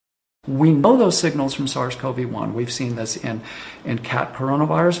We know those signals from SARS-CoV-1. We've seen this in cat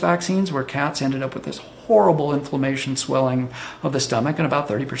coronavirus vaccines, where cats ended up with this horrible inflammation, swelling of the stomach, and about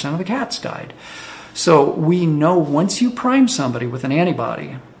 30% of the cats died. So we know once you prime somebody with an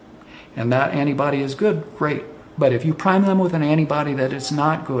antibody, and that antibody is good, great. But if you prime them with an antibody that is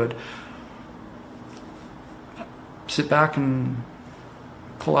not good, sit back and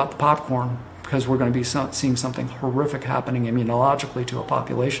pull out the popcorn, because we're going to be seeing something horrific happening immunologically to a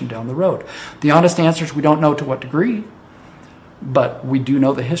population down the road. The honest answer is we don't know to what degree, but we do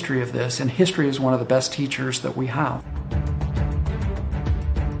know the history of this, and history is one of the best teachers that we have.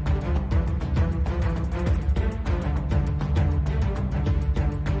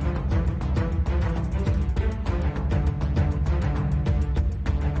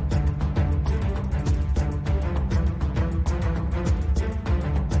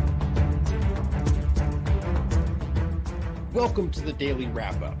 Welcome to the Daily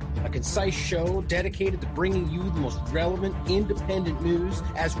Wrap-Up, a concise show dedicated to bringing you the most relevant independent news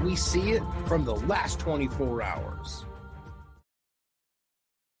as we see it from the last 24 hours.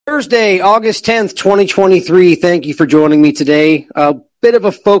 Thursday, August 10th, 2023. Thank you for joining me today. A bit of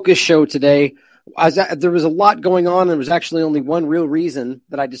a focus show today. There was a lot going on, and there was actually only one real reason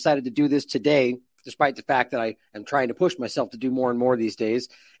that I decided to do this today, despite the fact that I am trying to push myself to do more and more these days.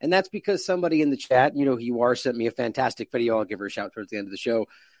 And that's because somebody in the chat, you know who you are, sent me a fantastic video. I'll give her a shout towards the end of the show.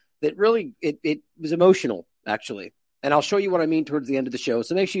 That really, it was emotional, actually. And I'll show you what I mean towards the end of the show.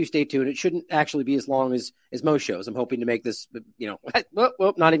 So make sure you stay tuned. It shouldn't actually be as long as most shows. I'm hoping to make this, not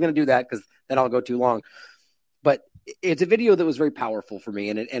even going to do that, because then I'll go too long. But it's a video that was very powerful for me.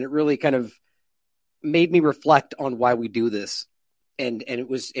 And it really kind of made me reflect on why we do this. And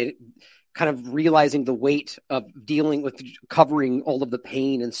it kind of realizing the weight of dealing with covering all of the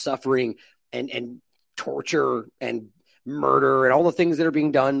pain and suffering and torture and murder and all the things that are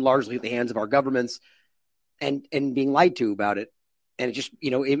being done largely at the hands of our governments and being lied to about it. And it just,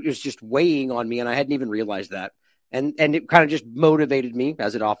 it was just weighing on me, and I hadn't even realized that. And it kind of just motivated me,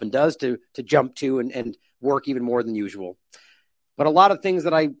 as it often does, to jump to and work even more than usual. But a lot of things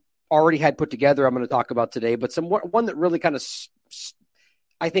that I already had put together, I'm going to talk about today, but one that really kind of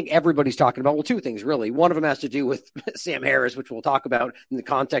I think everybody's talking about, well, two things, really. One of them has to do with Sam Harris, which we'll talk about in the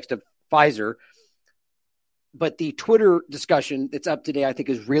context of Pfizer. But the Twitter discussion that's up today, I think,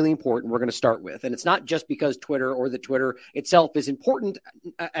 is really important. We're going to start with. And it's not just because Twitter or the Twitter itself is important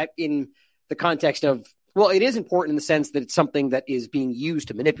in the context of, well, it is important in the sense that it's something that is being used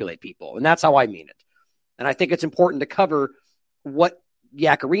to manipulate people. And that's how I mean it. And I think it's important to cover what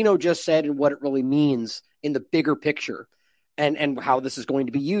Yaccarino just said and what it really means in the bigger picture. And how this is going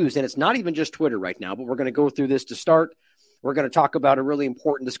to be used. And it's not even just Twitter right now, but we're going to go through this to start. We're going to talk about a really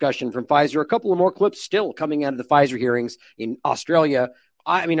important discussion from Pfizer. A couple of more clips still coming out of the Pfizer hearings in Australia.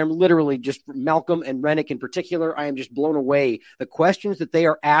 I mean, I'm literally just, Malcolm and Rennick in particular, I am just blown away. The questions that they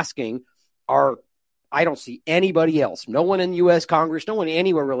are asking are, I don't see anybody else, no one in U.S. Congress, no one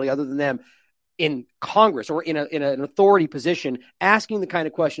anywhere really other than them in Congress or in an authority position asking the kind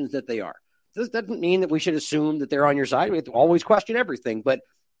of questions that they are. This doesn't mean that we should assume that they're on your side. We have to always question everything, but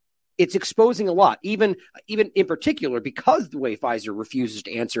it's exposing a lot, even in particular, because the way Pfizer refuses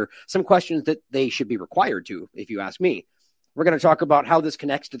to answer some questions that they should be required to, if you ask me. We're going to talk about how this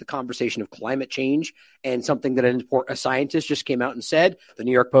connects to the conversation of climate change and something that a scientist just came out and said. The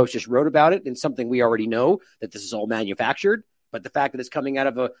New York Post just wrote about it, and something we already know, that this is all manufactured. But the fact that it's coming out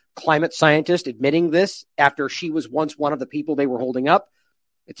of a climate scientist admitting this after she was once one of the people they were holding up,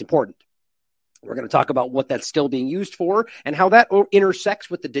 it's important. We're going to talk about what that's still being used for and how that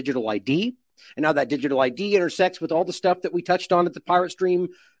intersects with the digital ID and how that digital ID intersects with all the stuff that we touched on at the Pirate Stream,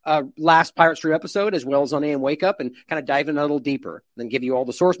 last Pirate Stream episode, as well as on AM Wake Up, and kind of dive in a little deeper, then give you all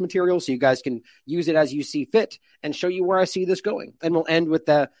the source material so you guys can use it as you see fit and show you where I see this going. And we'll end with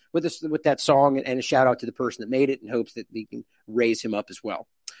that song and a shout out to the person that made it in hopes that we can raise him up as well.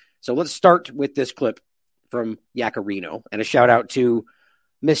 So let's start with this clip from Yaccarino, and a shout out to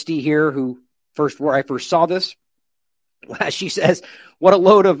Misty here, where I first saw this. She says, "What a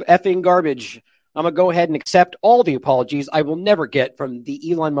load of effing garbage. I'm going to go ahead and accept all the apologies I will never get from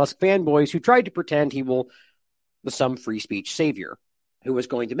the Elon Musk fanboys who tried to pretend he was some free speech savior who was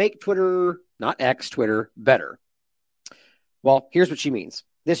going to make Twitter, not X, Twitter, better." Well, here's what she means.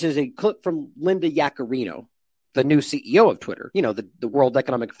 This is a clip from Linda Yaccarino, the new CEO of Twitter. You know, the World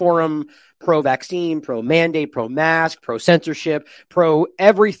Economic Forum, pro-vaccine, pro-mandate, pro-mask, pro-censorship,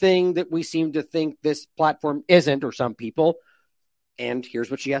 pro-everything that we seem to think this platform isn't, or some people. And here's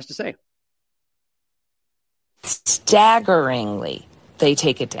what she has to say. Staggeringly, they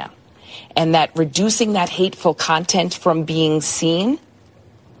take it down. And that reducing that hateful content from being seen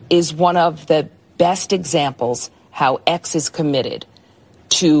is one of the best examples how X is committed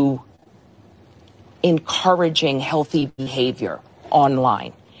to encouraging healthy behavior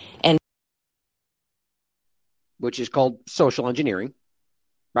online. And which is called social engineering,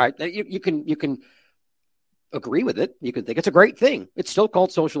 right? You can agree with it. You can think it's a great thing. It's still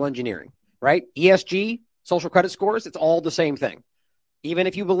called social engineering, right? ESG, social credit scores, it's all the same thing. Even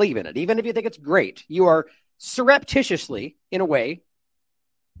if you believe in it, even if you think it's great, you are surreptitiously, in a way,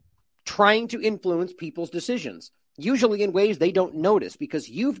 trying to influence people's decisions, usually in ways they don't notice because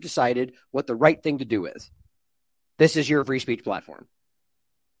you've decided what the right thing to do is. This is your free speech platform.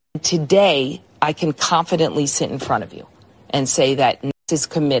 Today, I can confidently sit in front of you and say that Nest is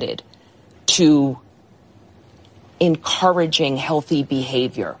committed to encouraging healthy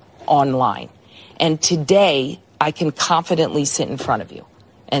behavior online. And today, I can confidently sit in front of you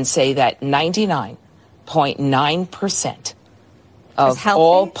and say that 99.9% of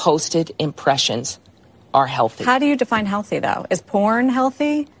all posted impressions are healthy. How do you define healthy, though? Is porn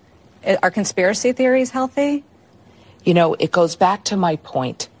healthy? Are conspiracy theories healthy? You know, it goes back to my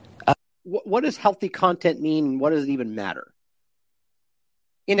point. What does healthy content mean? What does it even matter?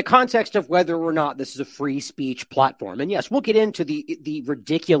 In the context of whether or not this is a free speech platform. And yes, we'll get into the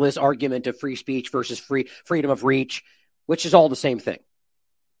ridiculous argument of free speech versus freedom of reach, which is all the same thing.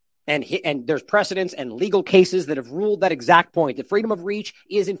 And there's precedents and legal cases that have ruled that exact point, that freedom of reach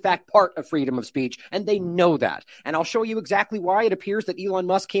is in fact part of freedom of speech, and they know that. And I'll show you exactly why it appears that Elon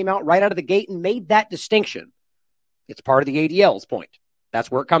Musk came out right out of the gate and made that distinction. It's part of the ADL's point.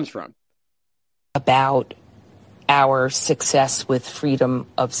 That's where it comes from. About our success with freedom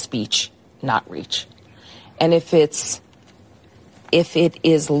of speech, not reach. And if it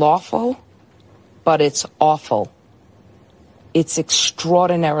is lawful, but it's awful, it's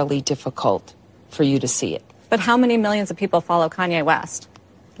extraordinarily difficult for you to see it. But how many millions of people follow Kanye West?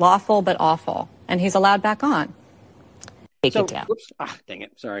 Lawful but awful. And he's allowed back on. Take it down. Whoops. Dang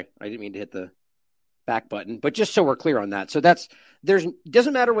it. Sorry. I didn't mean to hit the back button. But just so we're clear on that. So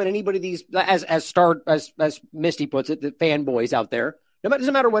doesn't matter when anybody these as Misty puts it, the fanboys out there,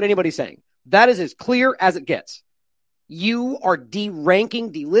 doesn't matter what anybody's saying. That is as clear as it gets. You are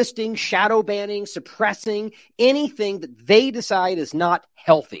deranking, delisting, shadow banning, suppressing anything that they decide is not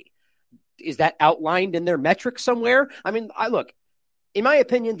healthy. Is that outlined in their metrics somewhere? I mean, look, in my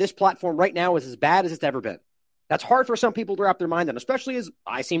opinion, this platform right now is as bad as it's ever been. That's hard for some people to wrap their mind on, especially as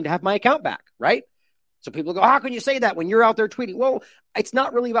I seem to have my account back, right? So people go, how can you say that when you're out there tweeting? Well, it's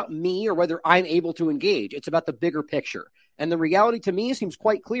not really about me or whether I'm able to engage. It's about the bigger picture. And the reality to me seems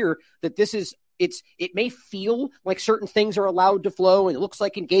quite clear that this is, it may feel like certain things are allowed to flow and it looks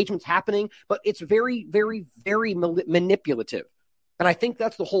like engagement's happening, but it's very, very, very manipulative. And I think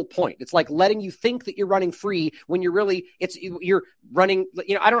that's the whole point. It's like letting you think that you're running free when you're really, you're running,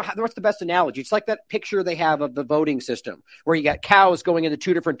 I don't know, what's the best analogy? It's like that picture they have of the voting system where you got cows going into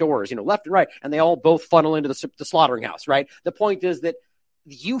two different doors, left and right, and they all both funnel into the slaughtering house, right? The point is that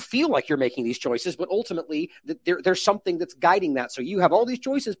you feel like you're making these choices, but ultimately there's something that's guiding that. So you have all these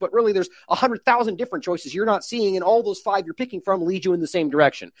choices, but really there's 100,000 different choices you're not seeing, and all those 5 you're picking from lead you in the same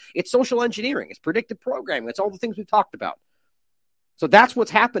direction. It's social engineering. It's predictive programming. It's all the things we've talked about. So that's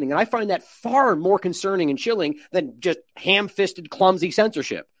what's happening. And I find that far more concerning and chilling than just ham-fisted, clumsy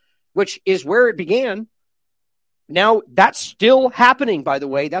censorship, which is where it began. Now, that's still happening, by the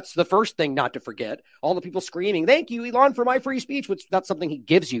way. That's the first thing not to forget. All the people screaming, thank you, Elon, for my free speech, which that's something he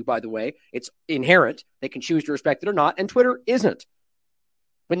gives you, by the way. It's inherent. They can choose to respect it or not, and Twitter isn't.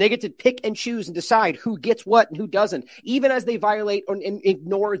 When they get to pick and choose and decide who gets what and who doesn't, even as they violate and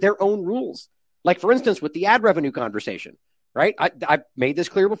ignore their own rules. Like, for instance, with the ad revenue conversation, right? I've made this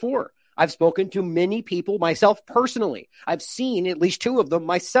clear before. I've spoken to many people myself personally. I've seen at least 2 of them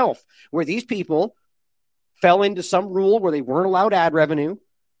myself, where these people fell into some rule where they weren't allowed ad revenue,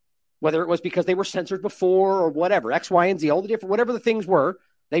 whether it was because they were censored before or whatever, X, Y, and Z, all the different, whatever the things were,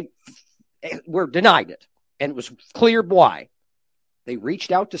 they were denied it. And it was clear why. They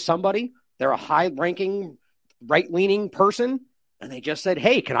reached out to somebody, they're a high-ranking, right-leaning person, and they just said,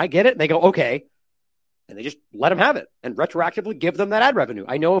 hey, can I get it? And they go, okay. And they just let them have it and retroactively give them that ad revenue.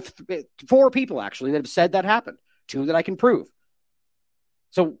 I know of 4 people, actually, that have said that happened, 2 that I can prove.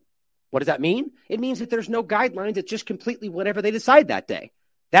 So what does that mean? It means that there's no guidelines. It's just completely whatever they decide that day.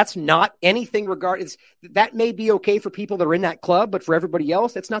 That's not anything that may be okay for people that are in that club, but for everybody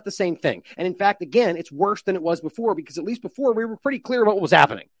else, it's not the same thing. And in fact, again, it's worse than it was before, because at least before we were pretty clear about what was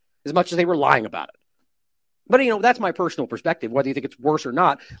happening, as much as they were lying about it. But, that's my personal perspective, whether you think it's worse or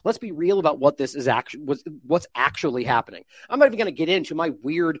not. Let's be real about what this is what's actually happening. I'm not even going to get into my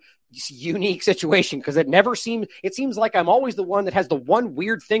weird, unique situation because it seems like I'm always the one that has the one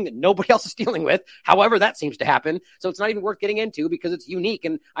weird thing that nobody else is dealing with. However, that seems to happen. So it's not even worth getting into because it's unique.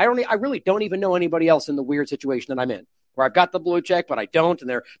 And I really don't even know anybody else in the weird situation that I'm in, where I've got the blue check, but I don't. And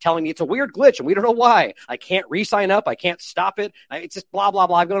they're telling me it's a weird glitch and we don't know why. I can't re-sign up. I can't stop it. It's just blah, blah,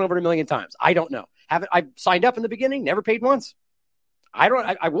 blah. I've gone over it a million times. I don't know. I've signed up in the beginning, never paid once. I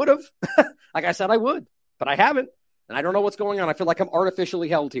would have. Like I said, I would, but I haven't. And I don't know what's going on. I feel like I'm artificially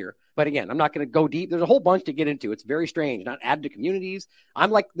held here. But again, I'm not going to go deep. There's a whole bunch to get into. It's very strange. Not added to communities.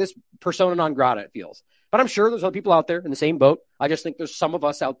 I'm like this persona non grata, it feels. But I'm sure there's other people out there in the same boat. I just think there's some of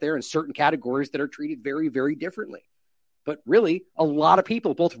us out there in certain categories that are treated very, very differently. But really, a lot of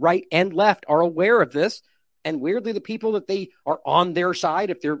people, both right and left, are aware of this. And weirdly, the people that they are on their side,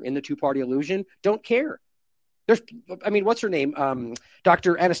 if they're in the two-party illusion, don't care. What's her name?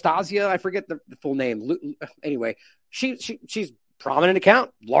 Dr. Anastasia, I forget the full name. Anyway, she's prominent account,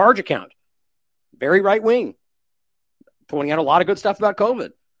 large account, very right-wing, pointing out a lot of good stuff about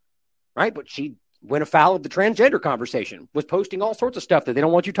COVID, right? But she went afoul of the transgender conversation, was posting all sorts of stuff that they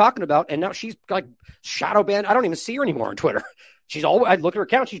don't want you talking about, and now she's like shadow banned. I don't even see her anymore on Twitter. I look at her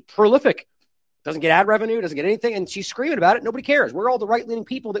account, she's prolific. Doesn't get ad revenue, doesn't get anything, and she's screaming about it. Nobody cares. We're all the right-leaning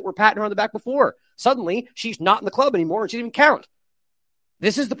people that were patting her on the back before. Suddenly, she's not in the club anymore, and she didn't even count.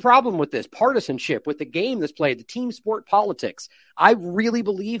 This is the problem with this partisanship, with the game that's played, the team sport politics. I really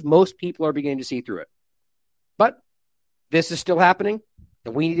believe most people are beginning to see through it. But this is still happening,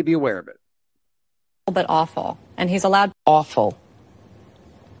 and we need to be aware of it. But awful. And he's allowed... Awful.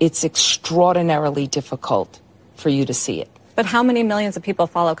 It's extraordinarily difficult for you to see it. But how many millions of people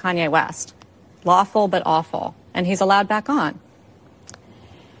follow Kanye West? Lawful but awful. And he's allowed back on.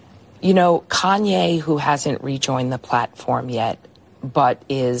 Kanye, who hasn't rejoined the platform yet, but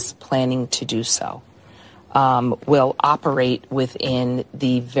is planning to do so, will operate within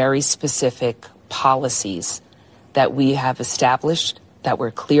the very specific policies that we have established, that we're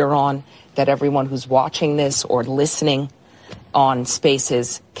clear on, that everyone who's watching this or listening on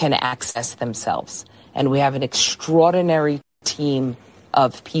Spaces can access themselves. And we have an extraordinary team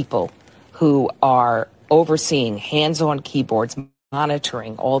of people who are overseeing, hands on keyboards,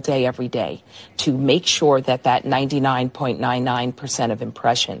 monitoring all day, every day, to make sure that 99.99% of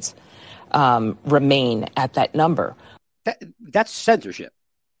impressions remain at that number. That's censorship.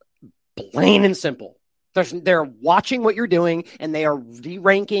 Plain and simple. They're watching what you're doing, and they are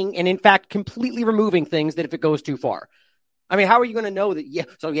de-ranking and, in fact, completely removing things that if it goes too far. I mean, how are you going to know that? He's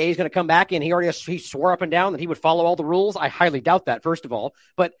going to come back in. He swore up and down that he would follow all the rules. I highly doubt that, first of all.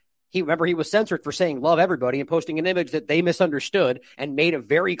 But he was censored for saying love everybody and posting an image that they misunderstood and made a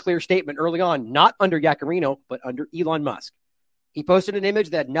very clear statement early on, not under Yaccarino, but under Elon Musk. He posted an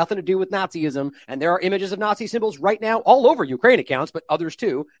image that had nothing to do with Nazism, and there are images of Nazi symbols right now all over Ukraine accounts, but others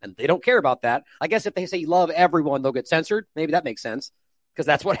too, and they don't care about that. I guess if they say love everyone, they'll get censored. Maybe that makes sense, because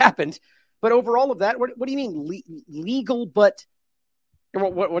that's what happened. But over all of that, what do you mean legal but...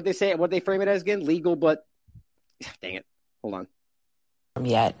 What they say? What they frame it as again? Legal but... Dang it. Hold on.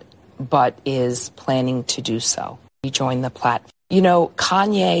 Yet, but is planning to do so. Rejoin the platform.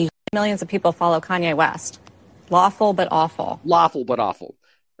 Kanye... Millions of people follow Kanye West. Lawful but awful. Lawful but awful.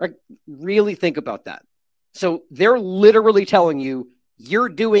 Right? Really think about that. So they're literally telling you you're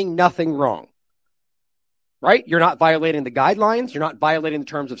doing nothing wrong. Right? You're not violating the guidelines. You're not violating the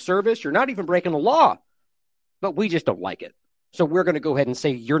terms of service. You're not even breaking the law. But we just don't like it. So we're going to go ahead and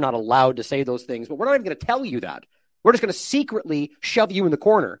say you're not allowed to say those things. But we're not even going to tell you that. We're just going to secretly shove you in the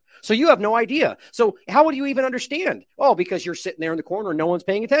corner. So you have no idea. So how would you even understand? Oh, because you're sitting there in the corner and no one's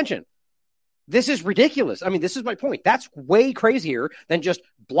paying attention. This is ridiculous. I mean, this is my point. That's way crazier than just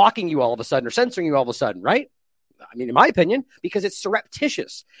blocking you all of a sudden or censoring you all of a sudden, right? I mean, in my opinion, because it's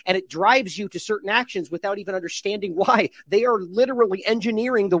surreptitious and it drives you to certain actions without even understanding why. They are literally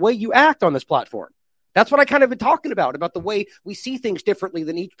engineering the way you act on this platform. That's what I kind of been talking about the way we see things differently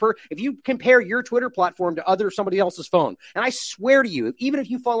than each person. If you compare your Twitter platform to somebody else's phone, and I swear to you, even if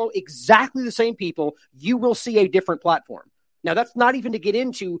you follow exactly the same people, you will see a different platform. Now, that's not even to get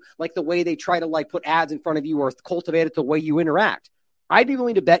into like the way they try to like put ads in front of you or cultivate it the way you interact. I'd be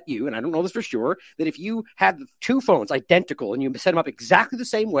willing to bet you, and I don't know this for sure, that if you had two phones identical and you set them up exactly the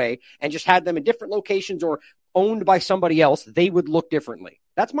same way and just had them in different locations or owned by somebody else, they would look differently.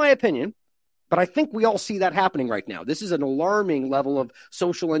 That's my opinion. But I think we all see that happening right now. This is an alarming level of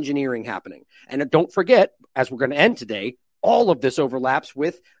social engineering happening. And don't forget, as we're going to end today, all of this overlaps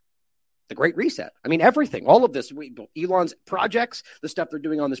with the Great Reset. I mean, everything, all of this, Elon's projects, the stuff they're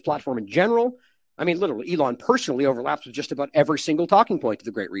doing on this platform in general, I mean, literally, Elon personally overlaps with just about every single talking point of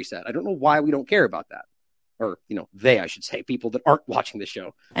the Great Reset. I don't know why we don't care about that. Or, I should say, people that aren't watching the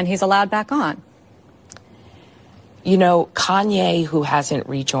show. And he's allowed back on. Kanye, who hasn't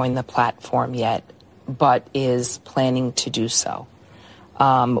rejoined the platform yet, but is planning to do so,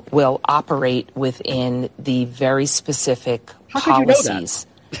 will operate within the very specific policies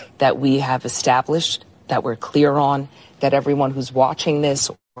that we have established, that we're clear on, that everyone who's watching this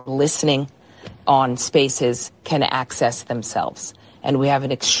or listening on Spaces can access themselves. And we have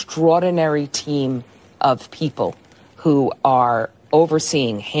an extraordinary team of people who are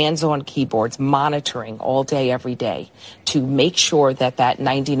overseeing, hands on keyboards, monitoring all day, every day, to make sure that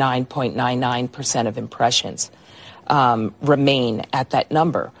 99.99% of impressions remain at that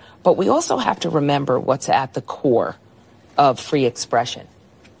number. But we also have to remember what's at the core of free expression.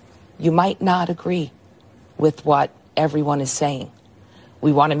 You might not agree with what everyone is saying.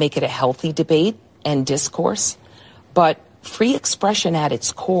 We want to make it a healthy debate and discourse, but free expression at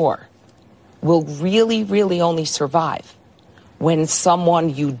its core will really, really only survive when someone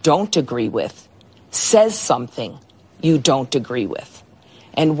you don't agree with says something you don't agree with.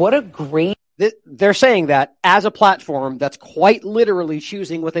 And what a great... They're saying that as a platform that's quite literally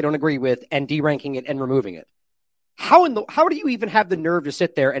choosing what they don't agree with and deranking it and removing it. How do you even have the nerve to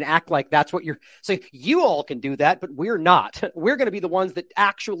sit there and act like that's what you're saying? You all can do that, but we're not. We're going to be the ones that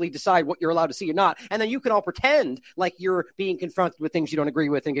actually decide what you're allowed to see or not. And then you can all pretend like you're being confronted with things you don't agree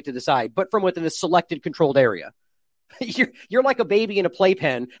with and get to decide, but from within a selected, controlled area. You're like a baby in a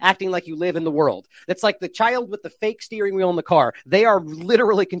playpen acting like you live in the world. That's like the child with the fake steering wheel in the car. They are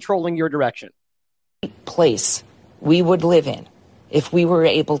literally controlling your direction. Place we would live in if we were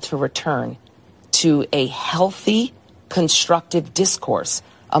able to return to a healthy, constructive discourse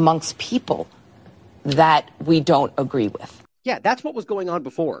amongst people that we don't agree with. Yeah, that's what was going on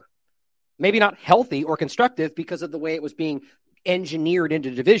before. Maybe not healthy or constructive because of the way it was being engineered into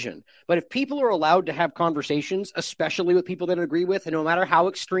division. But if people are allowed to have conversations, especially with people they don't agree with, and no matter how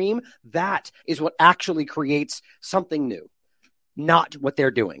extreme, that is what actually creates something new, not what they're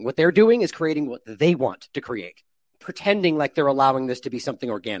doing. What they're doing is creating what they want to create, pretending like they're allowing this to be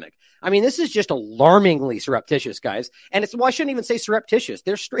something organic. I mean, this is just alarmingly surreptitious, guys. And I shouldn't even say surreptitious.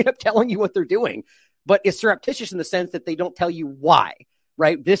 They're straight up telling you what they're doing. But it's surreptitious in the sense that they don't tell you why,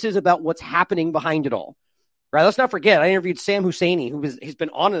 right? This is about what's happening behind it all. Right, let's not forget, I interviewed Sam Husseini, who's been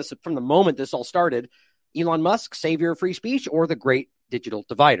on this from the moment this all started. Elon Musk, savior of free speech, or the great digital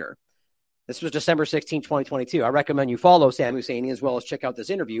divider. This was December 16, 2022. I recommend you follow Sam Husseini as well as check out this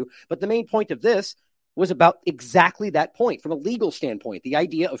interview. But the main point of this was about exactly that point from a legal standpoint, the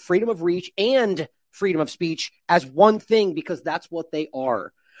idea of freedom of reach and freedom of speech as one thing, because that's what they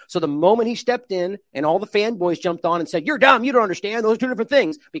are. So the moment he stepped in and all the fanboys jumped on and said, "You're dumb, you don't understand, those are two different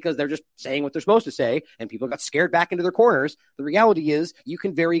things," because they're just saying what they're supposed to say, and people got scared back into their corners, the reality is you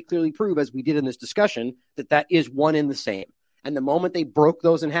can very clearly prove, as we did in this discussion, that that is one and the same. And the moment they broke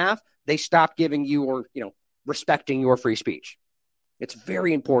those in half, they stopped giving you or, respecting your free speech. It's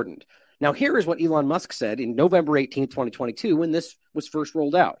very important. Now, here is what Elon Musk said in November 18th, 2022, when this was first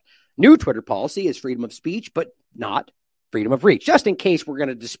rolled out. New Twitter policy is freedom of speech, but not freedom of reach, just in case we're going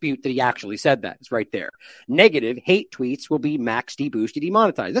to dispute that he actually said that. It's right there. Negative hate tweets will be max deboosted,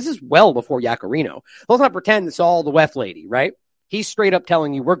 demonetized. This is well before Yacarino. Let's not pretend it's all the WEF lady, right? He's straight up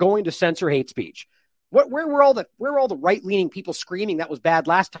telling you we're going to censor hate speech. Where were all the right-leaning people screaming that was bad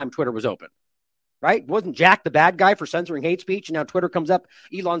last time Twitter was open? Right? Wasn't Jack the bad guy for censoring hate speech? And now Twitter comes up,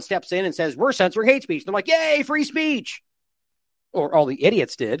 Elon steps in and says, we're censoring hate speech. They're like, yay, free speech. Or all the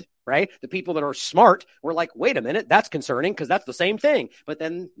idiots did, right? The people that are smart were like, wait a minute, that's concerning because that's the same thing. But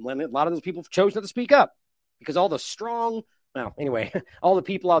then when a lot of those people chose not to speak up because all the all the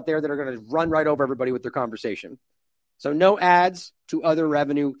people out there that are going to run right over everybody with their conversation. So no ads to other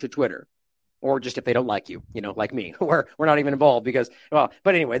revenue to Twitter. Or just if they don't like you, like me, we're not even involved but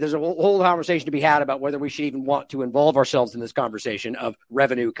anyway, there's a whole conversation to be had about whether we should even want to involve ourselves in this conversation of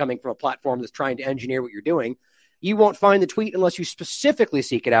revenue coming from a platform that's trying to engineer what you're doing. You won't find the tweet unless you specifically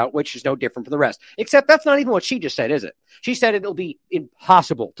seek it out, which is no different from the rest. Except that's not even what she just said, is it? She said it'll be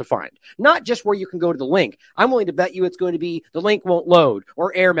impossible to find. Not just where you can go to the link. I'm willing to bet you it's going to be the link won't load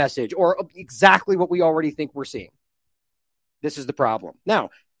or error message or exactly what we already think we're seeing. This is the problem.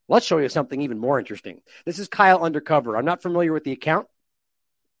 Now, let's show you something even more interesting. This is Kyle Undercover. I'm not familiar with the account.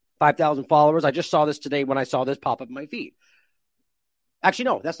 5,000 followers. I just saw this today when I saw this pop up in my feed. Actually,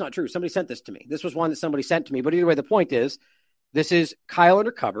 no, that's not true. Somebody sent this to me. This was one that somebody sent to me. But either way, the point is, this is Kyle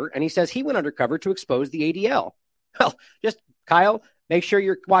Undercover, and he says he went undercover to expose the ADL. Well, just Kyle, make sure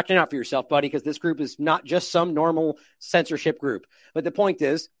you're watching out for yourself, buddy, because this group is not just some normal censorship group. But the point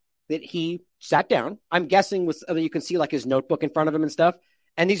is, that he sat down. I'm guessing you can see like his notebook in front of him and stuff.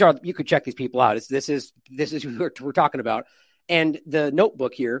 And you could check these people out. This is who we're talking about. And the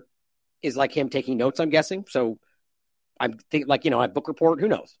notebook here is like him taking notes, I'm guessing. So I'm thinking a book report, who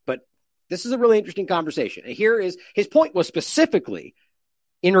knows? But this is a really interesting conversation. And here is his point was specifically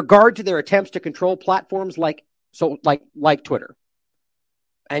in regard to their attempts to control platforms like Twitter.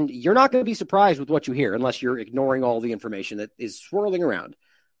 And you're not going to be surprised with what you hear unless you're ignoring all the information that is swirling around.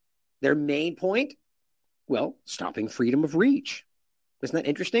 Their main point, stopping freedom of reach. Isn't that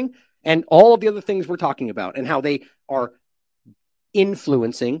interesting? And all of the other things we're talking about and how they are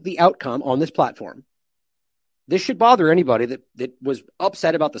influencing the outcome on this platform. This should bother anybody that was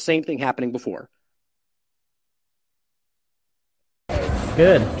upset about the same thing happening before.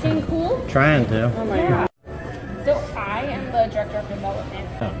 Good. Being cool? Trying to. Oh my God. So I am the director of development.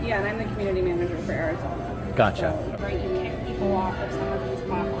 Oh. Yeah, and I'm the community manager for Arizona. Gotcha. So, right, you kick people off of some of these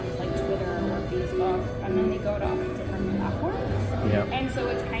platforms like Twitter or Facebook, and then they go to other different platforms. Yep. And so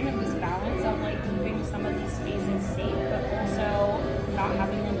it's kind of this balance of like keeping some of these spaces safe, but also not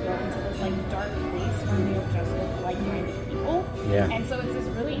having them go into this like dark place where they're just with like-minded people. Yeah. And so it's this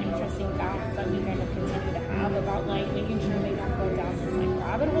really interesting balance that we kind of continue to have about like making sure they don't go down this like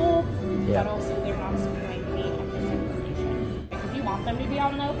rabbit hole, but also they're not spewing hate and misinformation. Because you want them to be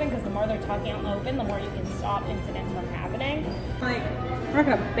out in the open, because the more they're talking out in the open, the more you can stop incidents from happening. Like, we're not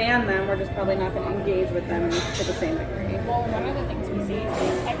going to ban them, we're just probably not going to engage with them to the same degree. Well, one of the things we say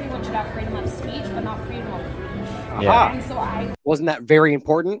is everyone should have freedom of speech, but not freedom of reach. Yeah. And so Wasn't that very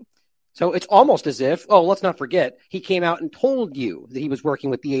important? So it's almost as if, let's not forget, he came out and told you that he was working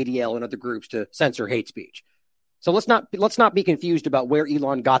with the ADL and other groups to censor hate speech. So let's not be confused about where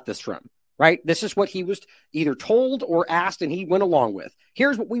Elon got this from, right? This is what he was either told or asked, and he went along with.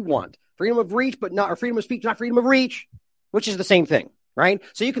 Here's what we want: freedom of reach, or freedom of speech, not freedom of reach, which is the same thing, right?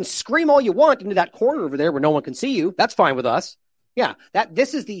 So you can scream all you want into that corner over there where no one can see you. That's fine with us. Yeah,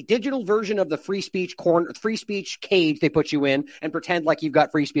 this is the digital version of the free speech cage they put you in and pretend like you've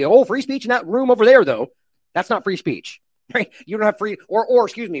got free speech. Oh, free speech in that room over there, though. That's not free speech, right? You don't have freedom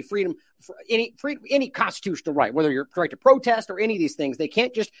for any constitutional right, whether you're right to protest or any of these things. They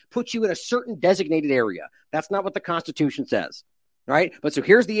can't just put you in a certain designated area. That's not what the Constitution says, right? But so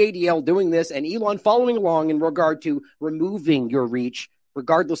here's the ADL doing this, and Elon following along in regard to removing your reach,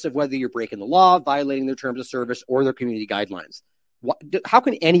 regardless of whether you're breaking the law, violating their terms of service, or their community guidelines. How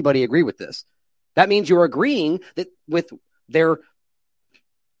can anybody agree with this? That means you're agreeing that with their,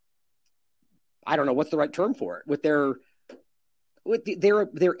 I don't know what's the right term for it, with their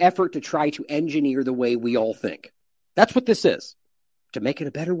effort to try to engineer the way we all think. That's what this is, to make it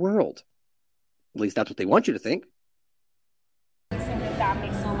a better world. At least that's what they want you to think. That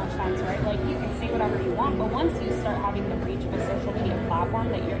makes so much sense, right? Like, you can say whatever you want, but once you start having the reach of a social media platform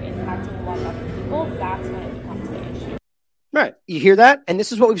that you're impacting a lot of other people, that's when it becomes the issue. Right. You hear that? And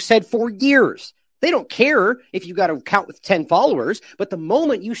this is what we've said for years. They don't care if you got an account with 10 followers, but the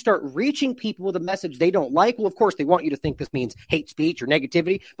moment you start reaching people with a message they don't like, well, of course, they want you to think this means hate speech or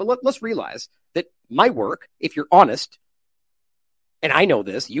negativity. But let's realize that my work, if you're honest, and I know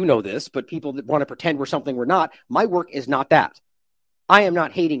this, you know this, but people that want to pretend we're something we're not, my work is not that. I am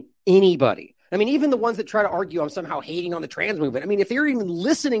not hating anybody. I mean, even the ones that try to argue I'm somehow hating on the trans movement. I mean, if they're even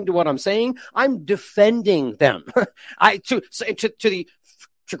listening to what I'm saying, I'm defending them. To the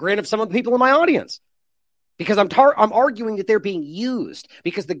chagrin of some of the people in my audience, because I'm arguing that they're being used,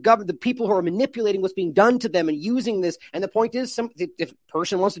 because the people who are manipulating what's being done to them and using this. And the point is, if a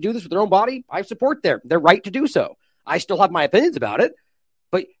person wants to do this with their own body, I support their right to do so. I still have my opinions about it,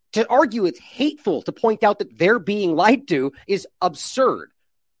 but to argue it's hateful to point out that they're being lied to is absurd.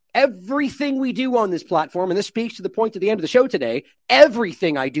 Everything we do on this platform, and this speaks to the point at the end of the show today,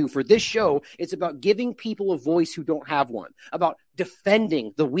 everything I do for this show, it's about giving people a voice who don't have one, about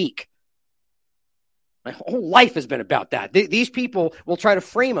defending the weak. My whole life has been about that. These people will try to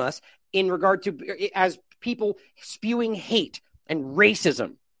frame us in regard to as people spewing hate and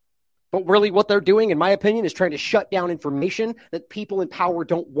racism. But really what they're doing, in my opinion, is trying to shut down information that people in power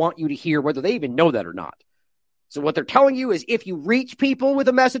don't want you to hear, whether they even know that or not. So what they're telling you is if you reach people with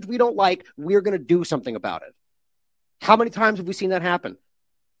a message we don't like, we're going to do something about it. How many times have we seen that happen?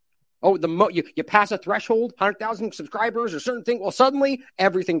 Oh, you pass a threshold, 100,000 subscribers or certain thing. Well, suddenly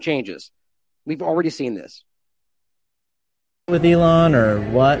everything changes. We've already seen this. With Elon or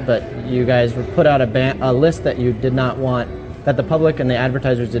what, but you guys put out a list that you did not want, that the public and the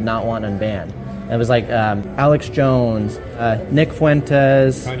advertisers did not want unbanned. It was like Alex Jones, Nick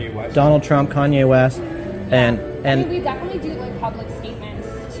Fuentes, Donald Trump, Kanye West. And we definitely do like public statements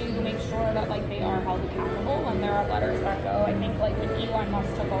to make sure that like they are held accountable, and there are letters that go. I think like when Elon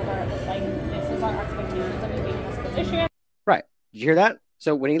Musk took over position. Right. Did you hear that?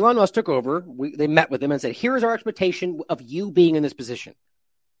 So when Elon Musk took over, they met with him and said, "Here is our expectation of you being in this position."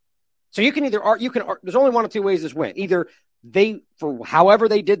 So you can there's only one of two ways this went. Either for however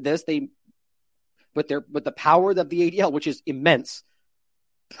they did this, with the power of the ADL, which is immense,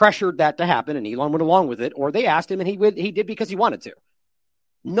 pressured that to happen, and Elon went along with it, or they asked him and he did because he wanted to.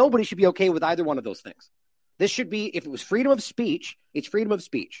 Nobody should be okay with either one of those things. This should be, if it was freedom of speech, it's freedom of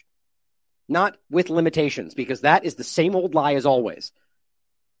speech, not with limitations, because that is the same old lie as always.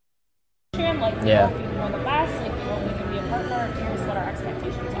 Like, yeah. We want the best, like, we want we can be a partner, here's what our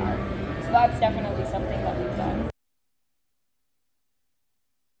expectations are. So that's definitely something that we've done.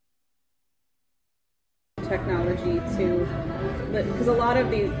 Technology to, because a lot of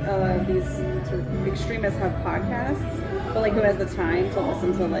these sort of extremists have podcasts, but like, who has the time to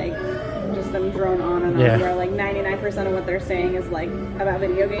listen to like just them drone on and on, where like 99% of what they're saying is like about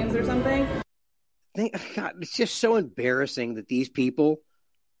video games or something. God, it's just so embarrassing that these people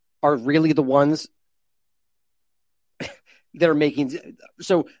are really the ones that are making.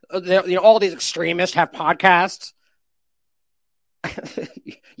 So all these extremists have podcasts.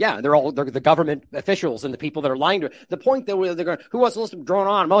 Yeah, they're the government officials and the people that are lying to it. The point that they're going, who wants to listen to drone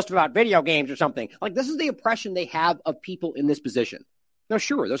on most about video games or something? Like, this is the impression they have of people in this position. Now,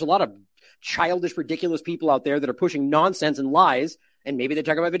 sure, there's a lot of childish, ridiculous people out there that are pushing nonsense and lies, and maybe they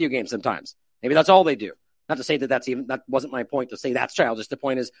talk about video games sometimes. Maybe that's all they do. Not to say that wasn't my point to say that's childish. The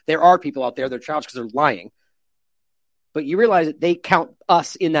point is there are people out there that are childish because they're lying. But you realize that they count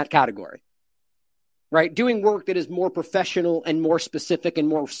us in that category. Right? Doing work that is more professional and more specific and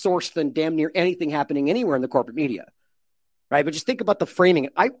more sourced than damn near anything happening anywhere in the corporate media. Right? But just think about the framing.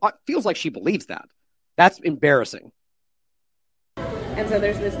 It feels like she believes that. That's embarrassing. And so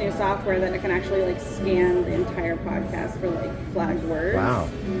there's this new software that it can actually like scan the entire podcast for like flagged words. Wow.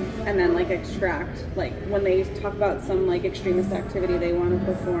 And then like extract, like when they talk about some like extremist activity they want to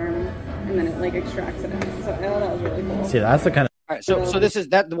perform, and then it like extracts it out. So that was really cool. See, that's the kind of. All right, so this is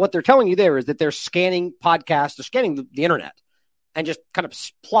that. What they're telling you there is that they're scanning podcasts, they're scanning the internet, and just kind of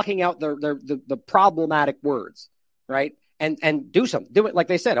plucking out the problematic words, right? And do it like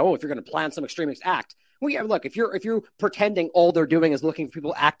they said. Oh, if you're going to plan some extremist act, well, yeah, look, if you're pretending all they're doing is looking for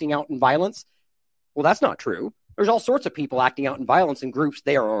people acting out in violence, well, that's not true. There's all sorts of people acting out in violence in groups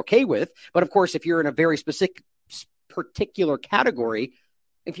they are okay with, but of course, if you're in a very specific, particular category.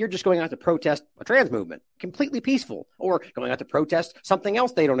 If you're just going out to protest a trans movement, completely peaceful, or going out to protest something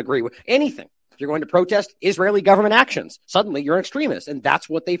else they don't agree with, anything. If you're going to protest Israeli government actions, suddenly you're an extremist, and that's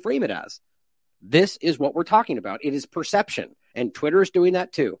what they frame it as. This is what we're talking about. It is perception, and Twitter is doing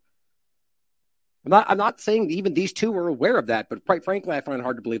that too. I'm not saying that even these two are aware of that, but quite frankly, I find it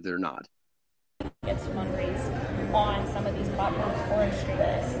hard to believe they're not. It's fundraised on some of these platforms for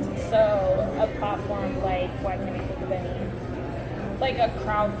extremists. So a platform like, why can't I think of any? Like a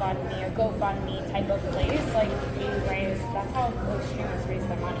crowdfunding or GoFundMe type of place, like that's how extremists raise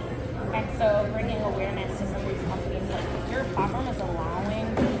their money. And so bringing awareness to some of these companies, like your platform is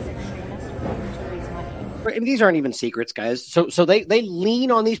allowing these extremists to raise money. And these aren't even secrets, guys. So they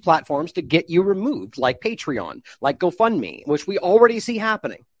lean on these platforms to get you removed, like Patreon, like GoFundMe, which we already see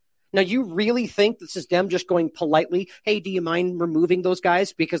happening. Now, you really think this is them just going politely, hey, do you mind removing those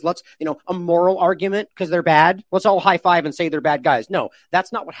guys? Because a moral argument because they're bad. Let's all high five and say they're bad guys. No,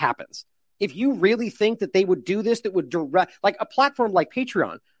 that's not what happens. If you really think that they would do this, that would direct, like a platform like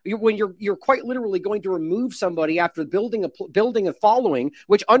Patreon, when you're quite literally going to remove somebody after building a following,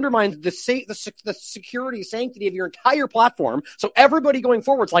 which undermines the security sanctity of your entire platform. So everybody going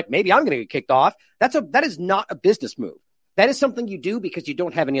forward is like, maybe I'm going to get kicked off. That is not a business move. That is something you do because you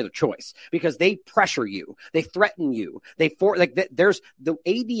don't have any other choice, because they pressure you, they threaten you, there's the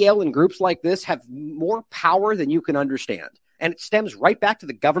ADL and groups like this have more power than you can understand. And it stems right back to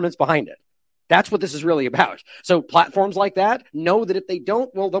the governments behind it. That's what this is really about. So platforms like that know that if they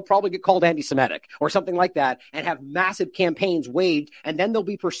don't, well, they'll probably get called anti-Semitic or something like that and have massive campaigns waged. And then they'll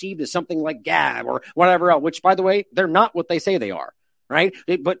be perceived as something like Gab or whatever else, which, by the way, they're not what they say they are. Right.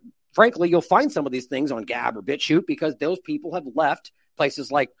 But frankly, you'll find some of these things on Gab or BitChute because those people have left places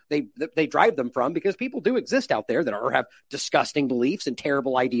like they drive them from, because people do exist out there that have disgusting beliefs and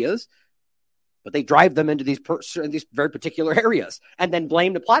terrible ideas, but they drive them into these very particular areas and then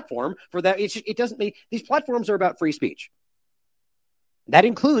blame the platform for that. It doesn't mean these platforms are about free speech. That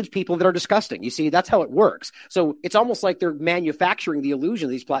includes people that are disgusting. You see, that's how it works. So it's almost like they're manufacturing the illusion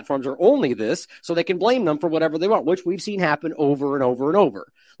these platforms are only this so they can blame them for whatever they want, which we've seen happen over and over and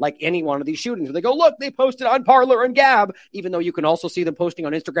over. Like any one of these shootings where they go, look, they posted on Parler and Gab, even though you can also see them posting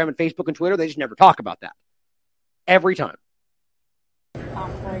on Instagram and Facebook and Twitter. They just never talk about that. Every time. For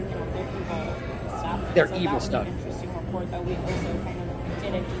their people stuff. their so evil that stuff. was an interesting report that we also kind of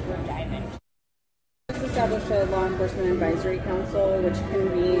did a deeper dive into. Let's establish a law enforcement advisory council, which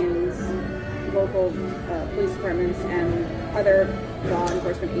convenes local police departments and other law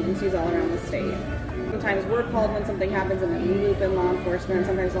enforcement agencies all around the state. Sometimes we're called when something happens, and then we loop in law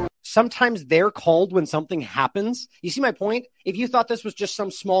enforcement. Sometimes they're called when something happens. You see my point? If you thought this was just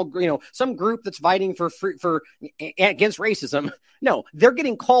some small, some group that's fighting for against racism, no, they're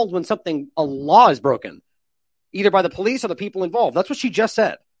getting called when a law is broken, either by the police or the people involved. That's what she just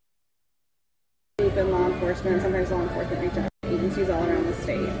said. Loop in law enforcement. Sometimes law enforcement reach out to agencies all around the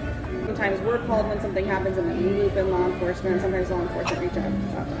state. Sometimes we're called when something happens, and then we loop in law enforcement. Sometimes law enforcement reach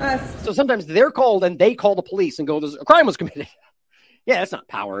out to us. So sometimes they're called and they call the police and go, "There's a crime was committed." Yeah, that's not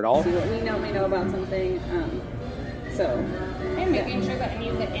power at all. See what we know about something. And making sure that any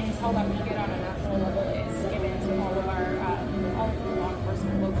of the intel that we get on a national level is given to all of the law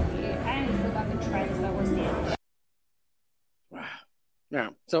enforcement locally, and so that the trends that we're seeing. Wow. Yeah.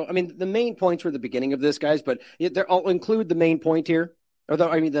 So, I mean, the main points were the beginning of this, guys, but I'll include the main point here.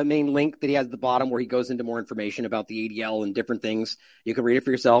 The main link that he has at the bottom where he goes into more information about the ADL and different things. You can read it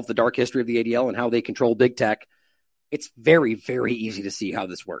for yourself, the dark history of the ADL and how they control big tech. It's very, very easy to see how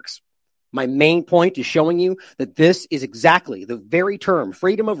this works. My main point is showing you that this is exactly the very term,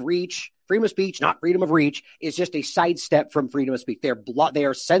 freedom of speech, not freedom of reach, is just a sidestep from freedom of speech. They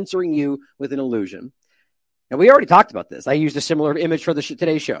are censoring you with an illusion. And we already talked about this. I used a similar image for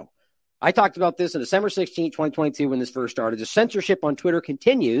today's show. I talked about this on December 16, 2022, when this first started. The censorship on Twitter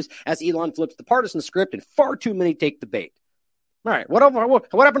continues as Elon flips the partisan script and far too many take the bait. All right, what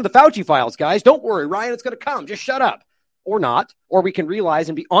happened to the Fauci files, guys? Don't worry, Ryan, it's going to come. Just shut up. Or not. Or we can realize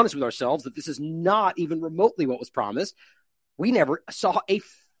and be honest with ourselves that this is not even remotely what was promised. We never saw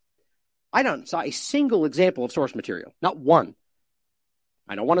I don't saw a single example of source material. Not one.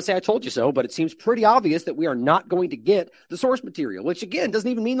 I don't want to say I told you so, but it seems pretty obvious that we are not going to get the source material, which again doesn't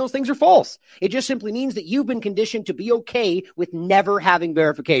even mean those things are false. It just simply means that you've been conditioned to be okay with never having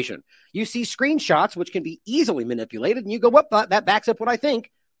verification. You see screenshots, which can be easily manipulated, and you go, "What? That backs up what I think."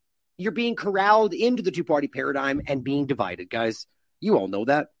 You're being corralled into the two-party paradigm and being divided, guys. You all know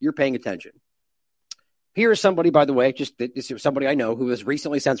that. You're paying attention. Here is somebody, by the way, this is somebody I know who was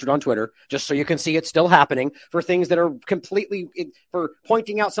recently censored on Twitter, just so you can see it's still happening for things that are for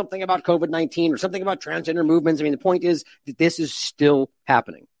pointing out something about COVID-19 or something about transgender movements. I mean, the point is that this is still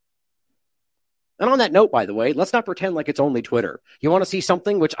happening. And on that note, by the way, let's not pretend like it's only Twitter. You want to see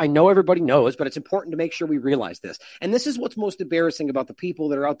something, which I know everybody knows, but it's important to make sure we realize this. And this is what's most embarrassing about the people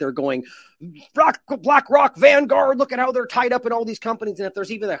that are out there going, BlackRock, Vanguard, look at how they're tied up in all these companies. And if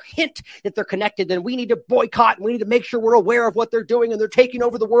there's even a hint that they're connected, then we need to boycott and we need to make sure we're aware of what they're doing and they're taking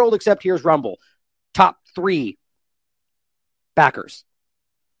over the world, except here's Rumble. Top 3 backers.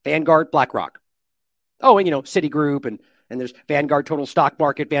 Vanguard, BlackRock. Oh, and Citigroup and there's Vanguard Total Stock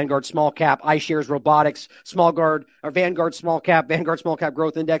Market, Vanguard Small Cap, iShares Robotics, Vanguard Small Cap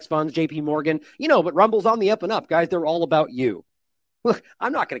Growth Index Funds, JP Morgan. But Rumble's on the up and up, guys. They're all about you. Look,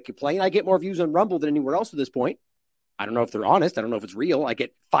 I'm not going to complain. I get more views on Rumble than anywhere else at this point. I don't know if they're honest. I don't know if it's real. I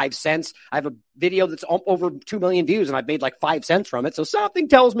get 5 cents. I have a video that's over 2 million views, and I've made like 5 cents from it. So something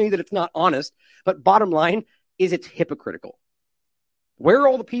tells me that it's not honest. But bottom line is it's hypocritical. Where are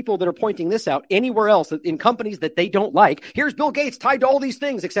all the people that are pointing this out anywhere else in companies that they don't like? Here's Bill Gates tied to all these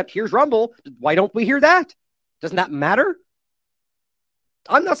things, except here's Rumble. Why don't we hear that? Doesn't that matter?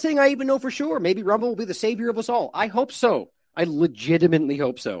 I'm not saying I even know for sure. Maybe Rumble will be the savior of us all. I hope so. I legitimately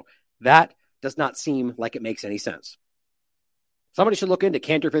hope so. That does not seem like it makes any sense. Somebody should look into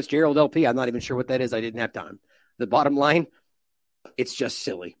Cantor Fitzgerald LP. I'm not even sure what that is. I didn't have time. The bottom line, it's just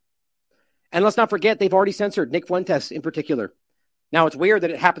silly. And let's not forget, they've already censored Nick Fuentes in particular. Now, it's weird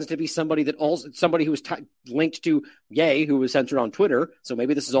that it happens to be somebody who was linked to Ye, who was censored on Twitter. So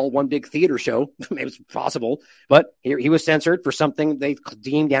maybe this is all one big theater show. Maybe it's possible. But here he was censored for something they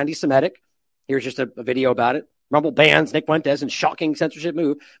deemed anti-Semitic. Here's just a video about it. Rumble bans Nick Fuentes in shocking censorship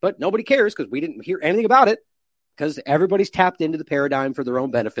move. But nobody cares because we didn't hear anything about it because everybody's tapped into the paradigm for their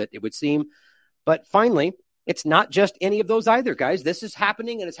own benefit, it would seem. But finally, it's not just any of those either, guys. This is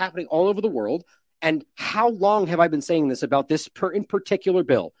happening, and it's happening all over the world. And how long have I been saying this about this in particular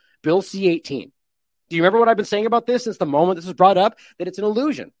bill, Bill C-18? Do you remember what I've been saying about this since the moment this was brought up? That it's an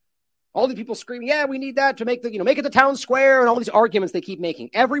illusion. All the people screaming, yeah, we need that to make it the town square, and all these arguments they keep making.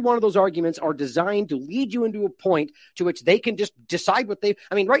 Every one of those arguments are designed to lead you into a point to which they can just decide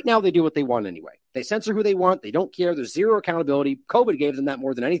right now they do what they want anyway. They censor who they want. They don't care. There's zero accountability. COVID gave them that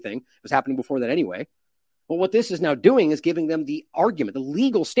more than anything. It was happening before that anyway. But what this is now doing is giving them the argument, the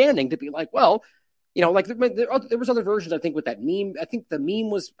legal standing to be like, well, Like there was other versions, I think, with that meme. I think the meme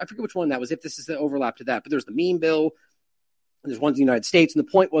was, I forget which one that was, if this is the overlap to that, but there's the meme bill. There's one in the United States. And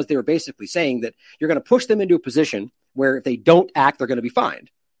the point was they were basically saying that you're going to push them into a position where if they don't act, they're going to be fined.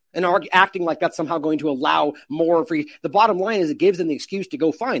 And acting like that's somehow going to allow more free. The bottom line is it gives them the excuse to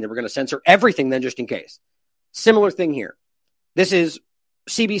go fine. That we're going to censor everything then just in case. Similar thing here. This is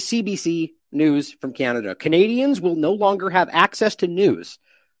CBC News from Canada. Canadians will no longer have access to news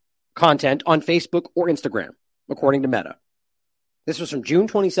content on Facebook or Instagram, according to Meta. This was from June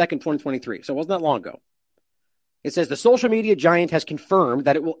 22nd, 2023, so it wasn't that long ago. It says the social media giant has confirmed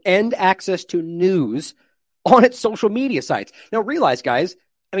that it will end access to news on its social media sites. Now realize, guys,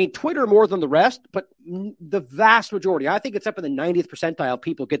 Twitter more than the rest, but the vast majority, I think it's up in the 90th percentile,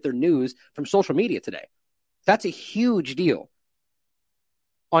 people get their news from social media today. That's a huge deal.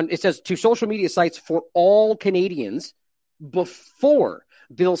 It says to social media sites for all Canadians before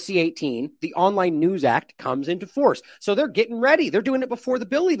Bill C-18, the Online News Act, comes into force. So they're getting ready. They're doing it before the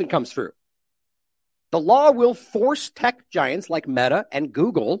bill even comes through. The law will force tech giants like Meta and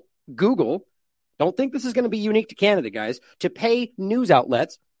Google, don't think this is going to be unique to Canada, guys, to pay news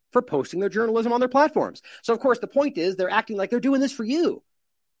outlets for posting their journalism on their platforms. So, of course, the point is they're acting like they're doing this for you.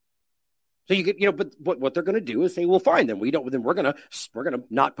 So you could, but what they're going to do is say, well, fine, then we're going to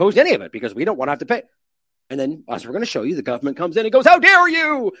not post any of it because we don't want to have to pay. And then as we're going to show you, the government comes in and goes, how dare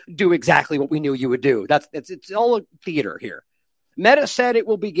you do exactly what we knew you would do. It's all a theater here. Meta said it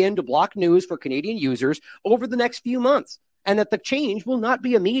will begin to block news for Canadian users over the next few months and that the change will not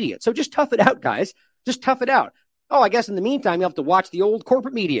be immediate. So just tough it out, guys. Just tough it out. Oh, I guess in the meantime, you'll have to watch the old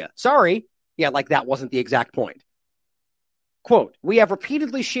corporate media. Sorry. Yeah, like that wasn't the exact point. Quote, we have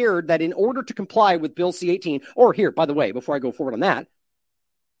repeatedly shared that in order to comply with Bill C-18, or here, by the way, before I go forward on that,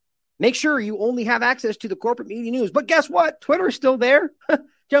 make sure you only have access to the corporate media news. But guess what? Twitter's still there.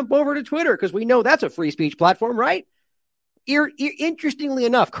 Jump over to Twitter because we know that's a free speech platform, right? Interestingly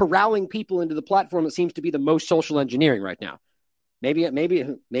enough, corralling people into the platform that seems to be the most social engineering right now. Maybe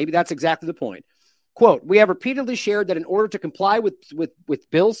that's exactly the point. Quote, we have repeatedly shared that in order to comply with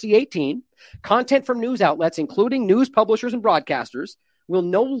Bill C-18, content from news outlets, including news publishers and broadcasters, will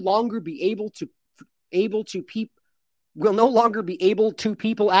no longer be able to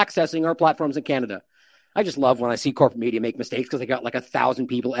people accessing our platforms in Canada. I just love when I see corporate media make mistakes because they got like 1,000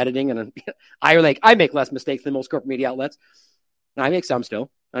 people editing, and I make less mistakes than most corporate media outlets. And I make some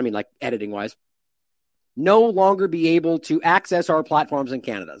still. Like editing wise. No longer be able to access our platforms in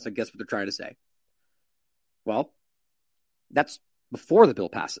Canada. So I guess what they're trying to say. Well, that's before the bill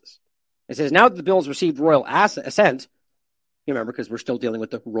passes. It says now that the bill has received royal assent, you remember, because we're still dealing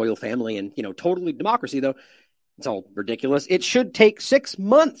with the royal family and, totally democracy, though. It's all ridiculous. It should take 6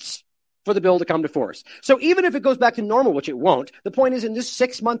 months for the bill to come to force. So even if it goes back to normal, which it won't, the point is in this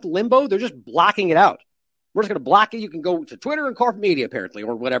 6-month limbo, they're just blocking it out. We're just going to block it. You can go to Twitter and corporate media, apparently,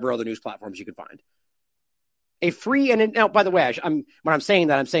 or whatever other news platforms you can find. Now, by the way, when I'm saying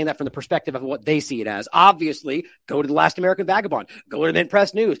that from the perspective of what they see it as. Obviously, go to the Last American Vagabond, go to Mint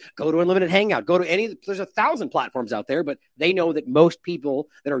Press News, go to Unlimited Hangout, go to there's 1,000 platforms out there, but they know that most people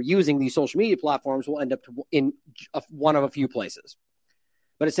that are using these social media platforms will end up in one of a few places.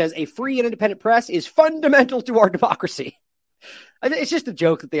 But it says a free and independent press is fundamental to our democracy. It's just a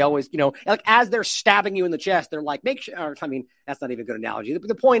joke that they always, like as they're stabbing you in the chest, they're like, make sure, that's not even a good analogy.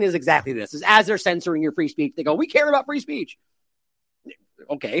 The point is exactly this, is as they're censoring your free speech, they go, we care about free speech.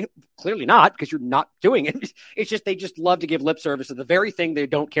 Okay, clearly not, because you're not doing it. It's just, they just love to give lip service to the very thing they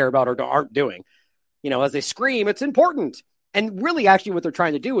don't care about or aren't doing. As they scream, it's important. And really, actually, what they're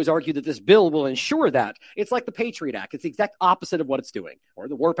trying to do is argue that this bill will ensure that. It's like the Patriot Act. It's the exact opposite of what it's doing. Or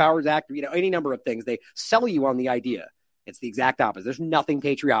the War Powers Act, or, any number of things. They sell you on the idea. It's the exact opposite. There's nothing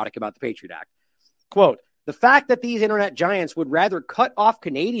patriotic about the Patriot Act. Quote, the fact that these internet giants would rather cut off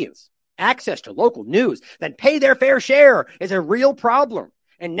Canadians' access to local news than pay their fair share is a real problem.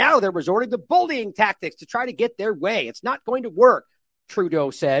 And now they're resorting to bullying tactics to try to get their way. It's not going to work, Trudeau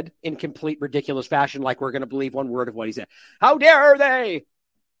said in complete ridiculous fashion, like we're going to believe one word of what he said. How dare they?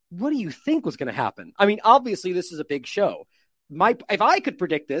 What do you think was going to happen? Obviously, this is a big show. If I could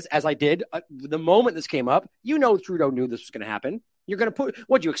predict this, as I did, the moment this came up, Trudeau knew this was going to happen. You're going to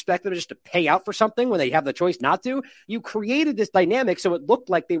what do you expect them just to pay out for something when they have the choice not to? You created this dynamic so it looked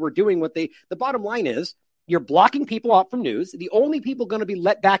like they were doing the bottom line is you're blocking people out from news. The only people going to be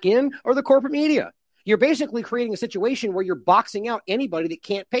let back in are the corporate media. You're basically creating a situation where you're boxing out anybody that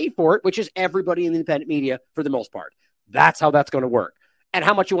can't pay for it, which is everybody in the independent media for the most part. That's how that's going to work. And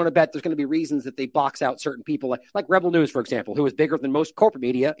how much you want to bet there's going to be reasons that they box out certain people, like Rebel News, for example, who is bigger than most corporate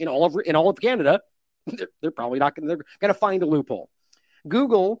media in all of Canada. They're probably not going to find a loophole.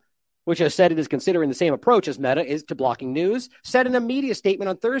 Google which has said it is considering the same approach as Meta is to blocking news, said in a media statement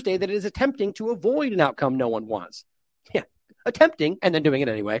on Thursday that it is attempting to avoid an outcome no one wants. Yeah, attempting and then doing it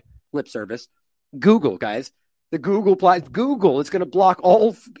anyway. Lip service. Google, guys. The Google is going to block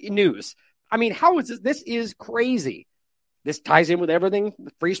all news. I mean, how is this? This is crazy. This ties in with everything,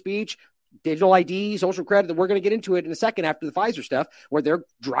 free speech, digital ID, social credit, that we're going to get into it in a second after the Pfizer stuff, where they're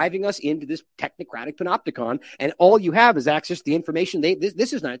driving us into this technocratic panopticon, and all you have is access to the information. This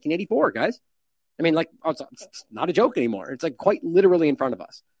is 1984, guys. I mean, like, it's not a joke anymore. It's like quite literally in front of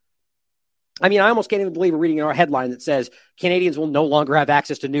us. I mean, I almost can't even believe we're reading our headline that says Canadians will no longer have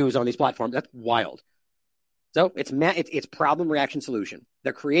access to news on these platforms. That's wild. So it's problem, reaction, solution.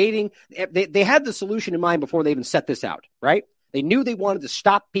 They're creating, they had the solution in mind before they even set this out, right? They knew they wanted to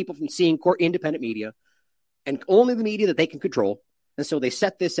stop people from seeing independent media and only the media that they can control. And so they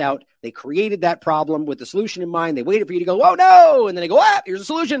set this out. They created that problem with the solution in mind. They waited for you to go, oh no. And then they go, here's a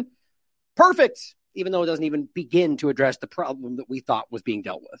solution. Perfect. Even though it doesn't even begin to address the problem that we thought was being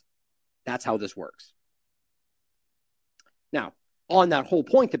dealt with. That's how this works. Now, on that whole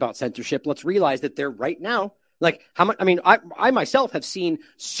point about censorship, let's realize that they're right now, like how much, I mean, I myself have seen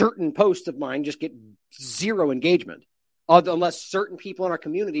certain posts of mine just get zero engagement. Unless certain people in our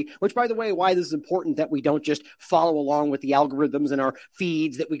community, which, by the way, why this is important that we don't just follow along with the algorithms in our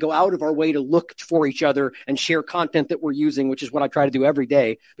feeds, that we go out of our way to look for each other and share content that we're using, which is what I try to do every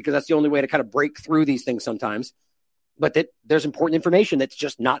day, because that's the only way to kind of break through these things sometimes. But that there's important information that's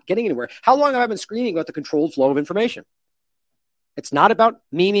just not getting anywhere. How long have I been screaming about the controlled flow of information? It's not about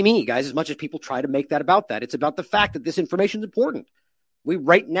me, guys, as much as people try to make that about that. It's about the fact that this information is important. We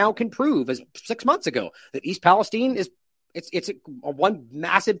right now can prove, as 6 months ago, that East Palestine is It's a one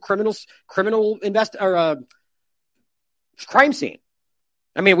massive criminal crime scene.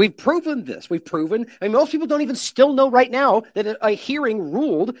 I mean, we've proven this. Most people don't even still know right now that a hearing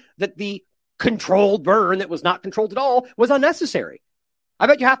ruled that the controlled burn that was not controlled at all was unnecessary. I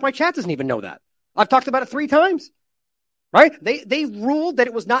bet you half my chat doesn't even know that. I've talked about it 3 times. Right? They ruled that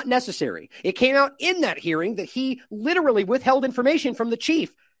it was not necessary. It came out in that hearing that he literally withheld information from the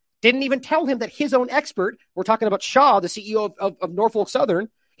chief. Didn't even tell him that his own expert, we're talking about Shaw, the CEO of Norfolk Southern,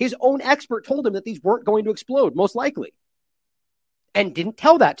 his own expert told him that these weren't going to explode, most likely. And didn't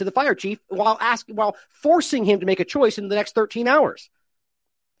tell that to the fire chief while forcing him to make a choice in the next 13 hours.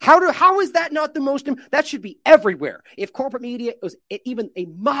 How is that not the most? That should be everywhere. If corporate media was even a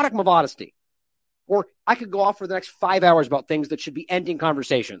modicum of honesty. Or I could go off for the next 5 hours about things that should be ending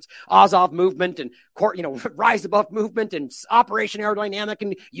conversations. Azov movement and Rise Above movement and Operation Aerodynamic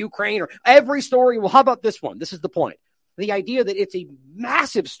in Ukraine, or every story. Well, how about this one? This is the point. The idea that it's a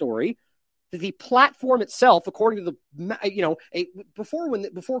massive story, that the platform itself, according to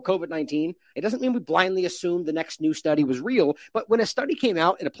before COVID-19, it doesn't mean we blindly assumed the next new study was real. But when a study came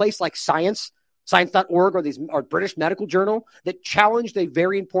out in a place like Science.org or British Medical Journal that challenged a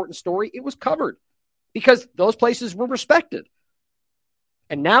very important story, it was covered. Because those places were respected.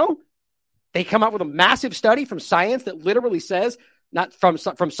 And now they come out with a massive study from Science that literally says, not from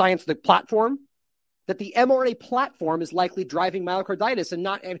Science, the platform, that the mRNA platform is likely driving myocarditis and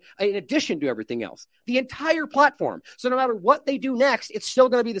not in addition to everything else. The entire platform. So no matter what they do next, it's still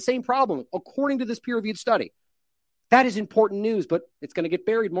going to be the same problem, according to this peer-reviewed study. That is important news, but it's going to get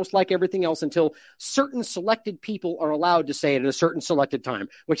buried most like everything else until certain selected people are allowed to say it at a certain selected time,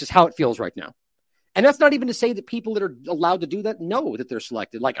 which is how it feels right now. And that's not even to say that people that are allowed to do that know that they're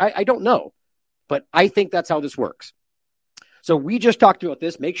selected. Like, I don't know, but I think that's how this works. So we just talked about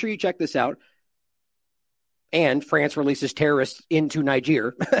this. Make sure you check this out. And France releases terrorists into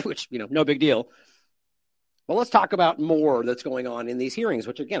Niger, which, no big deal. Well, let's talk about more that's going on in these hearings,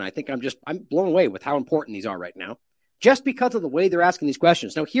 which, again, I think I'm blown away with how important these are right now, just because of the way they're asking these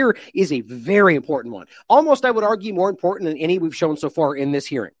questions. Now, here is a very important one. Almost, I would argue, more important than any we've shown so far in this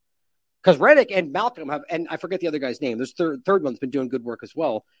hearing. Because Reddick and Malcolm have, and I forget the other guy's name, there's third one's been doing good work as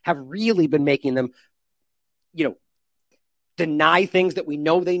well, have really been making them, deny things that we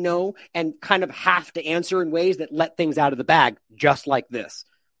know they know and kind of have to answer in ways that let things out of the bag, just like this.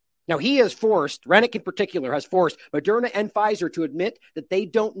 Now, he has forced, Rennick in particular, has forced Moderna and Pfizer to admit that they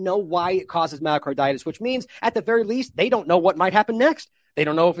don't know why it causes myocarditis, which means, at the very least, they don't know what might happen next. They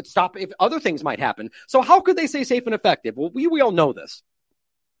don't know if other things might happen. So how could they say safe and effective? Well, we all know this.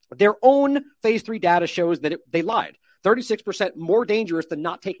 Their own phase 3 data shows that they lied. 36% more dangerous than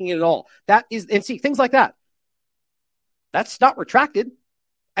not taking it at all. Things like that. That's not retracted.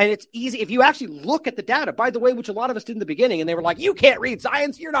 And it's easy. If you actually look at the data, by the way, which a lot of us did in the beginning, and they were like, you can't read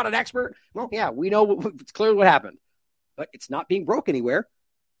science. You're not an expert. Well, yeah, we know it's clearly what happened. But it's not being broke anywhere.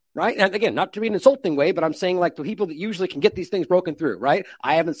 right? And again, not to be an insulting way, but I'm saying like the people that usually can get these things broken through, right?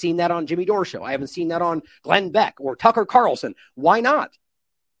 I haven't seen that on Jimmy Dore show. I haven't seen that on Glenn Beck or Tucker Carlson. Why not?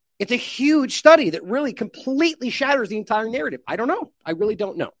 It's a huge study that really completely shatters the entire narrative. I don't know. I really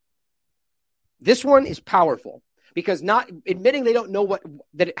don't know. This one is powerful because not admitting they don't know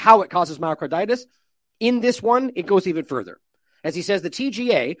how it causes myocarditis. In this one, it goes even further. As he says, the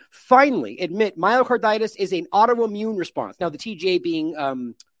TGA finally admit myocarditis is an autoimmune response. Now, the TGA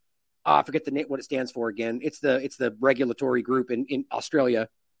being, I forget the name, what it stands for again. It's the regulatory group in Australia.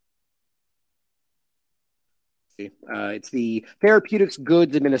 It's the Therapeutics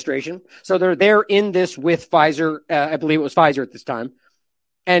Goods Administration. So they're in this with Pfizer. I believe it was Pfizer at this time.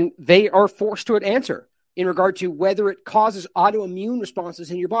 And they are forced to answer in regard to whether it causes autoimmune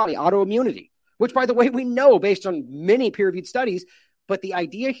responses in your body, autoimmunity. Which, by the way, we know based on many peer-reviewed studies, but the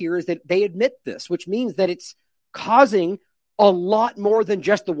idea here is that they admit this, which means that it's causing a lot more than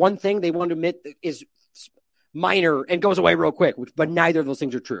just the one thing they want to admit is minor and goes away real quick, but neither of those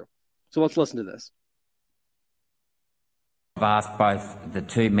things are true. So let's listen to this. I've asked both the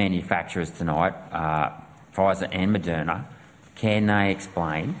two manufacturers tonight, Pfizer and Moderna, can they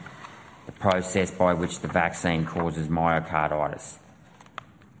explain the process by which the vaccine causes myocarditis?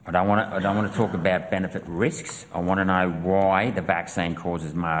 I don't want to talk about benefit risks. I want to know why the vaccine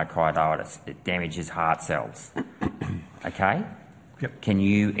causes myocarditis. It damages heart cells. Okay? Yep. Can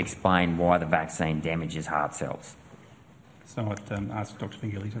you explain why the vaccine damages heart cells? So I'd ask Dr.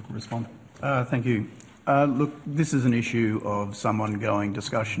 Fingilli to respond. Thank you. Look, this is an issue of some ongoing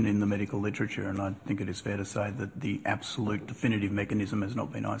discussion in the medical literature, and I think it is fair to say that the absolute definitive mechanism has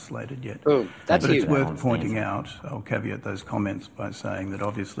not been isolated yet. Oh, that's but huge. it's worth pointing out, I'll caveat those comments by saying that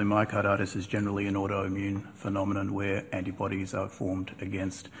obviously myocarditis is generally an autoimmune phenomenon where antibodies are formed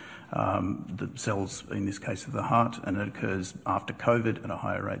against the cells, in this case of the heart, and it occurs after COVID at a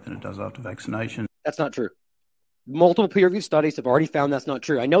higher rate than it does after vaccination. That's not true. Multiple peer-reviewed studies have already found that's not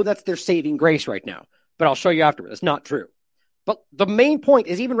true. I know that's their saving grace right now, but I'll show you afterwards. It's not true. But the main point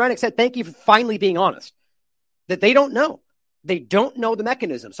is, even Rennick said, thank you for finally being honest, that they don't know. They don't know the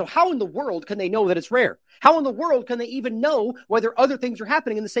mechanism. So how in the world can they know that it's rare? How in the world can they even know whether other things are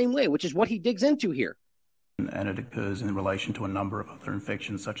happening in the same way, which is what he digs into here. And it occurs in relation to a number of other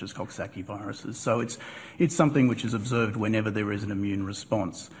infections, such as Coxsackie viruses. So it's something which is observed whenever there is an immune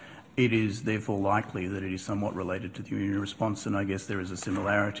response. It is therefore likely that it is somewhat related to the immune response, and I guess there is a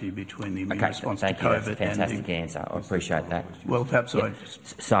similarity between the immune response to COVID. That's a fantastic answer. I appreciate that. Well, perhaps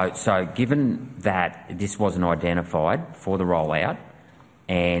So given that this wasn't identified for the rollout,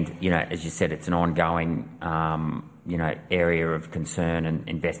 and, as you said, it's an ongoing, area of concern and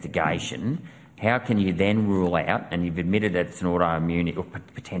investigation, how can you then rule out, and you've admitted that it's an autoimmune or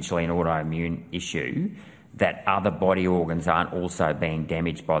potentially an autoimmune issue, that other body organs aren't also being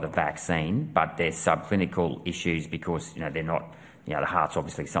damaged by the vaccine, but there's subclinical issues because, they're not, the heart's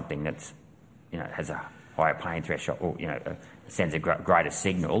obviously something that's, has a higher pain threshold or, sends a greater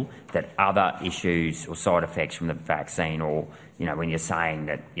signal, that other issues or side effects from the vaccine or, when you're saying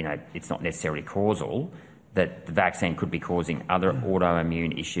that, it's not necessarily causal, that the vaccine could be causing other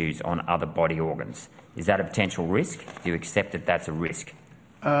autoimmune issues on other body organs. Is that a potential risk? Do you accept that that's a risk?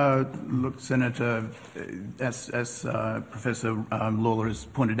 Look, Senator, as Professor Lawler has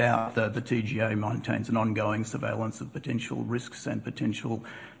pointed out, the TGA maintains an ongoing surveillance of potential risks and potential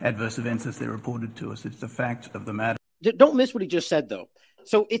adverse events as they're reported to us. It's the fact of the matter. Don't miss what he just said, though.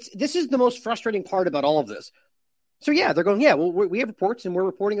 So this is the most frustrating part about all of this. So, yeah, they're going, well, we have reports and we're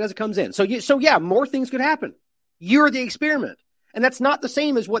reporting it as it comes in. So, more things could happen. You're the experiment. And that's not the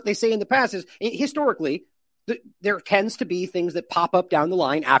same as what they say in the past. Historically, there tends to be things that pop up down the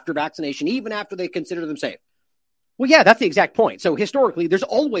line after vaccination, even after they consider them safe. Well, yeah, that's the exact point. So historically, there's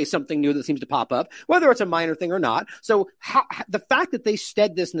always something new that seems to pop up, whether it's a minor thing or not. So the fact that they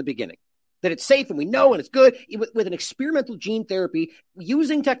said this in the beginning, that it's safe and we know and it's good, with an experimental gene therapy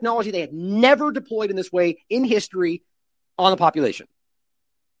using technology they had never deployed in this way in history on the population,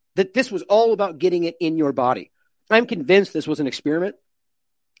 that this was all about getting it in your body. I'm convinced this was an experiment,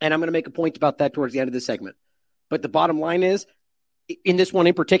 and I'm going to make a point about that towards the end of this segment. But the bottom line is, in this one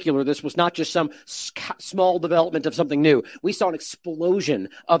in particular, this was not just some small development of something new. We saw an explosion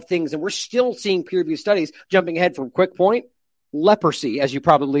of things, and we're still seeing peer-reviewed studies. Jumping ahead from a quick point, leprosy, as you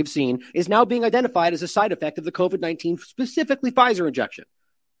probably have seen, is now being identified as a side effect of the COVID-19, specifically Pfizer injection.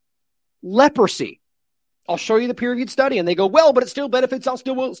 Leprosy. I'll show you the peer-reviewed study, and they go, well, but it still benefits, I'll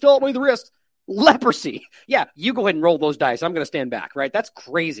still outweigh the risks. Leprosy. Yeah, you go ahead and roll those dice. I'm going to stand back, right? That's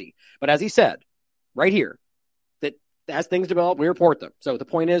crazy. But as he said, right here, that as things develop, we report them. So the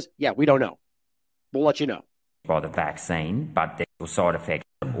point is, we don't know. We'll let you know. By the vaccine, but there's side effects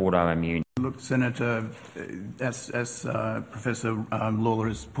autoimmune. Look, Senator, as Professor Lawler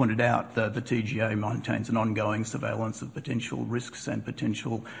has pointed out, the TGA maintains an ongoing surveillance of potential risks and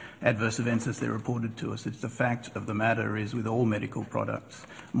potential adverse events as they're reported to us. It's the fact of the matter is with all medical products,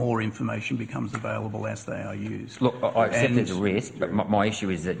 more information becomes available as they are used. Look, I accept there's a risk, but my issue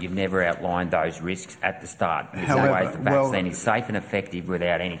is that you've never outlined those risks at the start. However, the vaccine is safe and effective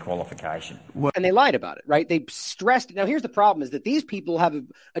without any qualification. And they lied about it, right? They stressed. Now, here's the problem: is that these people have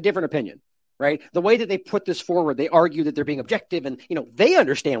a different opinion. Right? The way that they put this forward, they argue that they're being objective and, they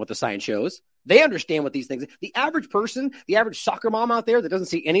understand what the science shows. They understand what these things, the average person, the average soccer mom out there that doesn't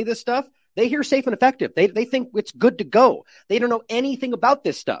see any of this stuff, they hear safe and effective. They think it's good to go. They don't know anything about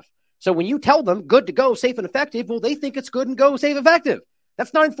this stuff. So when you tell them good to go, safe and effective, well, they think it's good and go, safe, effective.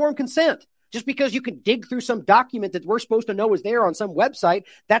 That's not informed consent. Just because you can dig through some document that we're supposed to know is there on some website,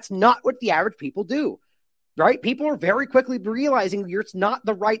 that's not what the average people do. Right? People are very quickly realizing it's not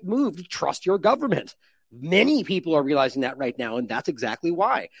the right move to trust your government. Many people are realizing that right now, and that's exactly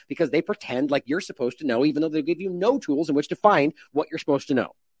why. Because they pretend like you're supposed to know, even though they give you no tools in which to find what you're supposed to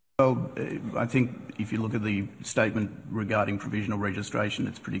know. Well, I think if you look at the statement regarding provisional registration,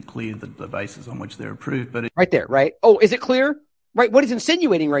 it's pretty clear that the basis on which they're approved. But right there, right? Oh, is it clear? Right? What he's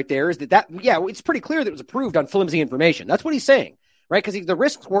insinuating right there is that it's pretty clear that it was approved on flimsy information. That's what he's saying, right? Because the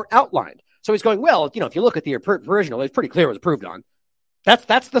risks were outlined. So he's going, well, if you look at the original, it's pretty clear it was approved on.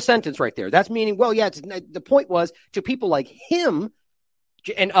 That's the sentence right there. That's meaning, well, yeah, the point was to people like him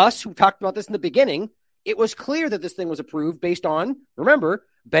and us who talked about this in the beginning, it was clear that this thing was approved based on, remember,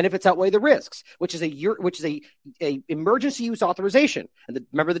 benefits outweigh the risks, which is a emergency use authorization. And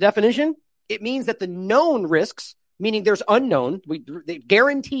remember the definition? It means that the known risks, meaning there's unknown, the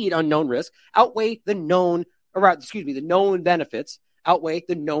guaranteed unknown risks, outweigh the known benefits outweigh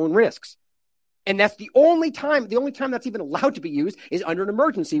the known risks. And that's the only time that's even allowed to be used is under an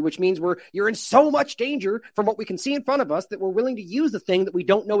emergency, which means you're in so much danger from what we can see in front of us that we're willing to use the thing that we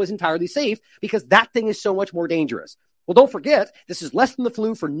don't know is entirely safe because that thing is so much more dangerous. Well, don't forget, this is less than the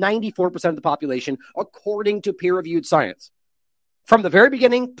flu for 94% of the population, according to peer-reviewed science. From the very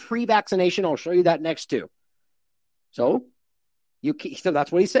beginning, pre-vaccination, I'll show you that next too. So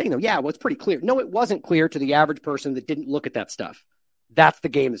that's what he's saying, though. Yeah, well, it's pretty clear. No, it wasn't clear to the average person that didn't look at that stuff. That's the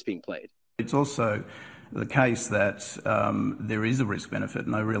game that's being played. It's also the case that there is a risk-benefit,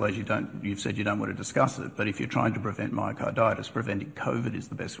 and I realise you've said you don't want to discuss it, but if you're trying to prevent myocarditis, preventing COVID is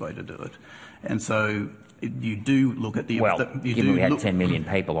the best way to do it. And so you do look at the... Well, given we had 10 million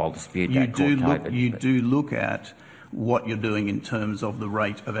people, I'll dispute that. You do look at what you're doing in terms of the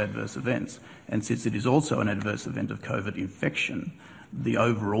rate of adverse events. And since it is also an adverse event of COVID infection, the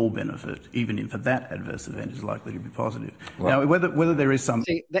overall benefit, even for that adverse event, is likely to be positive. Well, now, whether there is some...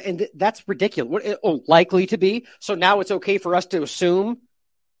 And that's ridiculous. Likely to be. So now it's okay for us to assume,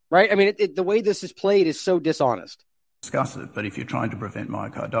 right? I mean, the way this is played is so dishonest. Discuss it, but if you're trying to prevent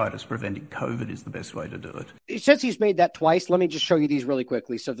myocarditis, preventing COVID is the best way to do it. Since he's made that twice, let me just show you these really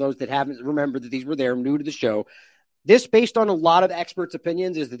quickly. So those that haven't remembered that these were there, new to the show. This, based on a lot of experts'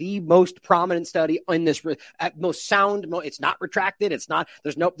 opinions, is the most prominent study in this, most sound. It's not retracted. It's not.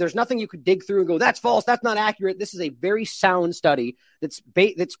 There's nothing you could dig through and go, that's false. That's not accurate. This is a very sound study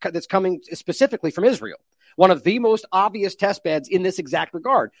that's coming specifically from Israel, one of the most obvious test beds in this exact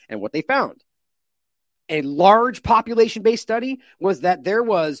regard. And what they found, a large population-based study, was that there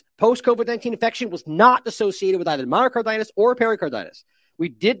was post-COVID-19 infection was not associated with either myocarditis or pericarditis. We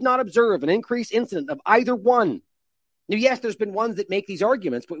did not observe an increased incidence of either one. Now, yes, there's been ones that make these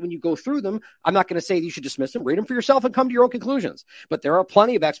arguments, but when you go through them, I'm not going to say you should dismiss them. Read them for yourself and come to your own conclusions. But there are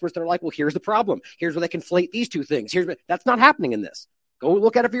plenty of experts that are like, well, here's the problem. Here's where they conflate these two things. That's not happening in this. Go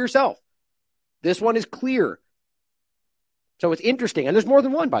look at it for yourself. This one is clear. So it's interesting. And there's more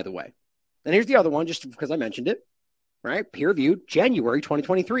than one, by the way. And here's the other one, just because I mentioned it, right? Peer-reviewed January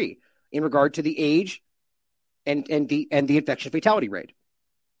 2023 in regard to the age and the infection fatality rate.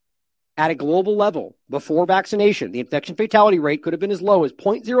 At a global level, before vaccination, the infection fatality rate could have been as low as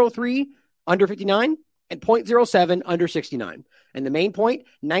 0.03 under 59 and 0.07 under 69. And the main point,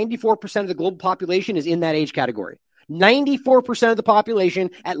 94% of the global population is in that age category. 94% of the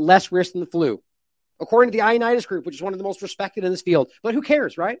population at less risk than the flu, according to the Ionitis Group, which is one of the most respected in this field. But who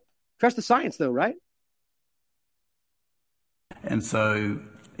cares, right? Trust the science, though, right? And so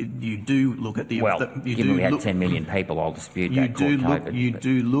you do look at the... Well, given we had 10 million people, I'll dispute that. You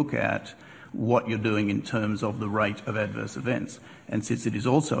do look at what you're doing in terms of the rate of adverse events. And since it is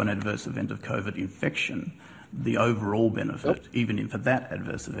also an adverse event of COVID infection, the overall benefit, even if that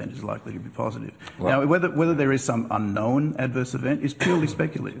adverse event is likely to be positive. Now, whether there is some unknown adverse event is purely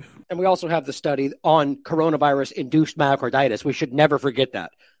speculative. And we also have the study on coronavirus-induced myocarditis. We should never forget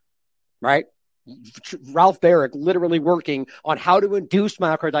that, right? Ralph Barrick literally working on how to induce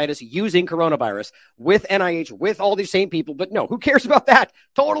myocarditis using coronavirus with NIH, with all these same people. But no, who cares about that?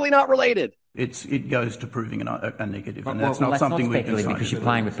 Totally not related. It goes to proving a negative, and that's not something we can say. Because you're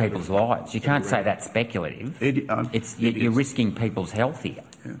playing with people's lives. You can't say that's speculative. You're risking people's health here.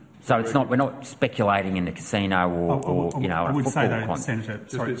 Yeah. So it's not. We're not speculating in the casino or I would say though, con. Senator.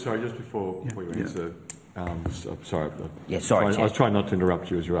 Just before you answer. Sorry. Sorry. I was trying not to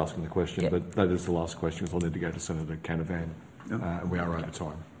interrupt you as you're asking the question, but that is the last question. Because I'll need to go to Senator Canavan. We are over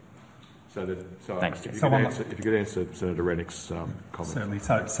time. Thanks. If you could answer Senator Rennick's comment. Certainly.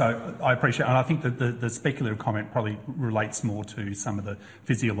 So I appreciate, and I think that the speculative comment probably relates more to some of the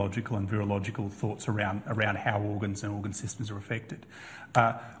physiological and virological thoughts around how organs and organ systems are affected.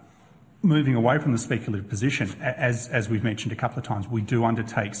 Moving away from the speculative position, as we've mentioned a couple of times, we do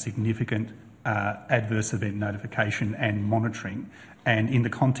undertake significant adverse event notification and monitoring, and in the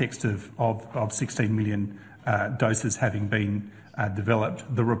context of 16 million doses having been developed,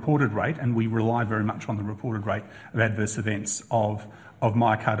 the reported rate, and we rely very much on the reported rate of adverse events of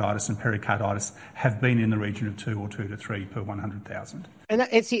myocarditis and pericarditis, have been in the region of 2 or 2 to 3 per 100,000.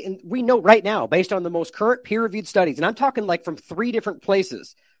 And we know right now, based on the most current peer-reviewed studies, and I'm talking like from 3 different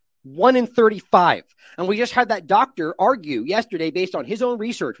places, 1 in 35. And we just had that doctor argue yesterday, based on his own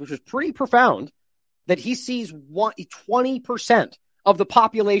research, which was pretty profound, that he sees 20% of the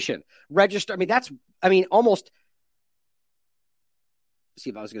population register. Almost. See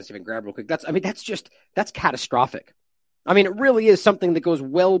if I was going to see if I can grab real quick. That's catastrophic. I mean, it really is something that goes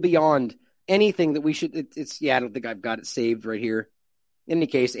well beyond anything that we should. I don't think I've got it saved right here. In any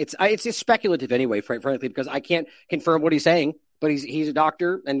case, it's speculative anyway, frankly, because I can't confirm what he's saying. But he's a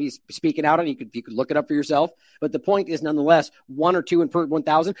doctor and he's speaking out, and you could look it up for yourself. But the point is, nonetheless, 1 or 2 in per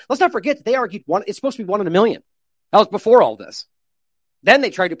 1,000. Let's not forget that they argued it's supposed to be 1 in a million. That was before all this. Then they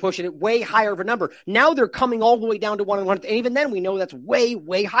tried to push it at way higher of a number. Now they're coming all the way down to 1 in 100. And even then, we know that's way,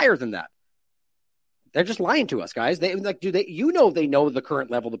 way higher than that. They're just lying to us, guys. They know the current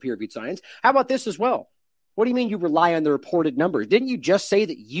level of peer-reviewed science. How about this as well? What do you mean you rely on the reported numbers? Didn't you just say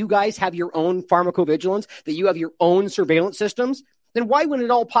that you guys have your own pharmacovigilance, that you have your own surveillance systems? Then why, when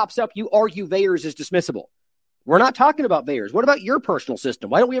it all pops up, you argue VAERS is dismissible? We're not talking about VAERS. What about your personal system?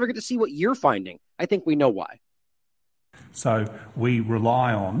 Why don't we ever get to see what you're finding? I think we know why. So we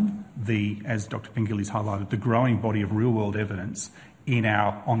rely on as Dr. Pengilly's highlighted, the growing body of real-world evidence in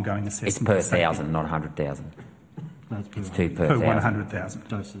our ongoing assessment. It's per 1,000, not 100,000. No, it's 2 per 100,000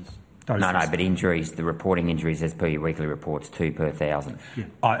 doses. No, but injuries, the reporting injuries as per your weekly reports, 2 per 1,000. Yeah.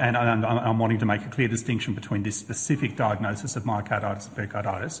 And I'm wanting to make a clear distinction between this specific diagnosis of myocarditis and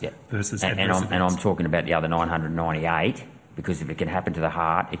pericarditis versus adverse events. And I'm talking about the other 998, because if it can happen to the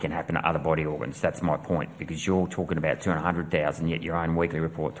heart, it can happen to other body organs. That's my point, because you're talking about 2 in 100,000, yet your own weekly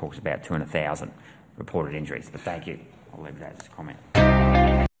report talks about 2 in 1,000 reported injuries. But thank you. I'll leave that as a comment.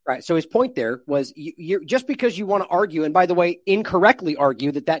 Right. So his point there was you're just because you want to argue, and by the way, incorrectly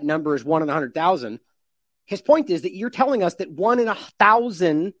argue that number is 1 in 100,000. His point is that you're telling us that 1 in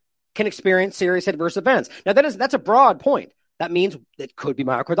 1,000 can experience serious adverse events. Now that's a broad point. That means it could be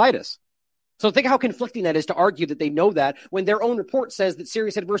myocarditis. So think how conflicting that is to argue that they know that when their own report says that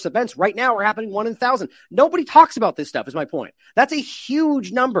serious adverse events right now are happening 1 in 1,000. Nobody talks about this stuff, is my point. That's a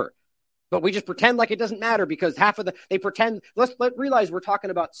huge number. But we just pretend like it doesn't matter because they pretend. Let's realize we're talking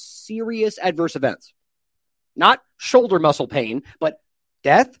about serious adverse events, not shoulder muscle pain, but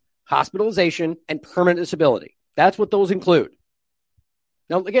death, hospitalization, and permanent disability. That's what those include.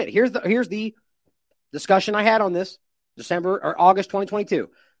 Now, again, here's the discussion I had on this August 2022.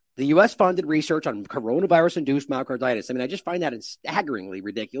 The U.S. funded research on coronavirus-induced myocarditis. I mean, I just find that staggeringly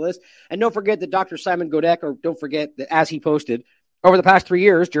ridiculous. And don't forget that Dr. Simon Godek, or don't forget that as he posted, over the past 3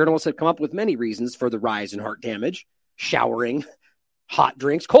 years, journalists have come up with many reasons for the rise in heart damage: showering, hot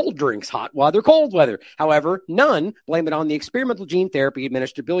drinks, cold drinks, hot weather, cold weather. However, none blame it on the experimental gene therapy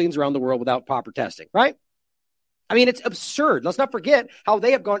administered to billions around the world without proper testing, right? I mean, it's absurd. Let's not forget how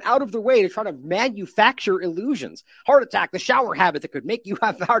they have gone out of their way to try to manufacture illusions. Heart attack, the shower habit that could make you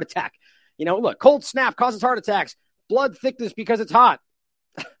have a heart attack. Look, cold snap causes heart attacks. Blood thickness because it's hot.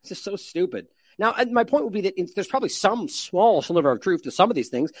 It's just so stupid. Now, my point would be that there's probably some small sliver of truth to some of these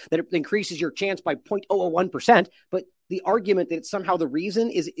things, that it increases your chance by 0.001%, but the argument that it's somehow the reason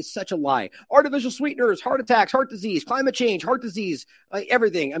is such a lie. Artificial sweeteners, heart attacks, heart disease, climate change, heart disease,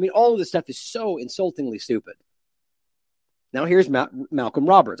 everything. I mean, all of this stuff is so insultingly stupid. Now here's Malcolm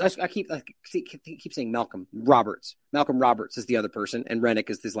Roberts. I keep saying Malcolm Roberts. Malcolm Roberts is the other person, and Rennick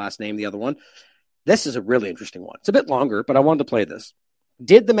is his last name, the other one. This is a really interesting one. It's a bit longer, but I wanted to play this.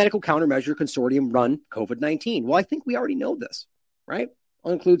 Did the Medical Countermeasure Consortium run COVID-19? Well, I think we already know this, right?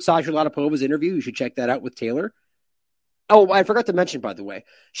 I'll include Sasha Latypova's interview. You should check that out with Taylor. Oh, I forgot to mention, by the way,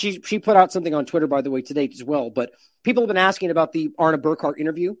 she put out something on Twitter, by the way, today as well. But people have been asking about the Arna Burkhart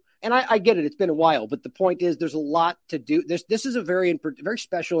interview. And I get it. It's been a while. But the point is there's a lot to do. This is a very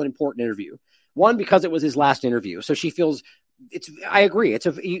special and important interview. One, because it was his last interview. So she feels I agree. It's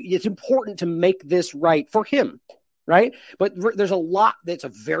important to make this right for him. Right. But there's a lot. That's a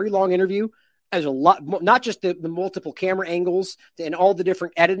very long interview. There's a lot, not just the multiple camera angles and all the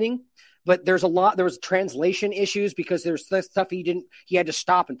different editing, but there was translation issues because there's stuff he had to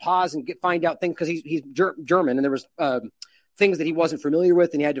stop and pause and find out things because he's German, and there was things that he wasn't familiar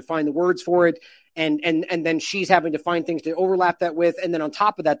with, and he had to find the words for it. And then she's having to find things to overlap that with. And then on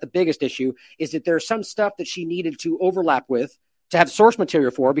top of that, the biggest issue is that there's some stuff that she needed to overlap with to have source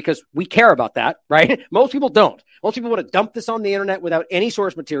material for, because we care about that, right? Most people don't. Most people want to dump this on the internet without any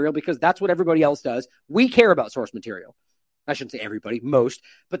source material because that's what everybody else does. We care about source material. I shouldn't say everybody, most.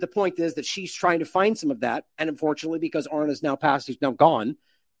 But the point is that she's trying to find some of that. And unfortunately, because Arna's now passed, he's now gone.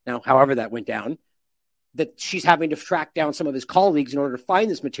 Now, however that went down, that she's having to track down some of his colleagues in order to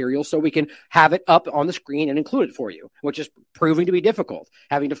find this material so we can have it up on the screen and include it for you, which is proving to be difficult.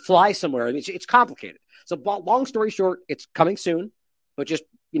 Having to fly somewhere, I mean, it's complicated. So long story short, it's coming soon, but just,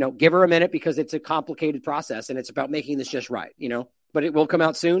 give her a minute because it's a complicated process and it's about making this just right, but it will come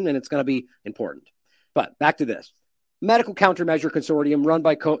out soon and it's going to be important. But back to this. Medical Countermeasure Consortium run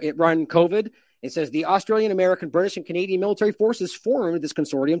COVID. It says the Australian, American, British, and Canadian military forces formed this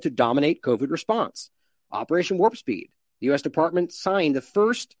consortium to dominate COVID response. Operation Warp Speed. The U.S. Department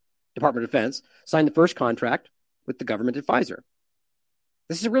of Defense signed the first contract with the government at Pfizer.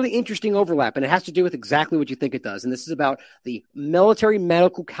 This is a really interesting overlap, and it has to do with exactly what you think it does. And this is about the military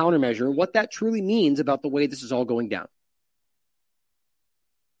medical countermeasure and what that truly means about the way this is all going down.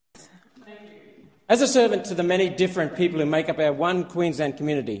 As a servant to the many different people who make up our one Queensland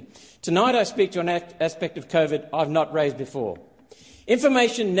community, tonight I speak to an aspect of COVID I've not raised before.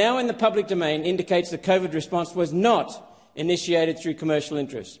 Information now in the public domain indicates the COVID response was not initiated through commercial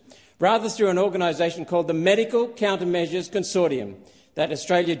interests, rather through an organisation called the Medical Countermeasures Consortium that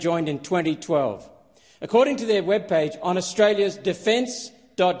Australia joined in 2012. According to their webpage on Australia's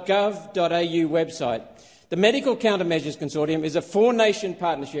defence.gov.au website, the Medical Countermeasures Consortium is a four-nation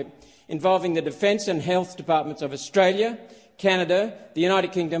partnership involving the Defence and Health Departments of Australia, Canada, the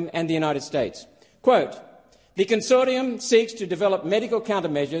United Kingdom and the United States. Quote, the consortium seeks to develop medical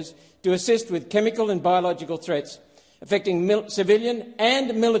countermeasures to assist with chemical and biological threats affecting civilian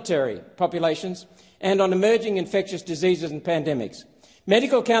and military populations and on emerging infectious diseases and pandemics.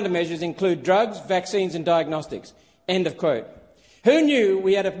 Medical countermeasures include drugs, vaccines and diagnostics. End of quote. Who knew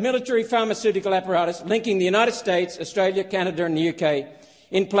we had a military pharmaceutical apparatus linking the United States, Australia, Canada and the UK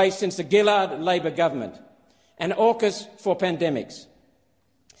in place since the Gillard Labor government? An AUKUS for pandemics.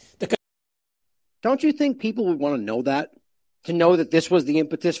 Don't you think people would want to know that? To know that this was the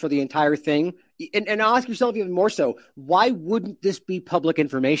impetus for the entire thing? And ask yourself even more so, why wouldn't this be public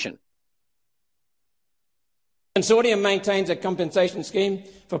information? The consortium maintains a compensation scheme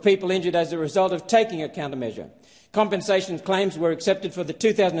for people injured as a result of taking a countermeasure. Compensation claims were accepted for the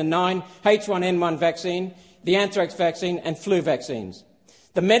 2009 H1N1 vaccine, the anthrax vaccine and flu vaccines.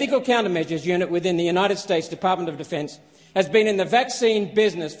 The Medical Countermeasures Unit within the United States Department of Defence has been in the vaccine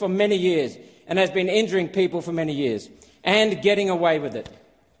business for many years and has been injuring people for many years and getting away with it.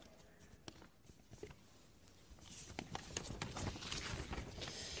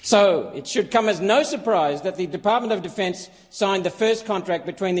 So it should come as no surprise that the Department of Defence signed the first contract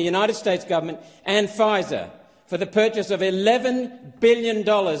between the United States government and Pfizer for the purchase of $11 billion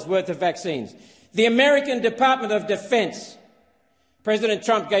worth of vaccines. The American Department of Defence. President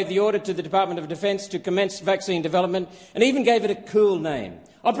Trump gave the order to the Department of Defence to commence vaccine development and even gave it a cool name,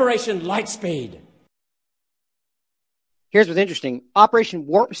 Operation Lightspeed. Here's what's interesting. Operation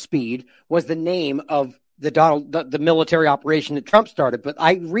Warp Speed was the name of the military operation that Trump started. But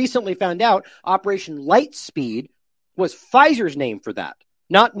I recently found out Operation Lightspeed was Pfizer's name for that.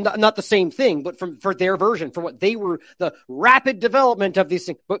 Not the same thing, but for their version, for what they were, the rapid development of these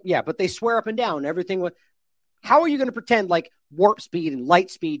things. But they swear up and down everything. How are you going to pretend like warp speed and light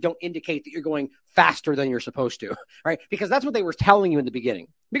speed don't indicate that you're going faster than you're supposed to, right? Because that's what they were telling you in the beginning.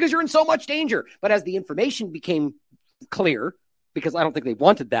 Because you're in so much danger. But as the information became clear, because I don't think they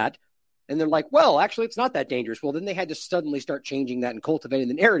wanted that, and they're like, well, actually, it's not that dangerous. Well, then they had to suddenly start changing that and cultivating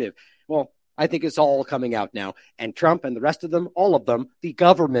the narrative. Well, I think it's all coming out now. And Trump and the rest of them, all of them, the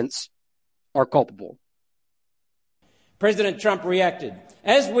governments are culpable. President Trump reacted,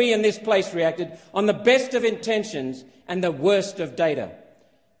 as we in this place reacted, on the best of intentions and the worst of data.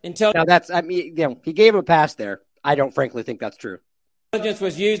 Now he gave him a pass there. I don't frankly think that's true. Intelligence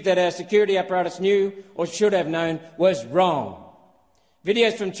was used that our security apparatus knew or should have known was wrong.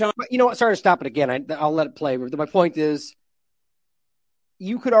 Videos from China. You know what? Sorry to stop it again. I'll let it play. My point is,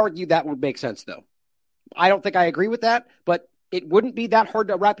 you could argue that would make sense, though. I don't think I agree with that, but it wouldn't be that hard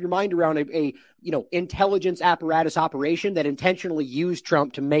to wrap your mind around a intelligence apparatus operation that intentionally used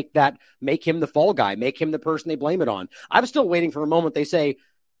Trump to make him the fall guy, make him the person they blame it on. I'm still waiting for a moment they say,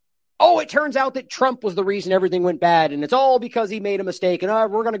 oh, it turns out that Trump was the reason everything went bad, and it's all because he made a mistake, and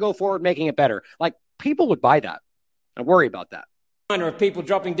we're going to go forward making it better. Like, people would buy that. I worry about that. Of people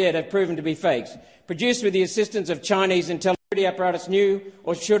dropping dead have proven to be fakes, produced with the assistance of Chinese intelligence apparatus knew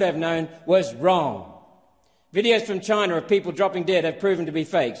or should have known was wrong. Videos from China of people dropping dead have proven to be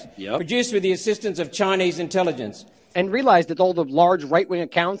fakes, produced with the assistance of Chinese intelligence. And realize that all the large right-wing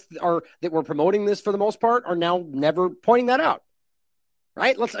accounts that were promoting this for the most part are now never pointing that out.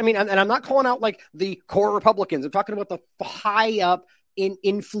 Right? And I'm not calling out like the core Republicans. I'm talking about the high up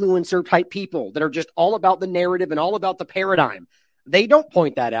influencer type people that are just all about the narrative and all about the paradigm. They don't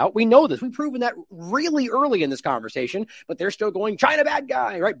point that out. We know this. We've proven that really early in this conversation, but they're still going, China bad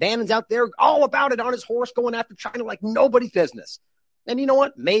guy, right? Bannon's out there all about it on his horse going after China like nobody's business. And you know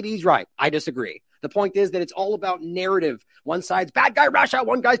what? Maybe he's right. I disagree. The point is that it's all about narrative. One side's bad guy Russia,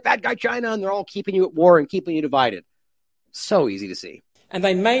 one guy's bad guy China, and they're all keeping you at war and keeping you divided. So easy to see. And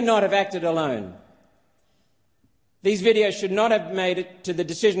they may not have acted alone. These videos should not have made it to the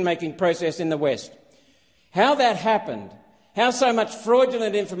decision-making process in the West. How that happened, how so much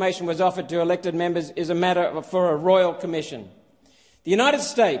fraudulent information was offered to elected members is a matter for a royal commission. The United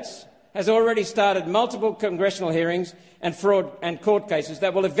States has already started multiple congressional hearings and fraud and court cases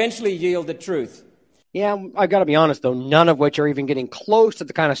that will eventually yield the truth. Yeah, I got to be honest, though, none of which are even getting close to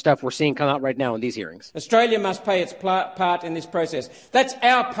the kind of stuff we're seeing come out right now in these hearings. Australia must play its part in this process. That's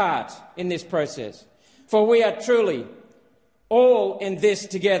our part in this process. For we are truly all in this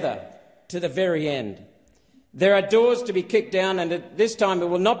together to the very end. There are doors to be kicked down, and at this time it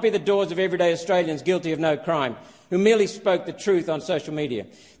will not be the doors of everyday Australians guilty of no crime, who merely spoke the truth on social media.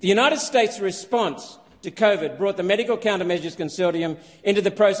 The United States' response to COVID brought the Medical Countermeasures Consortium into the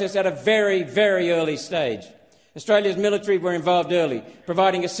process at a very, very early stage. Australia's military were involved early,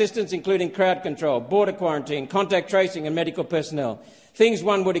 providing assistance including crowd control, border quarantine, contact tracing and medical personnel, things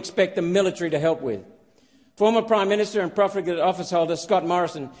one would expect the military to help with. Former Prime Minister and profligate officeholder Scott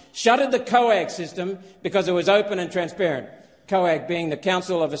Morrison shuttered the COAG system because it was open and transparent, COAG being the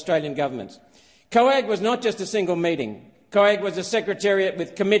Council of Australian Governments. COAG was not just a single meeting. COAG was a secretariat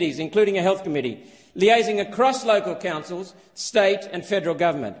with committees, including a health committee, liaising across local councils, state and federal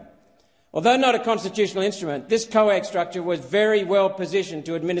government. Although not a constitutional instrument, this COAG structure was very well positioned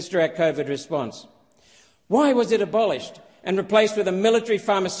to administer our COVID response. Why was it abolished and replaced with a military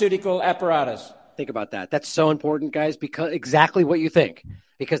pharmaceutical apparatus? Think about that. That's so important, guys, because exactly what you think,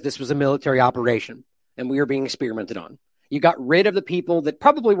 because this was a military operation and we were being experimented on. You got rid of the people that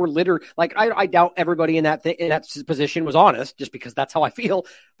probably were littered. Like, I doubt everybody in that position was honest, just because that's how I feel.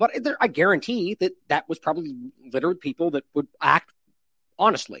 But I guarantee that was probably littered with people that would act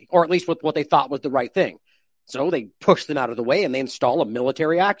honestly, or at least with what they thought was the right thing. So they push them out of the way and they install a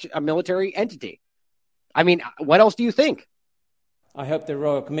military entity. I mean, what else do you think? I hope the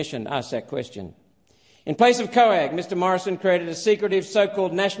Royal Commission asks that question. In place of COAG, Mr Morrison created a secretive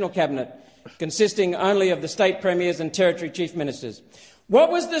so-called national cabinet consisting only of the state premiers and territory chief ministers.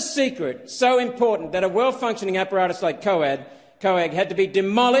 What was the secret so important that a well-functioning apparatus like COAG had to be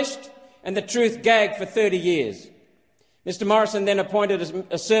demolished and the truth gagged for 30 years? Mr Morrison then appointed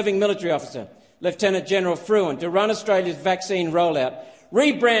a serving military officer, Lieutenant General Fruin, to run Australia's vaccine rollout,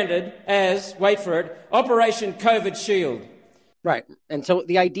 rebranded as, wait for it, Operation COVID Shield. Right. And so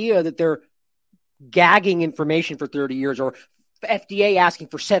the idea that they're gagging information for 30 years or FDA asking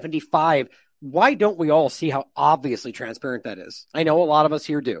for 75, why don't we all see how obviously transparent that is? I know a lot of us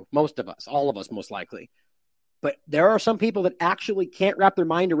here do. Most of us, all of us most likely. But there are some people that actually can't wrap their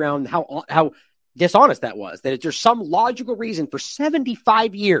mind around how dishonest that was, that there's some logical reason for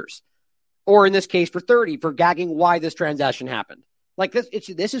 75 years, or in this case for 30, for gagging why this transaction happened. Like this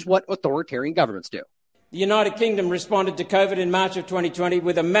is what authoritarian governments do. The United Kingdom responded to COVID in March of 2020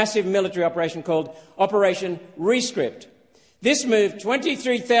 with a massive military operation called Operation Rescript. This moved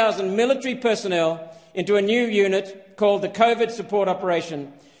 23,000 military personnel into a new unit called the COVID Support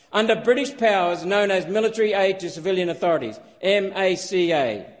Operation under British powers known as Military Aid to Civilian Authorities,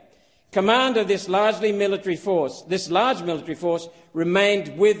 MACA. Command of this large military force,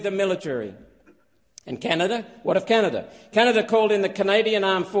 remained with the military. And Canada? What of Canada? Canada called in the Canadian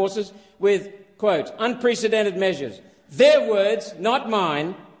Armed Forces with, quote, unprecedented measures. Their words, not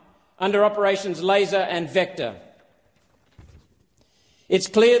mine, under Operations Laser and Vector. It's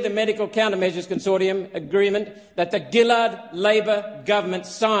clear the Medical Countermeasures Consortium agreement that the Gillard Labor government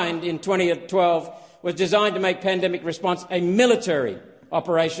signed in 2012 was designed to make pandemic response a military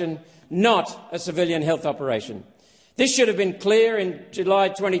operation, not a civilian health operation. This should have been clear in July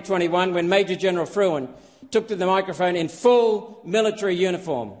 2021 when Major General Fruin took to the microphone in full military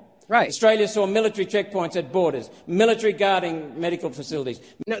uniform. Right. Australia saw military checkpoints at borders, military guarding medical facilities.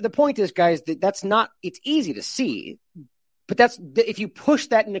 Now, the point is, guys, that's not, it's easy to see, but that's, if you push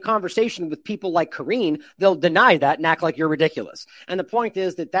that into conversation with people like Karine, they'll deny that and act like you're ridiculous. And the point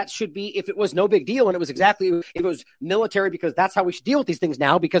is that should be, if it was no big deal and if it was military because that's how we should deal with these things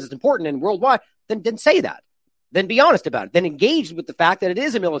now because it's important and worldwide, then say that. Then be honest about it. Then engage with the fact that it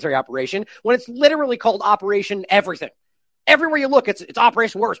is a military operation when it's literally called Operation Everything. Everywhere you look, it's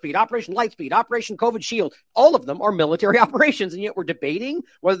Operation Warp Speed, Operation Lightspeed, Operation COVID Shield. All of them are military operations, and yet we're debating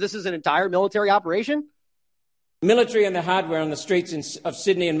whether this is an entire military operation. Military and the hardware on the streets of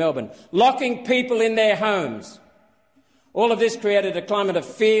Sydney and Melbourne, locking people in their homes. All of this created a climate of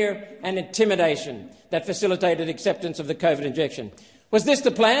fear and intimidation that facilitated acceptance of the COVID injection. Was this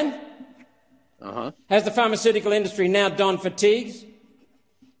the plan? Has the pharmaceutical industry now donned fatigues?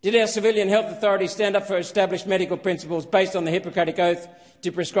 Did our civilian health authorities stand up for established medical principles based on the Hippocratic Oath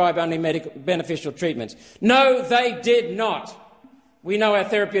to prescribe only beneficial treatments? No, they did not. We know our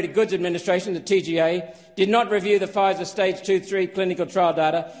Therapeutic Goods Administration, the TGA, did not review the Pfizer Stage 2-3 clinical trial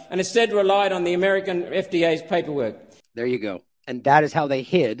data and instead relied on the American FDA's paperwork. There you go. And that is how they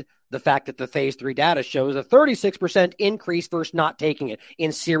hid the fact that the Phase 3 data shows a 36% increase versus not taking it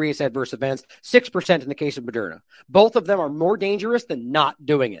in serious adverse events, 6% in the case of Moderna. Both of them are more dangerous than not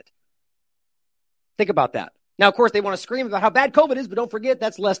doing it. Think about that. Now, of course, they want to scream about how bad COVID is, but don't forget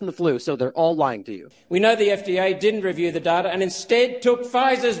that's less than the flu, so they're all lying to you. We know the FDA didn't review the data and instead took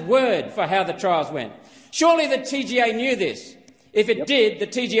Pfizer's word for how the trials went. Surely the TGA knew this. If it did, the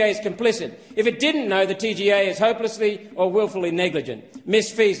TGA is complicit. If it didn't know, the TGA is hopelessly or willfully negligent.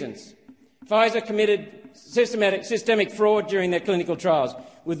 Misfeasance. Pfizer committed systemic fraud during their clinical trials,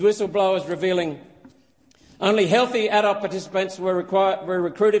 with whistleblowers revealing only healthy adult participants were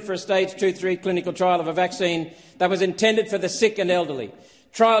recruited for a Stage 2-3 clinical trial of a vaccine that was intended for the sick and elderly.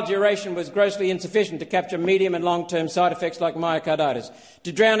 Trial duration was grossly insufficient to capture medium and long-term side effects like myocarditis.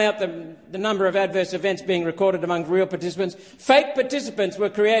 To drown out the number of adverse events being recorded among real participants, fake participants were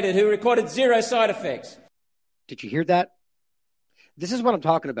created who recorded zero side effects. Did you hear that? This is what I'm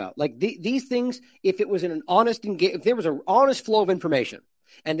talking about. Like these things, if it was if there was an honest flow of information,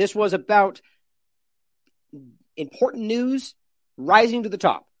 and this was about important news rising to the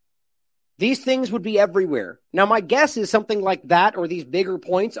top, these things would be everywhere. Now, my guess is something like that or these bigger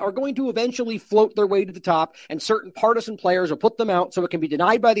points are going to eventually float their way to the top, and certain partisan players will put them out so it can be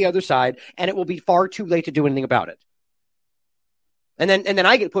denied by the other side, and it will be far too late to do anything about it. And then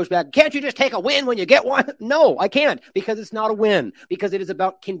I get pushed back. Can't you just take a win when you get one? No, I can't, because it's not a win, because it is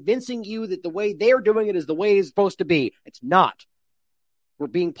about convincing you that the way they're doing it is the way it's supposed to be. It's not. We're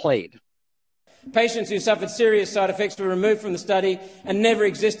being played. Patients who suffered serious side effects were removed from the study and never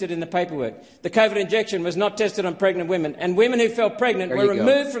existed in the paperwork. The COVID injection was not tested on pregnant women, and women who fell pregnant were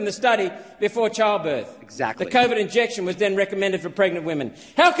removed from the study before childbirth. Exactly. The COVID injection was then recommended for pregnant women.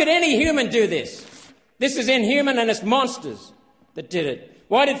 How could any human do this? This is inhuman, and it's monsters that did it.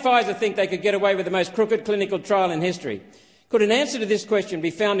 Why did Pfizer think they could get away with the most crooked clinical trial in history? Could an answer to this question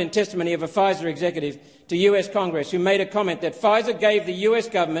be found in testimony of a Pfizer executive to US Congress who made a comment that Pfizer gave the US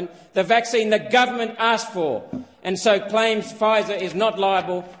government the vaccine the government asked for, and so claims Pfizer is not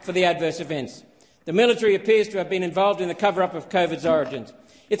liable for the adverse events? The military appears to have been involved in the cover-up of COVID's origins.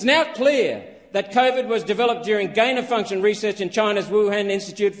 It's now clear that COVID was developed during gain-of-function research in China's Wuhan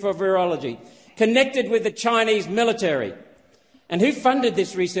Institute for Virology, connected with the Chinese military. And who funded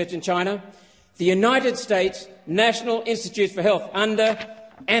this research in China? The United States National Institutes for Health under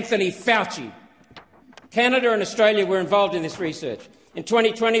Anthony Fauci. Canada and Australia were involved in this research. In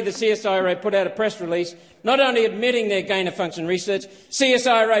 2020, the CSIRO put out a press release not only admitting their gain-of-function research,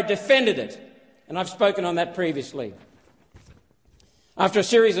 CSIRO defended it. And I've spoken on that previously. After a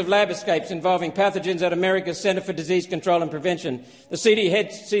series of lab escapes involving pathogens at America's Centre for Disease Control and Prevention, the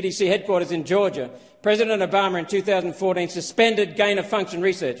CDC headquarters in Georgia, President Obama in 2014 suspended gain-of-function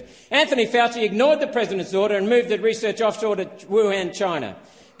research. Anthony Fauci ignored the President's order and moved the research offshore to Wuhan, China.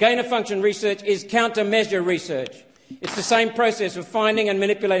 Gain-of-function research is countermeasure research. It's the same process of finding and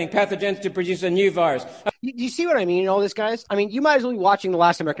manipulating pathogens to produce a new virus. You see what I mean in all this, guys? I mean, you might as well be watching The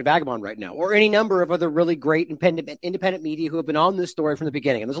Last American Vagabond right now, or any number of other really great independent media who have been on this story from the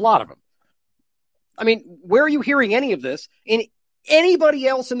beginning, and there's a lot of them. I mean, where are you hearing any of this in anybody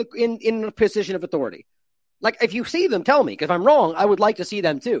else in a position of authority? Like, if you see them, tell me, because if I'm wrong, I would like to see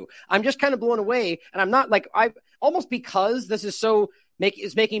them too. I'm just kind of blown away, and I'm not like, I almost, because this is so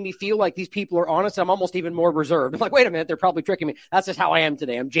is making me feel like these people are honest, I'm almost even more reserved. I'm like, wait a minute, they're probably tricking me. That's just how I am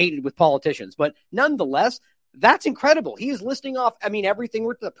today. I'm jaded with politicians. But nonetheless, that's incredible. He is listing off, I mean, everything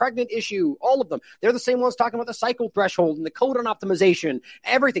with the pregnant issue, all of them. They're the same ones talking about the cycle threshold and the codon optimization,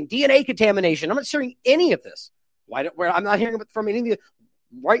 everything, DNA contamination. I'm not hearing any of this. I'm not hearing it from any of the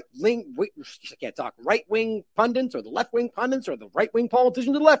right-wing pundits or the left-wing pundits or the right-wing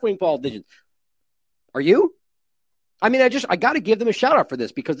politicians or the left-wing politicians. Are you? I mean, I got to give them a shout out for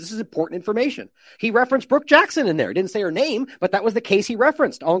this, because this is important information. He referenced Brooke Jackson in there. He didn't say her name, but that was the case he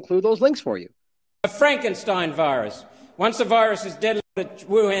referenced. I'll include those links for you. A Frankenstein virus. Once the virus is deadly to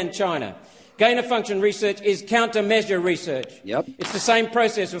Wuhan, China. Gain-of-function research is countermeasure research. Yep. It's the same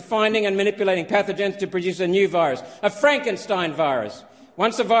process of finding and manipulating pathogens to produce a new virus. A Frankenstein virus.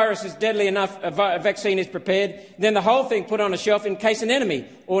 Once the virus is deadly enough, a vaccine is prepared, then the whole thing put on a shelf in case an enemy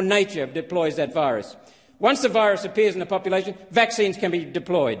or nature deploys that virus. Once the virus appears in the population, vaccines can be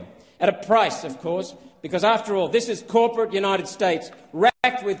deployed. At a price, of course, because after all, this is corporate United States,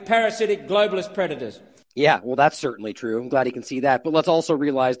 racked with parasitic globalist predators. Yeah, well, that's certainly true. I'm glad he can see that. But let's also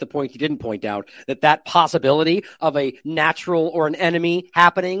realize the point he didn't point out, that possibility of a natural or an enemy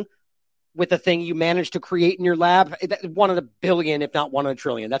happening with a thing you managed to create in your lab, 1 in a billion, if not 1 in a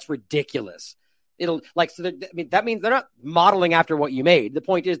trillion. That's ridiculous. That means they're not modeling after what you made. The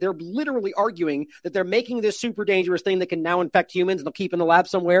point is, they're literally arguing that they're making this super dangerous thing that can now infect humans and they'll keep in the lab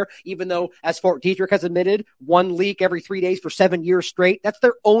somewhere, even though, as Fort Detrick has admitted, 1 leak every 3 days for 7 years straight. That's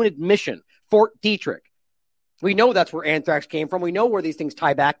their own admission. Fort Detrick. We know that's where anthrax came from. We know where these things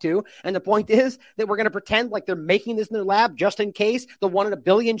tie back to. And the point is that we're going to pretend like they're making this in their lab just in case the 1 in a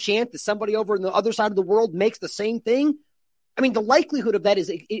billion chance that somebody over on the other side of the world makes the same thing. I mean, the likelihood of that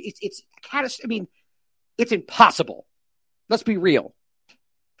is it's catastrophic. I mean, it's impossible. Let's be real.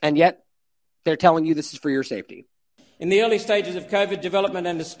 And yet, they're telling you this is for your safety. In the early stages of COVID development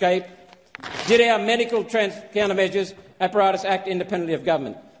and escape, did our medical countermeasures apparatus act independently of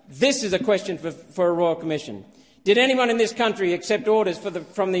government? This is a question for a Royal Commission. Did anyone in this country accept orders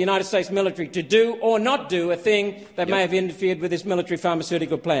from the United States military to do or not do a thing that may have interfered with this military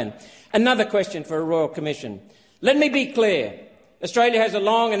pharmaceutical plan? Another question for a Royal Commission. Let me be clear. Australia has a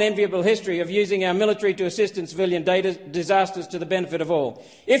long and enviable history of using our military to assist in civilian disasters to the benefit of all.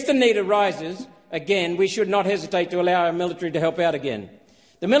 If the need arises, again, we should not hesitate to allow our military to help out again.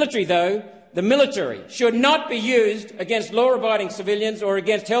 The military should not be used against law-abiding civilians or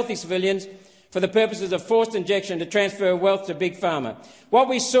against healthy civilians for the purposes of forced injection to transfer wealth to Big Pharma. What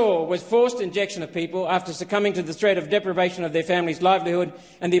we saw was forced injection of people after succumbing to the threat of deprivation of their family's livelihood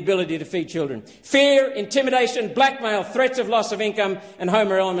and the ability to feed children. Fear, intimidation, blackmail, threats of loss of income and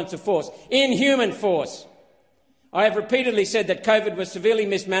homer elements of force. Inhuman force. I have repeatedly said that COVID was severely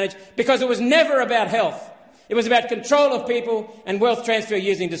mismanaged because it was never about health. It was about control of people and wealth transfer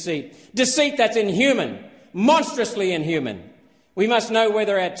using deceit. Deceit that's inhuman, monstrously inhuman. We must know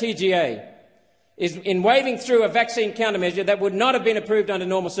whether our TGA is, in waving through a vaccine countermeasure that would not have been approved under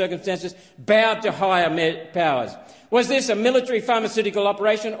normal circumstances, bowed to higher powers. Was this a military pharmaceutical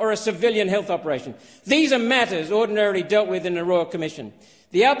operation or a civilian health operation? These are matters ordinarily dealt with in a Royal Commission.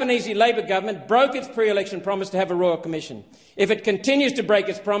 The Albanese Labor government broke its pre-election promise to have a Royal Commission. If it continues to break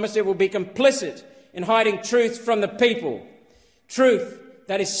its promise, it will be complicit in hiding truth from the people. Truth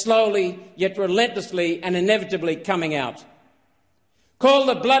that is slowly yet relentlessly and inevitably coming out. Call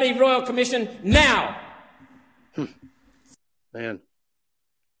the bloody Royal Commission now! Man.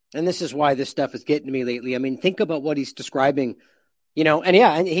 And this is why this stuff is getting to me lately. I mean, think about what he's describing,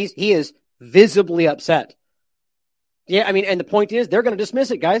 and he is visibly upset. Yeah, I mean, and the point is, they're going to dismiss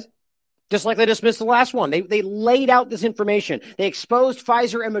it, guys. Just like they dismissed the last one. They laid out this information. They exposed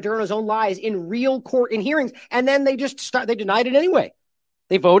Pfizer and Moderna's own lies in real court, in hearings, and then they denied it anyway.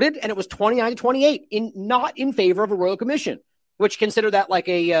 They voted, and it was 29-28, not in favor of a Royal Commission, which consider that like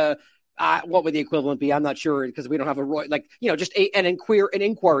a, what would the equivalent be? I'm not sure, because we don't have a Royal, just an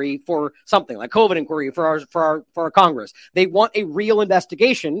inquiry for something, like COVID inquiry for our Congress. They want a real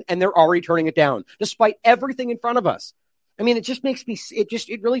investigation, and they're already turning it down, despite everything in front of us. I mean, it just makes me,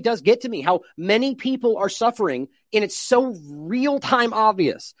 it really does get to me how many people are suffering, and it's so real-time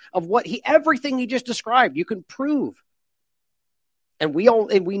obvious of everything he just described, you can prove. And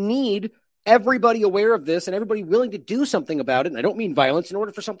we need everybody aware of this and everybody willing to do something about it. And I don't mean violence, in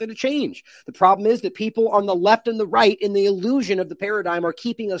order for something to change. The problem is that people on the left and the right, in the illusion of the paradigm, are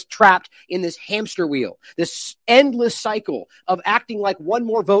keeping us trapped in this hamster wheel, this endless cycle of acting like one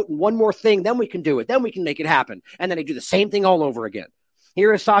more vote and one more thing, then we can do it, then we can make it happen. And then they do the same thing all over again.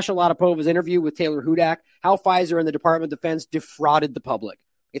 Here is Sasha Latypova's interview with Taylor Hudak, how Pfizer and the Department of Defense defrauded the public.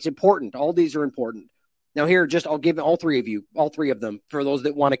 It's important. All these are important. Now here, I'll give all three of them, for those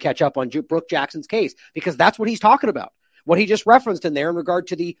that want to catch up on Brooke Jackson's case, because that's what he's talking about. What he just referenced in there in regard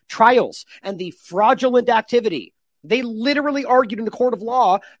to the trials and the fraudulent activity. They literally argued in the court of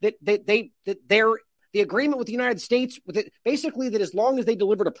law that the agreement with the United States, basically that as long as they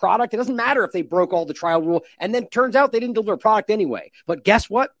delivered a product, it doesn't matter if they broke all the trial rule. And then it turns out they didn't deliver a product anyway. But guess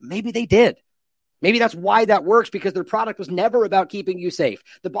what? Maybe they did. Maybe that's why that works, because their product was never about keeping you safe.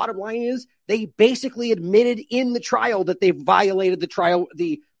 The bottom line is they basically admitted in the trial that they violated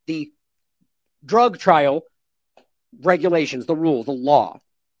the drug trial regulations, the rules, the law.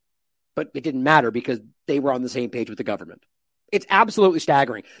 But it didn't matter because they were on the same page with the government. It's absolutely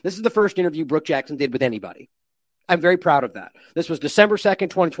staggering. This is the first interview Brooke Jackson did with anybody. I'm very proud of that. This was December 2nd,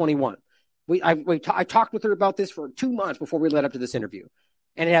 2021. I talked with her about this for 2 months before we led up to this interview.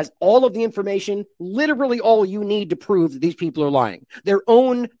 And it has all of the information, literally all you need to prove that these people are lying. Their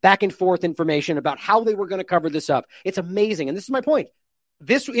own back and forth information about how they were going to cover this up. It's amazing. And this is my point.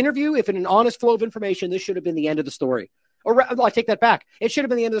 This interview, if in an honest flow of information, this should have been the end of the story. Or I take that back. It should have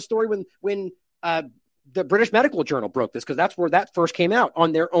been the end of the story when the British Medical Journal broke this, because that's where that first came out,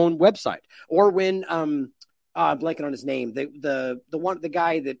 on their own website. Or when I'm blanking on his name, the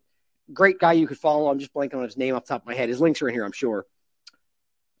guy, that great guy you could follow. I'm just blanking on his name off the top of my head. His links are in here, I'm sure.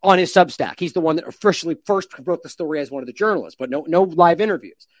 On his Substack. He's the one that officially first broke the story as one of the journalists, but no live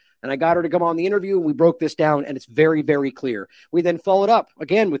interviews. And I got her to come on the interview, and we broke this down, and it's very, very clear. We then followed up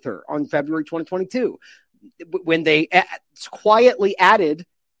again with her on February 2022, when they quietly added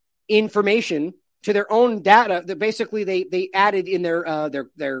information to their own data that basically they added in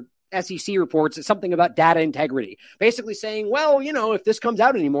their SEC reports, something about data integrity, basically saying, well, if this comes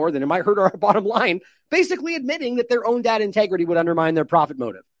out anymore, then it might hurt our bottom line, basically admitting that their own data integrity would undermine their profit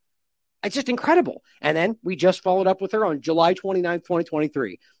motive. It's just incredible. And then we just followed up with her on July 29th,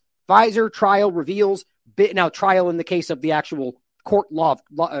 2023. Pfizer trial reveals, now trial in the case of the actual court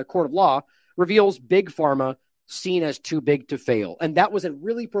of law, reveals Big Pharma seen as too big to fail. And that was a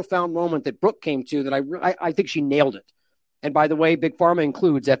really profound moment that Brooke came to that I think she nailed it. And by the way, Big Pharma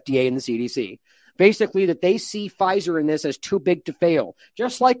includes FDA and the CDC. Basically, that they see Pfizer in this as too big to fail,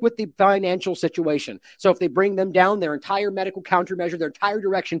 just like with the financial situation. So if they bring them down, their entire medical countermeasure, their entire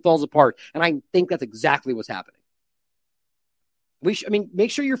direction falls apart. And I think that's exactly what's happening.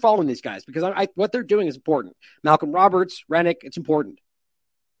 Make sure you're following these guys, because what they're doing is important. Malcolm Roberts, Rennick, it's important.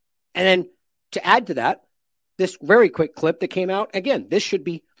 And then to add to that, this very quick clip that came out, again, this should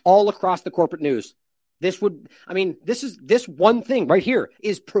be all across the corporate news. This one thing right here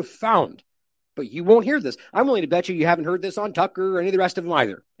is profound, but you won't hear this. I'm willing to bet you haven't heard this on Tucker or any of the rest of them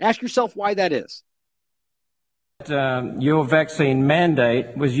either. Ask yourself why that is. Your vaccine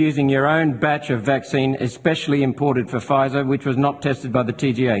mandate was using your own batch of vaccine, especially imported for Pfizer, which was not tested by the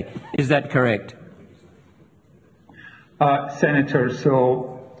TGA. Is that correct? Senator,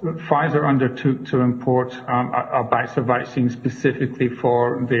 so Pfizer undertook to import a batch of vaccine specifically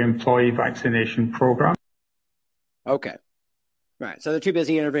for the employee vaccination program. Okay. Right. So they're too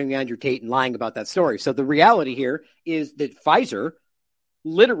busy interviewing Andrew Tate and lying about that story. So the reality here is that Pfizer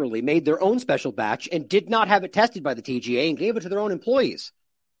literally made their own special batch and did not have it tested by the TGA and gave it to their own employees.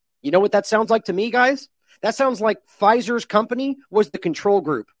 You know what that sounds like to me, guys? That sounds like Pfizer's company was the control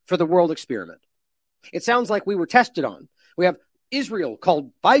group for the world experiment. It sounds like we were tested on. We have Israel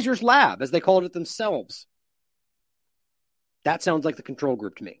called Pfizer's lab, as they called it themselves. That sounds like the control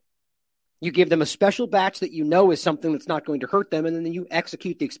group to me. You give them a special batch that you know is something that's not going to hurt them, and then you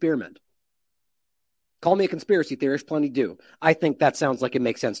execute the experiment. Call me a conspiracy theorist, plenty do. I think that sounds like it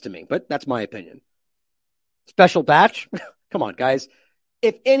makes sense to me, but that's my opinion. Special batch? Come on, guys.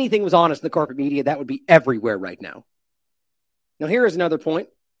 If anything was honest in the corporate media, that would be everywhere right now. Now, here is another point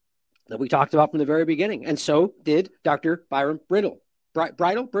that we talked about from the very beginning, and so did Dr. Byron Brittle.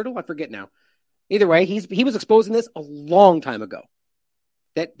 Brittle? I forget now. Either way, he was exposing this a long time ago.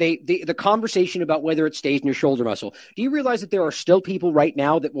 That the conversation about whether it stays in your shoulder muscle. Do you realize that there are still people right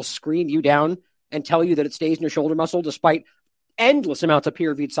now that will scream you down and tell you that it stays in your shoulder muscle, despite endless amounts of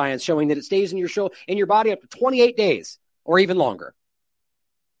peer-reviewed science showing that it stays in your body up to 28 days or even longer?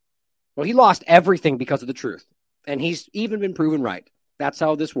 Well, he lost everything because of the truth, and he's even been proven right. That's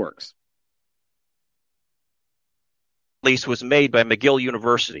how this works. Release was made by McGill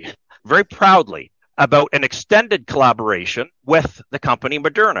University. very proudly about an extended collaboration with the company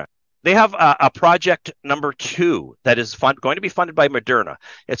Moderna. They have a project number 2 that is going to be funded by Moderna.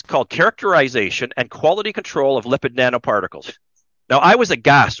 It's called Characterization and Quality Control of Lipid Nanoparticles. Now, I was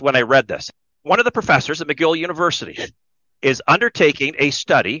aghast when I read this. One of the professors at McGill University is undertaking a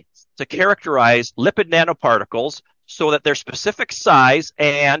study to characterize lipid nanoparticles so that their specific size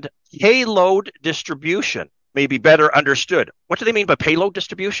and payload distribution may be better understood. What do they mean by payload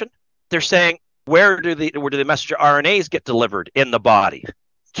distribution? They're saying, where do the messenger RNAs get delivered in the body?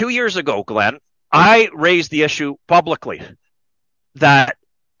 2 years ago, Glenn, I raised the issue publicly that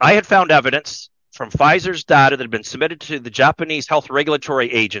I had found evidence from Pfizer's data that had been submitted to the Japanese Health Regulatory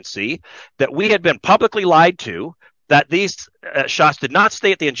Agency that we had been publicly lied to, that these shots did not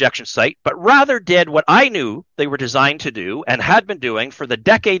stay at the injection site, but rather did what I knew they were designed to do and had been doing for the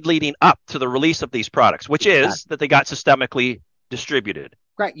decade leading up to the release of these products, which is that they got systemically distributed.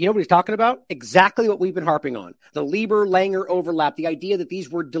 Right. You know what he's talking about? Exactly what we've been harping on. The Lieber-Langer overlap, the idea that these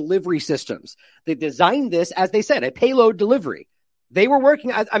were delivery systems. They designed this, as they said, a payload delivery. They were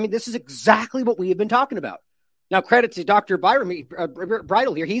working, this is exactly what we have been talking about. Now, credit to Dr.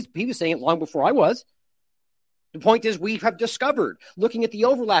 Bridle here. He was saying it long before I was. The point is we have discovered, looking at the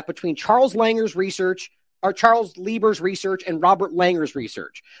overlap between Charles Lieber's research and Robert Langer's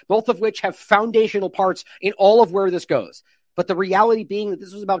research, both of which have foundational parts in all of where this goes. But the reality being that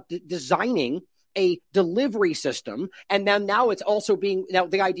this was about designing a delivery system, and now it's also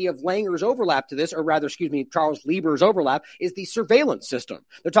the idea of Langer's overlap to this, or rather, Charles Lieber's overlap, is the surveillance system.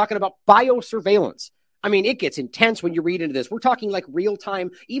 They're talking about biosurveillance. I mean, it gets intense when you read into this. We're talking like real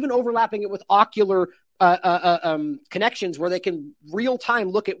time, even overlapping it with ocular connections where they can real time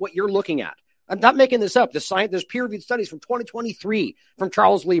look at what you're looking at. I'm not making this up. There's peer-reviewed studies from 2023 from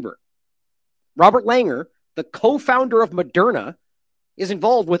Charles Lieber. Robert Langer, the co-founder of Moderna, is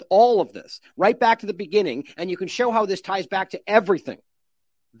involved with all of this, right back to the beginning, and you can show how this ties back to everything.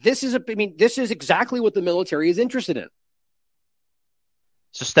 This is exactly what the military is interested in.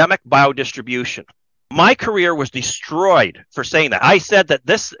 Systemic biodistribution. My career was destroyed for saying that. I said that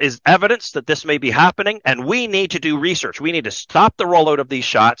this is evidence that this may be happening, and we need to do research. We need to stop the rollout of these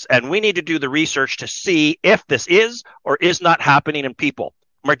shots, and we need to do the research to see if this is or is not happening in people.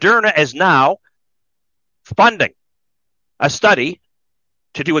 Moderna is now funding a study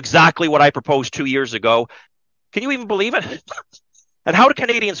to do exactly what I proposed 2 years ago. Can you even believe it? And how do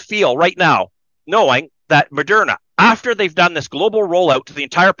Canadians feel right now knowing that Moderna, after they've done this global rollout to the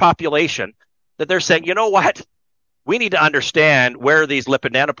entire population, that they're saying, you know what? We need to understand where these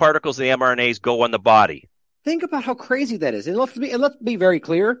lipid nanoparticles and the mRNAs go in the body. Think about how crazy that is. And let's be very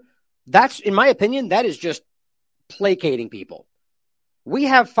clear. That's, in my opinion, that is just placating people. We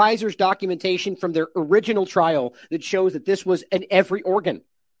have Pfizer's documentation from their original trial that shows that this was in every organ,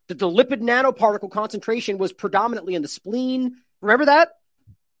 that the lipid nanoparticle concentration was predominantly in the spleen. Remember that?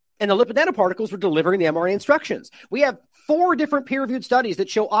 And the lipid nanoparticles were delivering the mRNA instructions. We have 4 different peer-reviewed studies that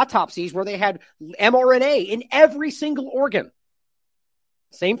show autopsies where they had mRNA in every single organ.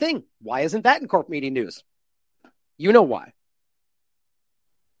 Same thing. Why isn't that in Corp Media News? You know why.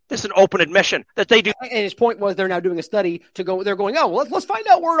 This is an open admission that they do. And his point was they're now doing a study to go. They're going, let's find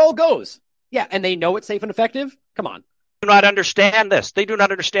out where it all goes. Yeah, and they know it's safe and effective? Come on. They do not understand this. They do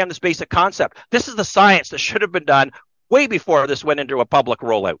not understand this basic concept. This is the science that should have been done way before this went into a public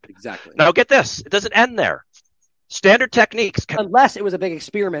rollout. Exactly. Now get this. It doesn't end there. Standard techniques. Unless it was a big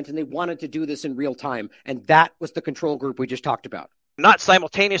experiment and they wanted to do this in real time. And that was the control group we just talked about. Not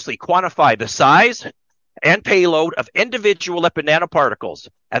simultaneously quantify the size and payload of individual lipid nanoparticles,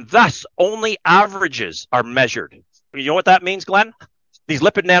 and thus only averages are measured. You know what that means, Glenn? These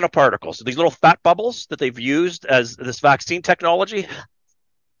lipid nanoparticles, these little fat bubbles that they've used as this vaccine technology,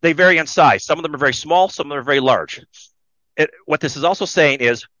 they vary in size. Some of them are very small, some of them are very large. What this is also saying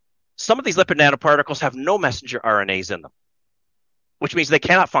is some of these lipid nanoparticles have no messenger RNAs in them, which means they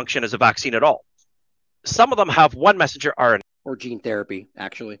cannot function as a vaccine at all. Some of them have one messenger RNA. Or gene therapy,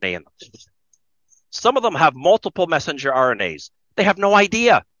 actually. In them. Some of them have multiple messenger RNAs. They have no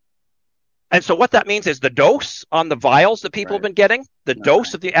idea. And so what that means is the dose on the vials that people have been getting, the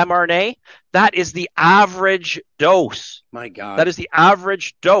dose of the mRNA, that is the average dose. My God. That is the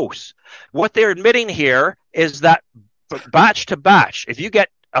average dose. What they're admitting here is that batch to batch, if you get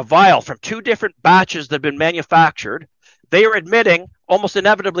a vial from 2 different batches that have been manufactured, they are admitting almost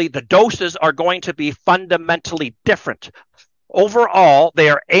inevitably the doses are going to be fundamentally different. Overall, they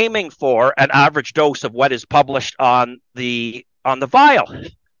are aiming for an average dose of what is published on the vial.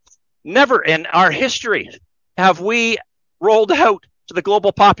 Never in our history have we rolled out to the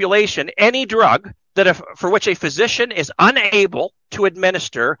global population any drug for which a physician is unable to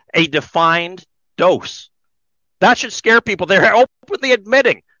administer a defined dose. That should scare people. They're openly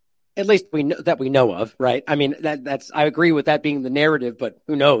admitting. At least we know of, right? I mean, that's I agree with that being the narrative, but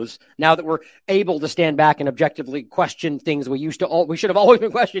who knows? Now that we're able to stand back and objectively question things we should have always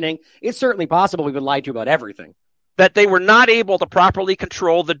been questioning, it's certainly possible we've been lied to about everything. That they were not able to properly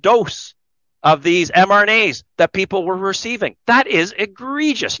control the dose of these mRNAs that people were receiving. That is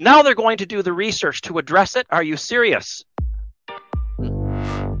egregious. Now they're going to do the research to address it. Are you serious?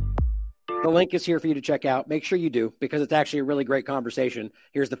 The link is here for you to check out. Make sure you do, because it's actually a really great conversation.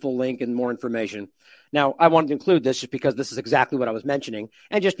 Here's the full link and more information. Now, I wanted to include this just because this is exactly what I was mentioning,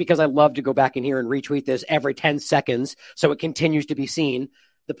 and just because I love to go back in here and retweet this every 10 seconds so it continues to be seen.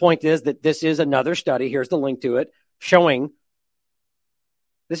 The point is that this is another study. Here's the link to it, showing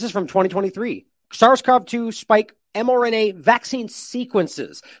this is from 2023. SARS-CoV-2 spike mRNA vaccine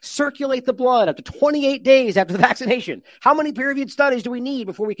sequences circulate the blood up to 28 days after the vaccination. How many peer-reviewed studies do we need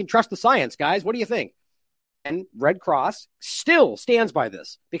before we can trust the science, guys? What do you think? And Red Cross still stands by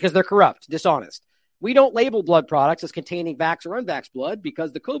this because they're corrupt, dishonest. We don't label blood products as containing vax or unvaxxed blood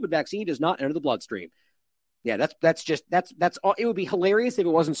because the COVID vaccine does not enter the bloodstream. Yeah, that's all. It would be hilarious if it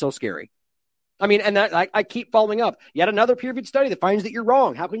wasn't so scary. I mean, and I keep following up. Yet another peer-reviewed study that finds that you're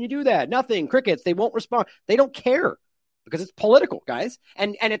wrong. How can you do that? Nothing. Crickets. They won't respond. They don't care because it's political, guys.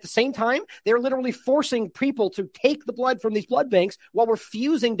 And at the same time, they're literally forcing people to take the blood from these blood banks while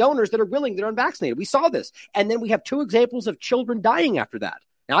refusing donors that are willing, that are unvaccinated. We saw this. And then we have 2 examples of children dying after that.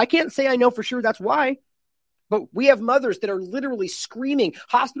 Now, I can't say I know for sure that's why. But we have mothers that are literally screaming,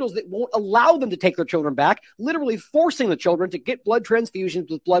 hospitals that won't allow them to take their children back, literally forcing the children to get blood transfusions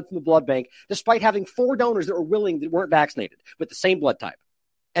with blood from the blood bank, despite having 4 donors that were willing that weren't vaccinated with the same blood type.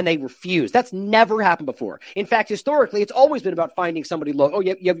 And they refuse. That's never happened before. In fact, historically, it's always been about finding somebody low. Oh,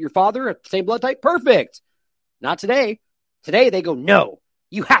 you have your father, same blood type? Perfect. Not today. Today, they go, no,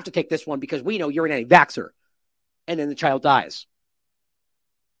 you have to take this one because we know you're an anti-vaxxer. And then the child dies.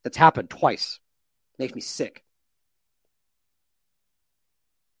 That's happened twice. Makes me sick.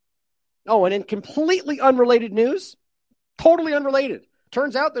 Oh, and in completely unrelated news, totally unrelated.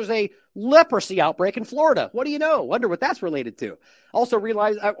 Turns out there's a leprosy outbreak in Florida. What do you know? Wonder what that's related to. I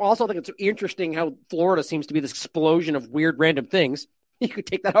also think it's interesting how Florida seems to be this explosion of weird random things. You could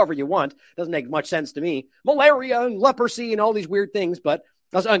take that however you want. Doesn't make much sense to me. Malaria and leprosy and all these weird things. But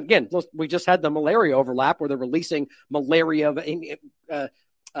again, we just had the malaria overlap where they're releasing malaria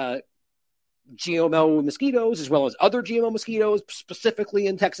GMO mosquitoes as well as other GMO mosquitoes, specifically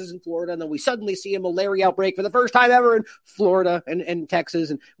in Texas and Florida. And then we suddenly see a malaria outbreak for the first time ever in Florida and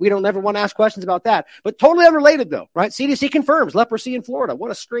Texas. And we don't ever want to ask questions about that. But totally unrelated, though, right? CDC confirms leprosy in Florida.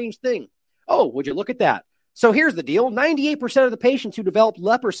 What a strange thing. Oh, would you look at that? So here's the deal. 98% of the patients who developed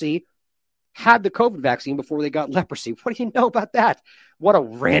leprosy had the COVID vaccine before they got leprosy. What do you know about that? What a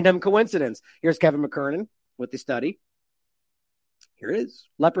random coincidence. Here's Kevin McKernan with the study. Here it is.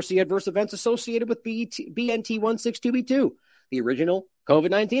 Leprosy adverse events associated with BNT162b2, the original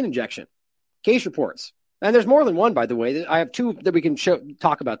COVID-19 injection. Case reports. And there's more than one, by the way. I have 2 that we can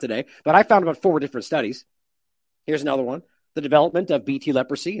talk about today, but I found about 4 different studies. Here's another one. The development of BT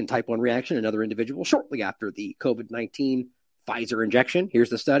leprosy and type 1 reaction in another individual shortly after the COVID-19 Pfizer injection. Here's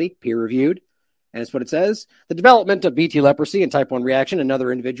the study, peer-reviewed. And it's what it says. The development of BT leprosy and type 1 reaction in another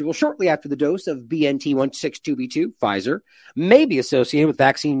individual shortly after the dose of BNT162b2, Pfizer, may be associated with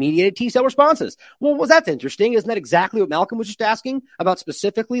vaccine-mediated T-cell responses. Well, that's interesting. Isn't that exactly what Malcolm was just asking about,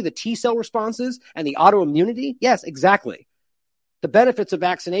 specifically the T-cell responses and the autoimmunity? Yes, exactly. The benefits of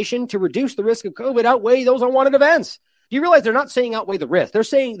vaccination to reduce the risk of COVID outweigh those unwanted events. Do you realize they're not saying outweigh the risk? They're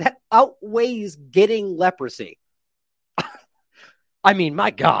saying that outweighs getting leprosy. I mean,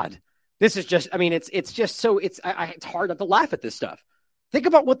 my God. This is just, I mean, it's just so, it's hard not to laugh at this stuff. Think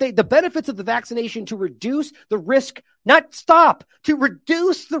about what the benefits of the vaccination to reduce the risk, to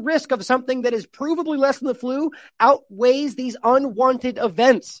reduce the risk of something that is provably less than the flu outweighs these unwanted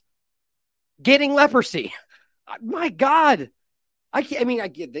events. Getting leprosy. My God. I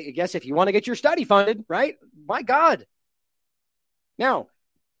guess if you want to get your study funded, right? My God. Now,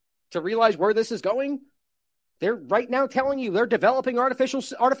 to realize where this is going, they're right now telling you they're developing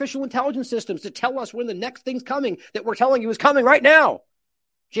artificial intelligence systems to tell us when the next thing's coming that we're telling you is coming right now.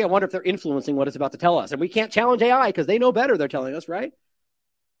 Gee, I wonder if they're influencing what it's about to tell us. And we can't challenge AI because they know better, they're telling us, right?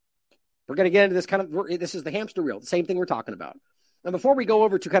 We're going to get into this this is the hamster wheel, the same thing we're talking about. And before we go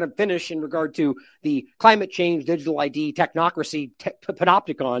over to kind of finish in regard to the climate change, digital ID, technocracy,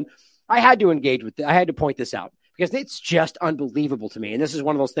 panopticon, I had to point this out because it's just unbelievable to me. And this is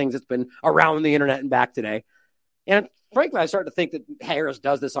one of those things that's been around the internet and back today. And frankly, I start to think that Harris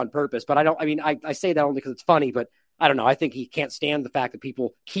does this on purpose, but I say that only because it's funny, but I don't know. I think he can't stand the fact that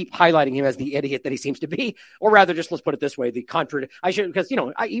people keep highlighting him as the idiot that he seems to be, or rather, just let's put it this way: because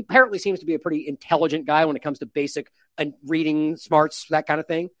he apparently seems to be a pretty intelligent guy when it comes to basic reading smarts, that kind of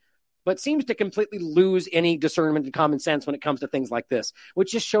thing, but seems to completely lose any discernment and common sense when it comes to things like this,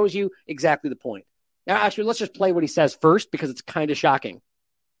 which just shows you exactly the point. Now, actually, let's just play what he says first because it's kind of shocking.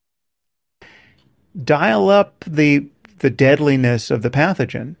 Dial up the deadliness of the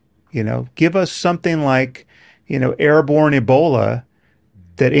pathogen. Give us something like, airborne Ebola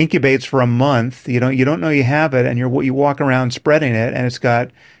that incubates for a month. You don't know you have it, and you walk around spreading it, and it's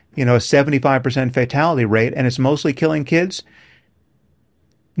got, a 75% fatality rate, and it's mostly killing kids.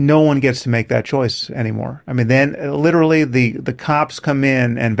 No one gets to make that choice anymore. I mean, then literally the cops come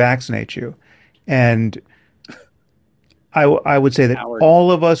in and vaccinate you. And I would say that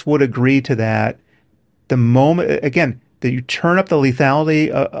all of us would agree to that. The moment, again, that you turn up the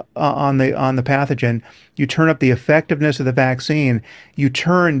lethality on the pathogen, you turn up the effectiveness of the vaccine, you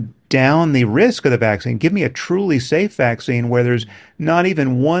turn down the risk of the vaccine. Give me a truly safe vaccine where there's not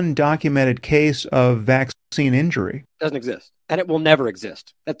even one documented case of vaccine injury. Doesn't exist, and it will never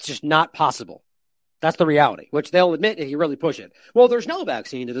exist. That's just not possible. That's the reality, which they'll admit if you really push it. Well, there's no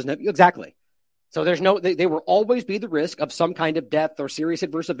vaccine. It doesn't have, exactly. So there's they will always be the risk of some kind of death or serious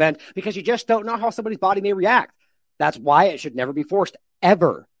adverse event because you just don't know how somebody's body may react. That's why it should never be forced,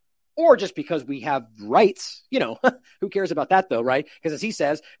 ever. Or just because we have rights, who cares about that though, right? Because as he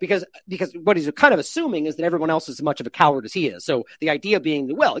says, because what he's kind of assuming is that everyone else is as much of a coward as he is. So the idea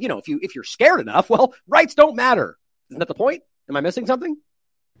being, well, if you're scared enough, well, rights don't matter. Isn't that the point? Am I missing something?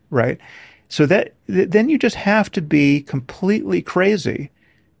 Right. So then you just have to be completely crazy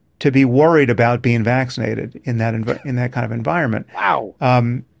to be worried about being vaccinated in that kind of environment. Wow.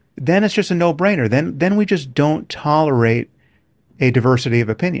 Then it's just a no-brainer. Then we just don't tolerate a diversity of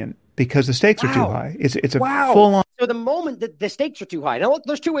opinion because the stakes are too high. It's a full-on. So the moment that the stakes are too high, now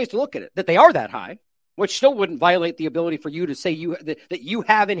there's two ways to look at it: that they are that high, which still wouldn't violate the ability for you to say that you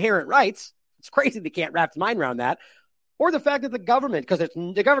have inherent rights. It's crazy they can't wrap its mind around that. Or the fact that the government, because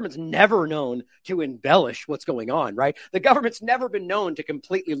the government's never known to embellish what's going on, right? The government's never been known to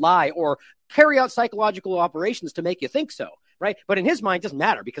completely lie or carry out psychological operations to make you think so, right? But in his mind, it doesn't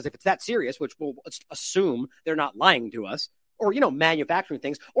matter because if it's that serious, which we'll assume they're not lying to us, or, manufacturing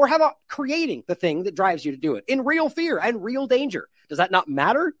things, or how about creating the thing that drives you to do it in real fear and real danger? Does that not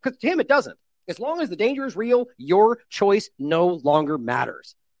matter? Because to him, it doesn't. As long as the danger is real, your choice no longer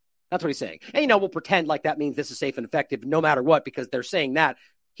matters. That's what he's saying. And, we'll pretend like that means this is safe and effective no matter what, because they're saying that.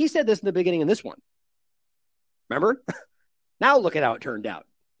 He said this in the beginning of this one. Remember? Now look at how it turned out.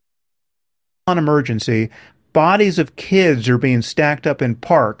 On emergency, bodies of kids are being stacked up in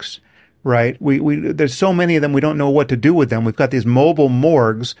parks, right? There's so many of them, we don't know what to do with them. We've got these mobile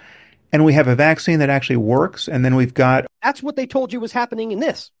morgues, and we have a vaccine that actually works, and then we've got... That's what they told you was happening in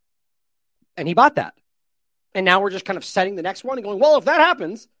this. And he bought that. And now we're just kind of setting the next one and going, well, if that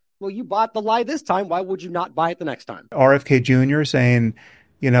happens... Well, you bought the lie this time. Why would you not buy it the next time? RFK Jr. saying,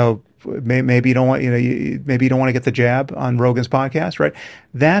 maybe you don't want, maybe you don't want to get the jab on Rogan's podcast, right?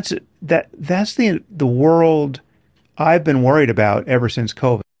 That's the world I've been worried about ever since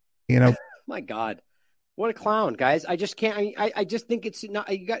COVID. My God, what a clown, guys! I just can't. I just think it's not.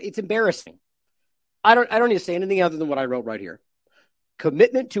 It's embarrassing. I don't need to say anything other than what I wrote right here.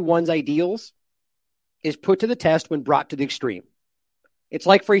 Commitment to one's ideals is put to the test when brought to the extreme. It's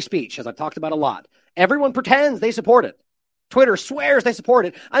like free speech, as I've talked about a lot. Everyone pretends they support it. Twitter swears they support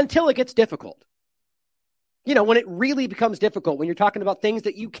it until it gets difficult. When it really becomes difficult, when you're talking about things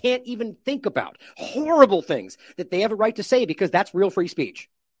that you can't even think about, horrible things that they have a right to say because that's real free speech.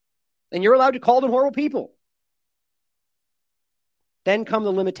 And you're allowed to call them horrible people. Then come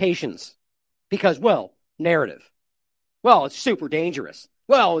the limitations because, narrative. It's super dangerous.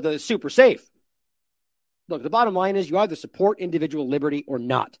 It's super safe. Look, the bottom line is you either support individual liberty or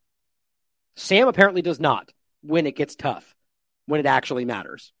not. Sam apparently does not when it gets tough, when it actually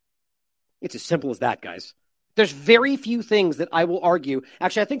matters. It's as simple as that, guys. There's very few things that I will argue.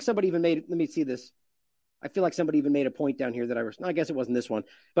 Actually, I think somebody even let me see this. I feel like somebody even made a point down here that I guess it wasn't this one.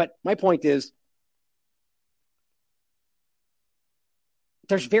 But my point is,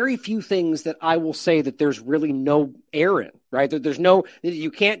 there's very few things that I will say that there's really no error in, right? There's no, you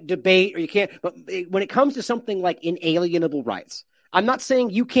can't debate or you can't, but when it comes to something like inalienable rights, I'm not saying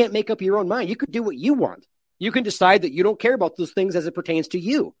you can't make up your own mind. You can do what you want. You can decide that you don't care about those things as it pertains to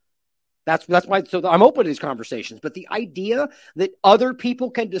you. That's why, so I'm open to these conversations, but the idea that other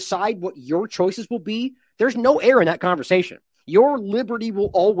people can decide what your choices will be, there's no error in that conversation. Your liberty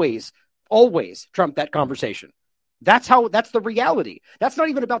will always trump that conversation. That's the reality. That's not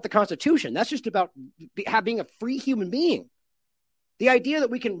even about the Constitution. That's just about being a free human being. The idea that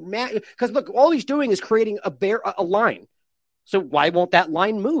we can, because look, all he's doing is creating a line. So why won't that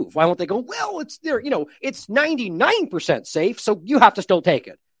line move? Why won't they go, well, it's there, it's 99% safe, so you have to still take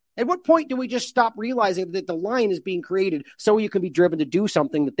it. At what point do we just stop realizing that the line is being created so you can be driven to do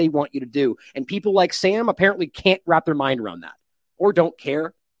something that they want you to do? And people like Sam apparently can't wrap their mind around that or don't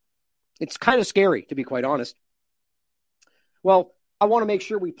care. It's kind of scary, to be quite honest. Well, I want to make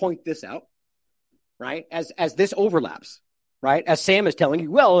sure we point this out, right? As this overlaps, right? As Sam is telling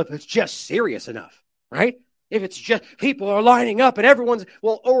you, well, if it's just serious enough, right? If it's just people are lining up and everyone's,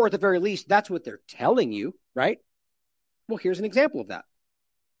 well, or at the very least, that's what they're telling you, right? Well, here's an example of that.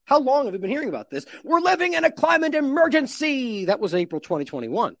 How long have we been hearing about this? We're living in a climate emergency. That was April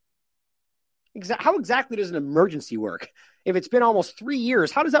 2021. How exactly does an emergency work? If it's been almost 3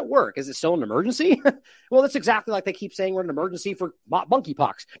 years, how does that work? Is it still an emergency? Well, that's exactly like they keep saying we're in an emergency for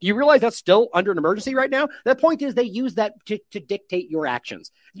monkeypox. Do you realize that's still under an emergency right now? The point is they use that to dictate your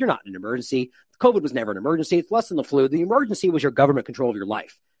actions. You're not in an emergency. COVID was never an emergency. It's less than the flu. The emergency was your government control of your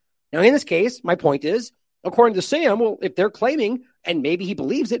life. Now, in this case, my point is, according to Sam, well, if they're claiming, and maybe he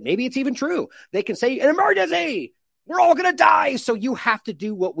believes it, maybe it's even true, they can say, an emergency, we're all going to die, so you have to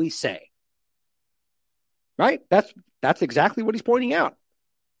do what we say. Right? That's exactly what he's pointing out.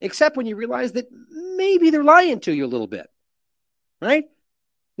 Except when you realize that maybe they're lying to you a little bit. Right?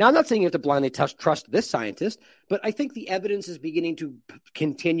 Now, I'm not saying you have to blindly trust this scientist, but I think the evidence is beginning to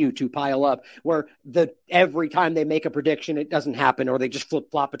continue to pile up where every time they make a prediction, it doesn't happen, or they just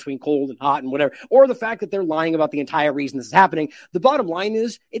flip-flop between cold and hot and whatever, or the fact that they're lying about the entire reason this is happening. The bottom line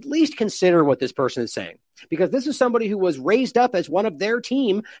is at least consider what this person is saying, because this is somebody who was raised up as one of their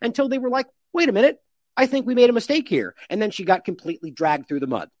team until they were like, wait a minute, I think we made a mistake here. And then she got completely dragged through the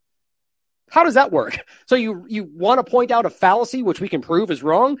mud. How does that work? So you want to point out a fallacy, which we can prove is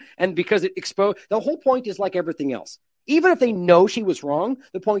wrong, and because it exposed, the whole point is like everything else. Even if they know she was wrong,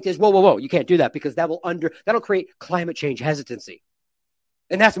 the point is, whoa, you can't do that because that'll create climate change hesitancy.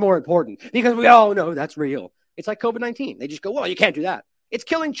 And that's more important because we all know that's real. It's like COVID-19. They just go, well, you can't do that. It's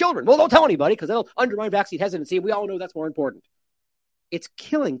killing children. Well, don't tell anybody because that'll undermine vaccine hesitancy. We all know that's more important. It's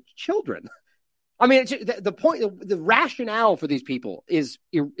killing children. I mean, the point, the rationale for these people it's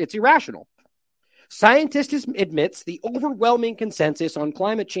irrational. Scientists admits the overwhelming consensus on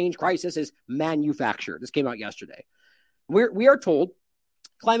climate change crisis is manufactured. This came out yesterday. We are told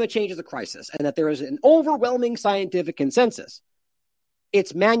climate change is a crisis and that there is an overwhelming scientific consensus.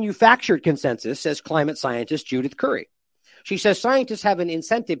 It's manufactured consensus, says climate scientist Judith Curry. She says scientists have an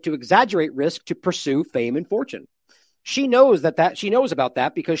incentive to exaggerate risk to pursue fame and fortune. She knows she knows about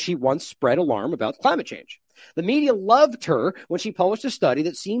that because she once spread alarm about climate change. The media loved her when she published a study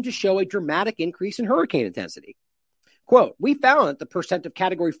that seemed to show a dramatic increase in hurricane intensity. Quote, we found that the percent of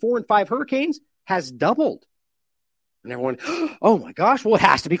category 4 and 5 hurricanes has doubled. And everyone, oh my gosh, well, it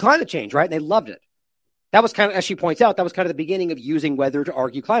has to be climate change, right? And they loved it. That was kind of, as she points out, that was kind of the beginning of using weather to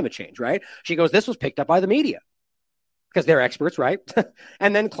argue climate change, right? She goes, this was picked up by the media. Because they're experts, right?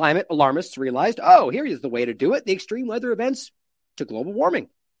 And then climate alarmists realized, oh, here is the way to do it. The extreme weather events to global warming.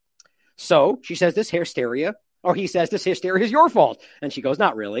 So she says he says this hysteria is your fault. And she goes,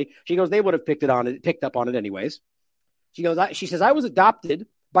 not really. She goes, they would have picked up on it anyways. She says, I was adopted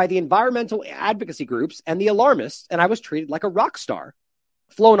by the environmental advocacy groups and the alarmists, and I was treated like a rock star,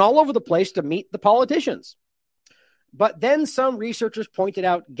 flown all over the place to meet the politicians. But then some researchers pointed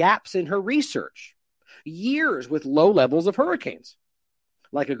out gaps in her research. Years with low levels of hurricanes.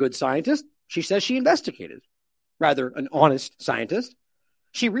 Like a good scientist, she says she investigated. Rather, an honest scientist.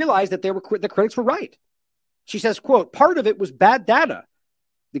 She realized that the critics were right. She says, quote, part of it was bad data.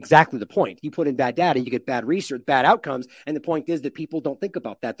 Exactly the point. You put in bad data, you get bad research, bad outcomes. And the point is that people don't think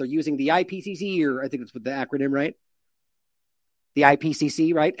about that. They're using the IPCC, or I think it's with the acronym, right? The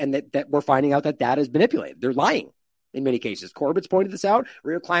IPCC, right? And that we're finding out that data is manipulated. They're lying. In many cases, Corbett's pointed this out.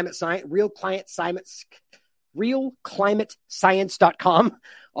 RealClimateScience.com.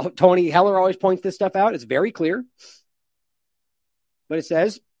 Tony Heller always points this stuff out. It's very clear. But it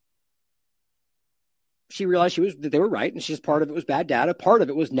says she realized that they were right, and part of it was bad data. Part of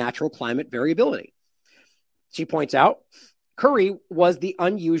it was natural climate variability. She points out Curry was the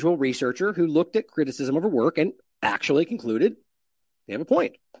unusual researcher who looked at criticism of her work and actually concluded they have a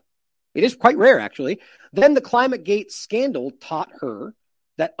point. It is quite rare, actually. Then the ClimateGate scandal taught her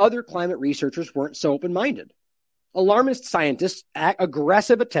that other climate researchers weren't so open-minded. Alarmist scientists'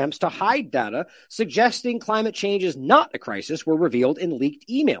 aggressive attempts to hide data suggesting climate change is not a crisis were revealed in leaked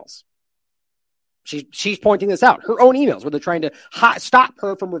emails. She's pointing this out. Her own emails where they're trying to stop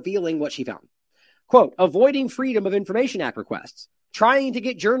her from revealing what she found. Quote, avoiding Freedom of Information Act requests, trying to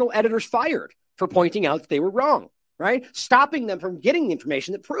get journal editors fired for pointing out that they were wrong, right? Stopping them from getting the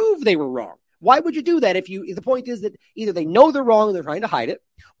information that proved they were wrong. Why would you do that if the point is that either they know they're wrong and they're trying to hide it,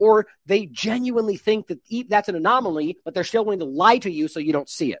 or they genuinely think that that's an anomaly, but they're still willing to lie to you so you don't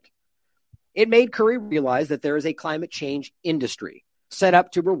see it. It made Curry realize that there is a climate change industry set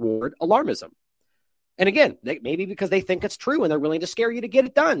up to reward alarmism. And again, maybe because they think it's true and they're willing to scare you to get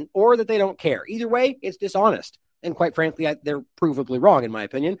it done, or that they don't care. Either way, it's dishonest. And quite frankly, they're provably wrong, in my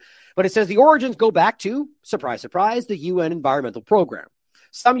opinion. But it says the origins go back to, surprise, surprise, the UN Environmental Program.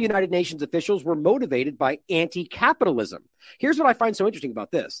 Some United Nations officials were motivated by anti-capitalism. Here's what I find so interesting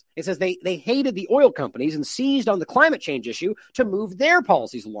about this. It says they hated the oil companies and seized on the climate change issue to move their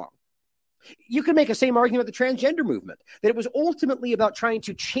policies along. You can make the same argument with the transgender movement, that it was ultimately about trying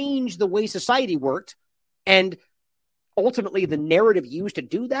to change the way society worked, and ultimately the narrative used to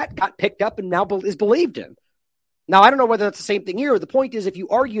do that got picked up and now is believed in. Now, I don't know whether that's the same thing here. The point is, if you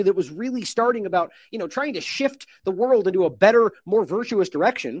argue that it was really starting about, trying to shift the world into a better, more virtuous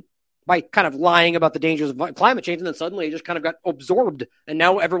direction by kind of lying about the dangers of climate change, and then suddenly it just kind of got absorbed and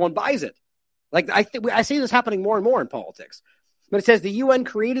now everyone buys it. Like I see this happening more and more in politics. But it says the UN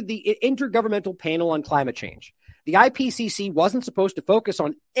created the Intergovernmental Panel on Climate Change. The IPCC wasn't supposed to focus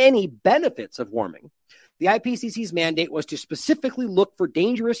on any benefits of warming. The IPCC's mandate was to specifically look for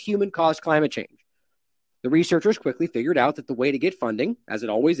dangerous human-caused climate change. The researchers quickly figured out that the way to get funding, as it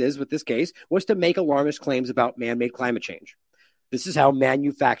always is with this case, was to make alarmist claims about man-made climate change. This is how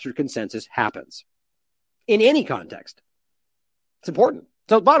manufactured consensus happens. In any context. It's important.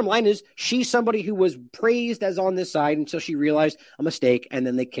 So the bottom line is, she's somebody who was praised as on this side until she realized a mistake, and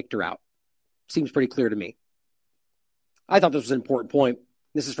then they kicked her out. Seems pretty clear to me. I thought this was an important point.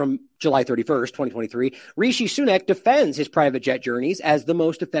 This is from July 31st, 2023. Rishi Sunak defends his private jet journeys as the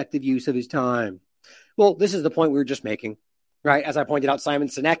most effective use of his time. Well, this is the point we were just making, right? As I pointed out, Simon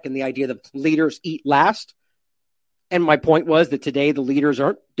Sinek and the idea that leaders eat last. And my point was that today the leaders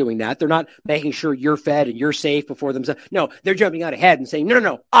aren't doing that. They're not making sure you're fed and you're safe before themselves. No, they're jumping out ahead and saying,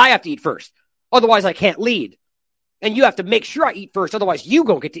 no, I have to eat first. Otherwise, I can't lead. And you have to make sure I eat first. Otherwise, you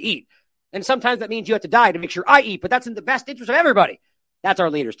don't get to eat. And sometimes that means you have to die to make sure I eat. But that's in the best interest of everybody. That's our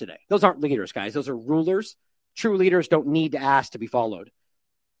leaders today. Those aren't leaders, guys. Those are rulers. True leaders don't need to ask to be followed.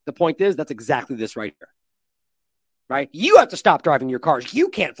 The point is, that's exactly this right here. Right? You have to stop driving your cars. You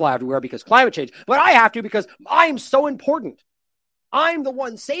can't fly everywhere because climate change. But I have to because I'm so important. I'm the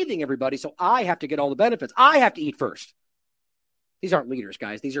one saving everybody, so I have to get all the benefits. I have to eat first. These aren't leaders,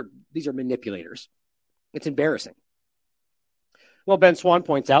 guys. These are manipulators. It's embarrassing. Well, Ben Swan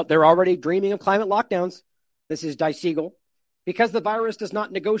points out they're already dreaming of climate lockdowns. This is Die Siegel. Because the virus does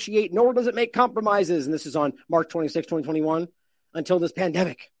not negotiate, nor does it make compromises. And this is on March 26, 2021, until this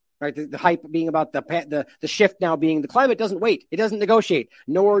pandemic. Right, the hype being about the shift now being the climate doesn't wait. It doesn't negotiate,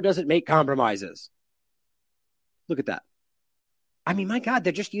 nor does it make compromises. Look at that. I mean, my God,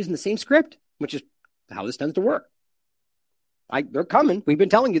 they're just using the same script, which is how this tends to work. They're coming. We've been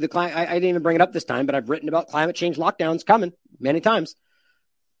telling you I didn't even bring it up this time, but I've written about climate change lockdowns coming many times.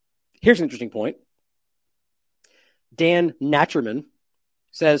 Here's an interesting point. Dan Naturman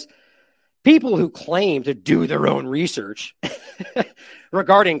says, people who claim to do their own research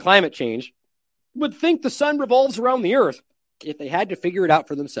regarding climate change would think the sun revolves around the earth if they had to figure it out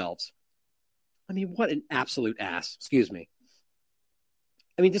for themselves. I mean, what an absolute ass. Excuse me.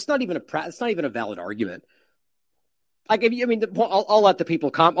 I mean, it's not even a valid argument. I'll let the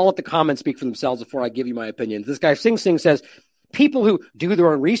people I'll let the comments speak for themselves before I give you my opinion. This guy Sing Sing says people who do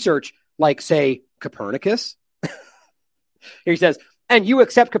their own research, like say Copernicus. Here he says, and you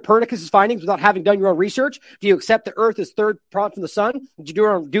accept Copernicus' findings without having done your own research? Do you accept the Earth is third from the sun? Did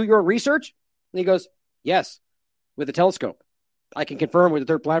you do your own research? And he goes, yes, with a telescope. I can confirm we're the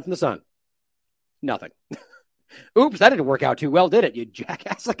third planet from the sun. Nothing. Oops, that didn't work out too well, did it, you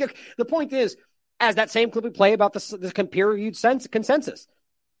jackass? The point is, as that same clip we play about the peer-reviewed consensus,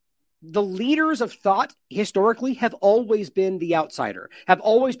 the leaders of thought historically have always been the outsider, have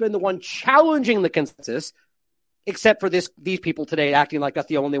always been the one challenging the consensus, except for these people today acting like that's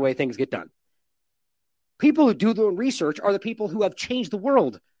the only way things get done. People who do their own research are the people who have changed the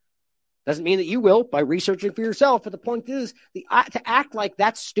world. Doesn't mean that you will by researching for yourself, but the point is, to act like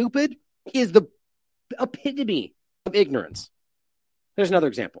that's stupid is the epitome of ignorance. There's another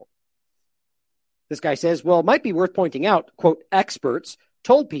example. This guy says, well, it might be worth pointing out, quote, experts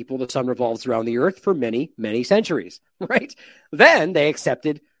told people the sun revolves around the earth for many, many centuries, right? Then they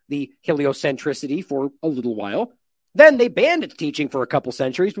accepted the heliocentricity for a little while. Then they banned its teaching for a couple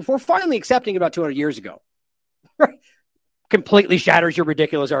centuries before finally accepting it about 200 years ago. Completely shatters your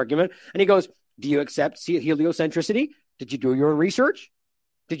ridiculous argument. And he goes, Do you accept heliocentricity? Did you do your own research?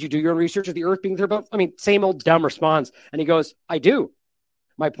 Did you do your own research of the Earth being there? I mean, same old dumb response. And he goes, I do.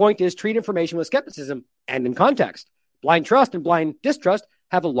 My point is treat information with skepticism and in context. Blind trust and blind distrust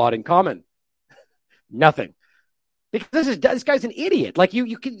have a lot in common. Nothing. Because this guy's an idiot. Like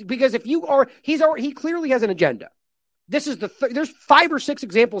you can, because if you are, he clearly has an agenda. This is there's 5 or 6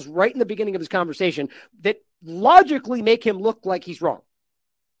 examples right in the beginning of his conversation that logically make him look like he's wrong.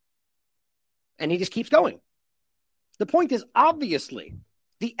 And he just keeps going. The point is, obviously,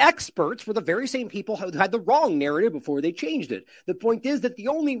 the experts were the very same people who had the wrong narrative before they changed it. The point is that the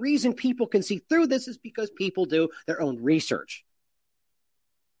only reason people can see through this is because people do their own research.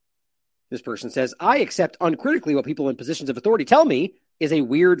 This person says, I accept uncritically what people in positions of authority tell me is a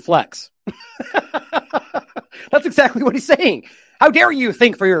weird flex. That's exactly what he's saying. How dare you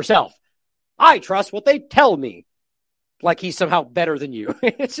think for yourself? I trust what they tell me. Like he's somehow better than you.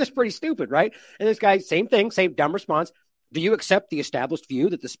 It's just pretty stupid, right? And this guy, same thing, same dumb response. Do you accept the established view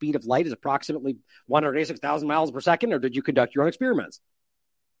that the speed of light is approximately 186,000 miles per second, or did you conduct your own experiments?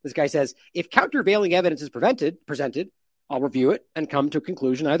 This guy says, if countervailing evidence is presented, I'll review it and come to a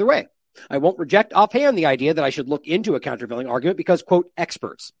conclusion either way. I won't reject offhand the idea that I should look into a countervailing argument because, quote,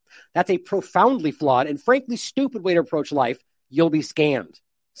 experts. That's a profoundly flawed and frankly stupid way to approach life. You'll be scammed,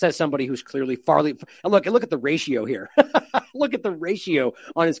 says somebody who's clearly and look at the ratio here. Look at the ratio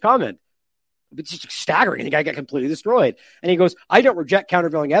on his comment. It's just staggering. The guy got completely destroyed. And he goes, I don't reject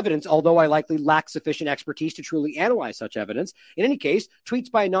countervailing evidence, although I likely lack sufficient expertise to truly analyze such evidence. In any case, tweets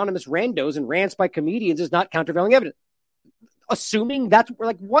by anonymous randos and rants by comedians is not countervailing evidence. Assuming that's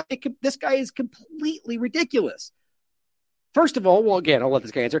like what this guy is completely ridiculous. First of all, well, again, I'll let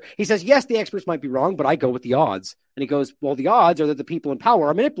this guy answer. He says, yes, the experts might be wrong, but I go with the odds. And he goes, well, the odds are that the people in power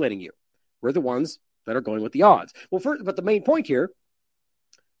are manipulating you. We're the ones that are going with the odds. Well, first, but the main point here,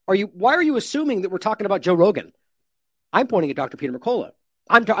 why are you assuming that we're talking about Joe Rogan? I'm pointing at Dr. Peter McCullough.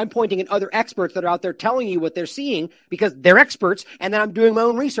 I'm pointing at other experts that are out there telling you what they're seeing because they're experts, and then I'm doing my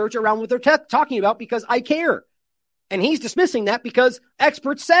own research around what they're talking about because I care. And he's dismissing that because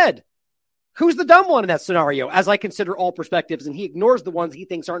experts said. Who's the dumb one in that scenario, as I consider all perspectives, and he ignores the ones he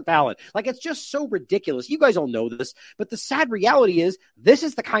thinks aren't valid? Like, it's just so ridiculous. You guys all know this, but the sad reality is this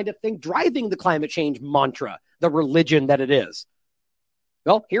is the kind of thing driving the climate change mantra, the religion that it is.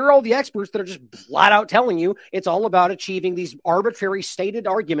 Well, here are all the experts that are just flat out telling you it's all about achieving these arbitrary stated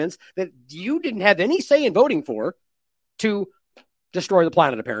arguments that you didn't have any say in voting for to destroy the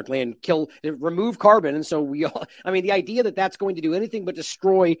planet, apparently, and remove carbon. And so the idea that that's going to do anything but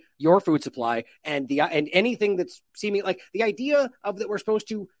destroy your food supply and anything that's seeming like the idea of that we're supposed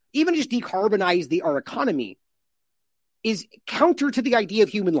to even just decarbonize our economy is counter to the idea of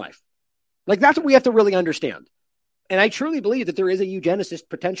human life. Like, that's what we have to really understand. And I truly believe that there is a eugenicist,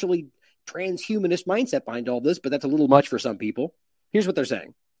 potentially transhumanist mindset behind all this, but that's a little much for some people. Here's what they're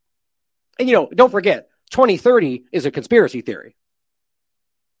saying. And, don't forget, 2030 is a conspiracy theory.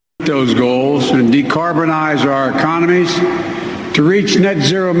 Those goals and decarbonize our economies to reach net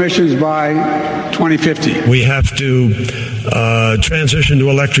zero emissions by 2050. We have to transition to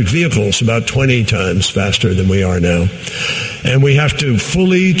electric vehicles about 20 times faster than we are now. And we have to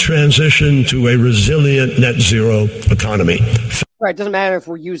fully transition to a resilient net zero economy. Right. It doesn't matter if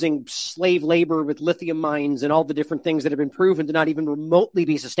we're using slave labor with lithium mines and all the different things that have been proven to not even remotely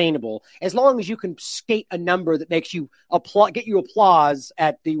be sustainable, as long as you can state a number that makes you get you applause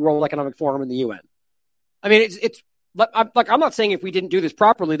at the World Economic Forum and the UN. I mean, I'm not saying if we didn't do this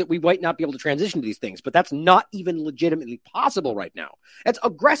properly that we might not be able to transition to these things, but that's not even legitimately possible right now. It's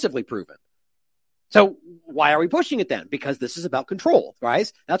aggressively proven. So why are we pushing it then? Because this is about control,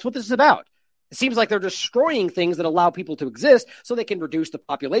 guys. That's what this is about. It seems like they're destroying things that allow people to exist so they can reduce the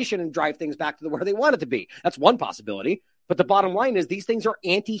population and drive things back to where they want it to be. That's one possibility. But the bottom line is these things are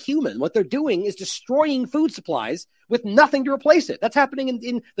anti-human. What they're doing is destroying food supplies with nothing to replace it. That's happening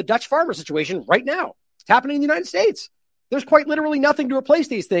in the Dutch farmer situation right now. It's happening in the United States. There's quite literally nothing to replace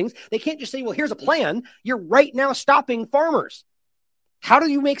these things. They can't just say, well, here's a plan. You're right now stopping farmers. How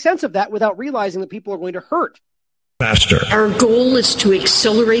do you make sense of that without realizing that people are going to hurt? Faster. Our goal is to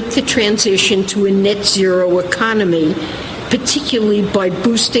accelerate the transition to a net zero economy, particularly by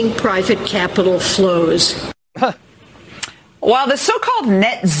boosting private capital flows. While the so-called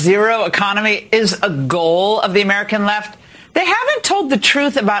net zero economy is a goal of the American left, they haven't told the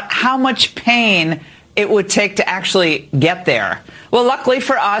truth about how much pain it would take to actually get there. Well, luckily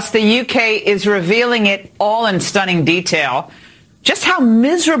for us, the UK is revealing it all in stunning detail. Just how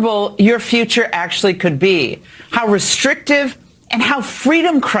miserable your future actually could be, how restrictive and how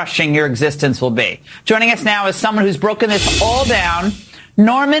freedom-crushing your existence will be. Joining us now is someone who's broken this all down.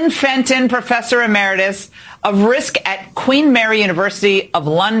 Norman Fenton, Professor Emeritus of Risk at Queen Mary University of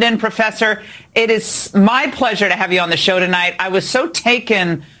London. Professor, it is my pleasure to have you on the show tonight. I was so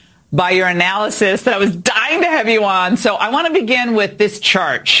taken by your analysis that I was dying to have you on. So I want to begin with this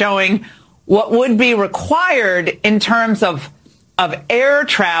chart showing what would be required in terms of air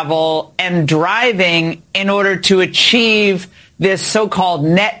travel and driving in order to achieve this so-called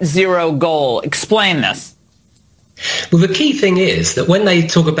net zero goal. Explain this. Well, the key thing is that when they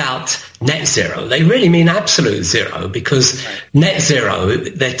talk about net zero, they really mean absolute zero, because net zero,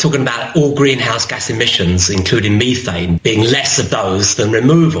 they're talking about all greenhouse gas emissions, including methane, being less of those than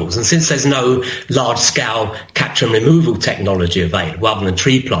removals. And since there's no large-scale capture and removal technology available other than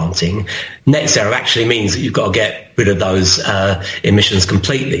tree planting, net zero actually means that you've got to get rid of those emissions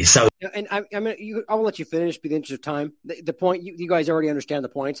completely. So, and I'll let you finish, be the interest of time. The point, you guys already understand the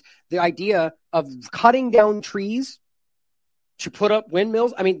points. The idea of cutting down trees to put up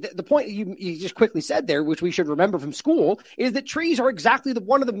windmills. I mean, the point you just quickly said there, which we should remember from school, is that trees are exactly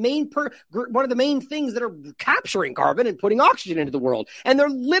one of the main things that are capturing carbon and putting oxygen into the world. And they're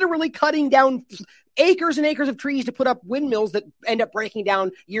literally cutting down acres and acres of trees to put up windmills that end up breaking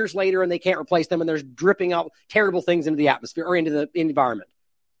down years later, and they can't replace them, and they're dripping out terrible things into the atmosphere or into the environment.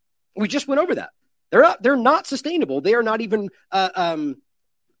 We just went over that. They're not sustainable. They are not even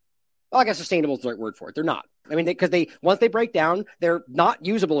well, I guess sustainable is the right word for it. They're not. I mean, because once they break down, they're not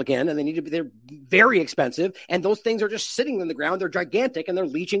usable again, and they're very expensive. And those things are just sitting in the ground. They're gigantic, and they're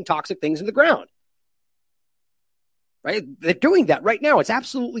leaching toxic things in the ground. Right? They're doing that right now. It's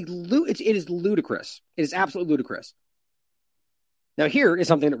absolutely it is ludicrous. It is absolutely ludicrous. Now, here is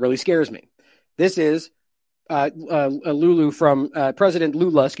something that really scares me. This is Lulu from President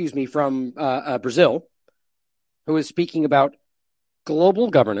Lula, from Brazil, who is speaking about global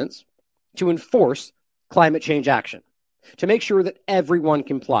governance to enforce climate change action, to make sure that everyone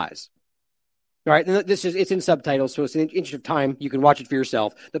complies. All right, and it's in subtitles, so it's an inch of time. You can watch it for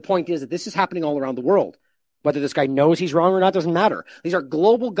yourself. The point is that this is happening all around the world. Whether this guy knows he's wrong or not doesn't matter. These are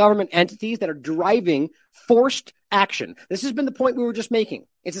global government entities that are driving forced action. This has been the point we were just making.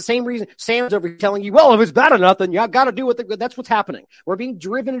 It's the same reason Sam's over here telling you, well, if it's bad enough, then you got to do it. That's what's happening. We're being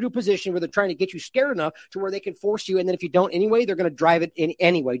driven into a position where they're trying to get you scared enough to where they can force you. And then if you don't anyway, they're going to drive it in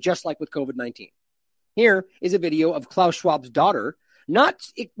anyway, just like with COVID-19. Here is a video of Klaus Schwab's daughter, not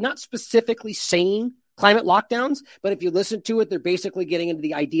specifically saying climate lockdowns, but if you listen to it, they're basically getting into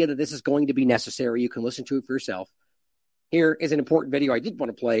the idea that this is going to be necessary. You can listen to it for yourself. Here is an important video I did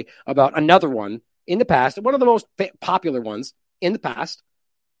want to play about another one in the past, one of the most popular ones in the past,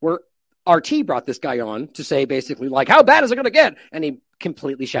 where RT brought this guy on to say basically, like, how bad is it going to get? And he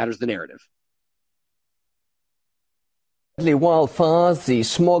completely shatters the narrative. Wildfires, the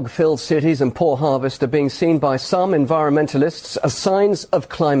smog-filled cities and poor harvest are being seen by some environmentalists as signs of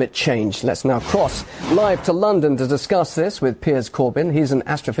climate change. Let's now cross live to London to discuss this with Piers Corbyn. He's an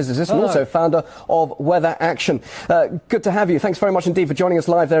astrophysicist and also founder of Weather Action. Good to have you. Thanks very much indeed for joining us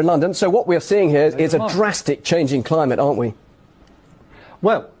live there in London. So what we're seeing here is a drastic change in climate, aren't we?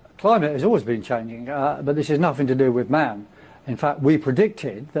 Well, climate has always been changing, but this has nothing to do with man. In fact, we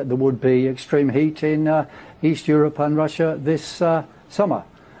predicted that there would be extreme heat in East Europe and Russia this summer.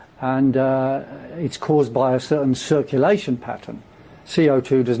 And it's caused by a certain circulation pattern.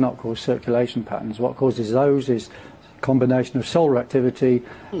 CO2 does not cause circulation patterns. What causes those is a combination of solar activity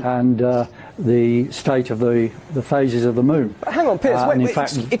and the state of the phases of the moon. But hang on,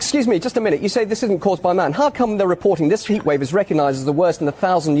 Piers, excuse me, just a minute. You say this isn't caused by man. How come they're reporting this heat wave is recognised as the worst in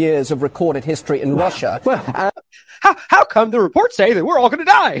 1,000 years of recorded history in Russia? Well, how come the reports say that we're all going to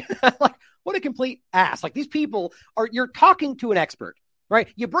die? Like, what a complete ass. Like, these people you're talking to an expert, right?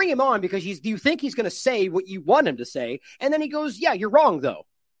 You bring him on because you think he's going to say what you want him to say. And then he goes, yeah, you're wrong though.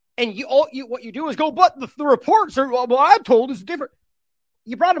 And what you do is go, but the reports are, well, I'm told is different.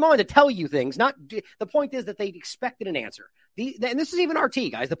 You brought him on to tell you things. The point is that they expected an answer. And this is even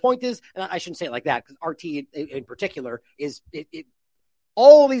RT, guys. The point is, and I shouldn't say it like that, because RT in particular is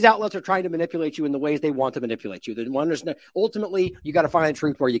all these outlets are trying to manipulate you in the ways they want to manipulate you. Ultimately, you got to find the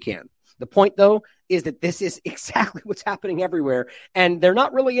truth where you can. The point, though, is that this is exactly what's happening everywhere, and they're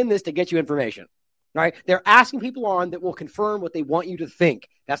not really in this to get you information, right? They're asking people on that will confirm what they want you to think.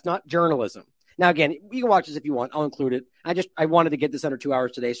 That's not journalism. Now, again, you can watch this if you want. I'll include it. I wanted to get this under 2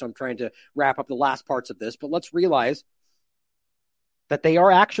 hours today, so I'm trying to wrap up the last parts of this. But let's realize that they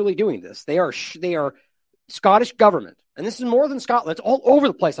are actually doing this. They are Scottish government. And this is more than Scotland. It's all over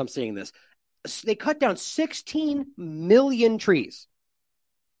the place I'm seeing this. They cut down 16 million trees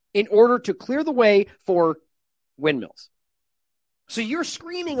in order to clear the way for windmills. So you're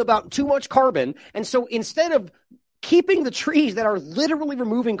screaming about too much carbon. And so instead of keeping the trees that are literally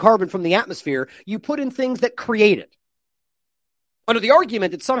removing carbon from the atmosphere, you put in things that create it. Under the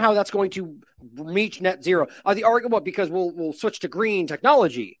argument that somehow that's going to reach net zero. The argument, because we'll switch to green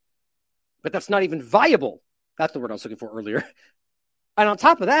technology. But that's not even viable. That's the word I was looking for earlier. And on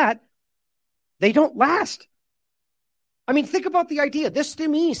top of that, they don't last. I mean, think about the idea. This, to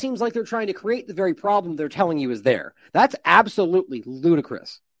me, seems like they're trying to create the very problem they're telling you is there. That's absolutely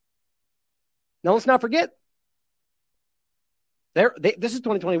ludicrous. Now, let's not forget, this is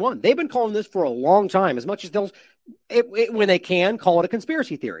 2021. They've been calling this for a long time, as much as they'll, when they can, call it a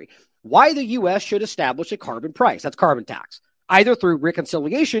conspiracy theory. Why the U.S. should establish a carbon price, that's carbon tax, either through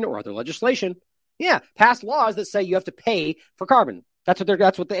reconciliation or other legislation. Yeah, pass laws that say you have to pay for carbon. That's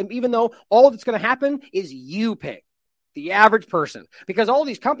what they, even though all that's going to happen is you pay, the average person, because all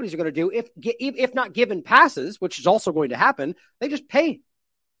these companies are going to do, if not given passes, which is also going to happen, they just pay.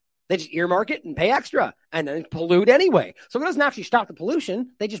 They just earmark it and pay extra and then pollute anyway. So it doesn't actually stop the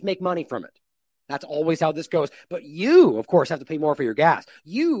pollution. They just make money from it. That's always how this goes. But you, of course, have to pay more for your gas.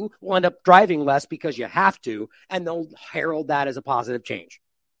 You will end up driving less because you have to, and they'll herald that as a positive change,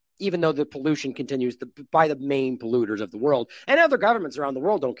 even though the pollution continues by the main polluters of the world. And other governments around the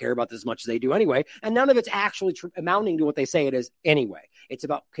world don't care about this as much as they do anyway. And none of it's actually amounting to what they say it is anyway. It's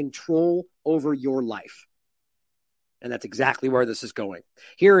about control over your life. And that's exactly where this is going.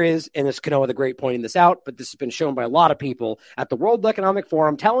 Here is, and this Kanoa the Great pointing this out, but this has been shown by a lot of people at the World Economic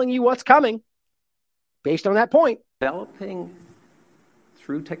Forum telling you what's coming based on that point. Developing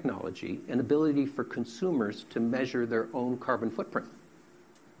through technology an ability for consumers to measure their own carbon footprint.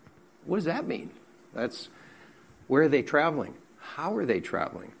 What does that mean? That's where are they traveling? How are they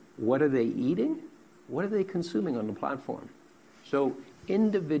traveling? What are they eating? What are they consuming on the platform? So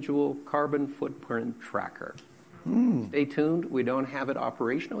individual carbon footprint tracker. Stay tuned. We don't have it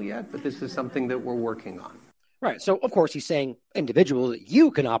operational yet, but this is something that we're working on. Right. So, of course, he's saying individual that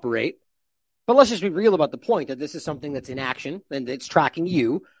you can operate. But let's just be real about the point that this is something that's in action and it's tracking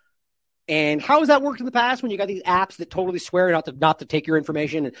you. And how has that worked in the past when you got these apps that totally swear not to take your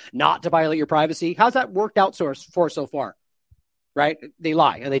information and not to violate your privacy? How's that worked out so far? Right? They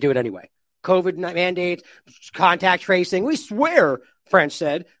lie and they do it anyway. COVID mandates, contact tracing. We swear, French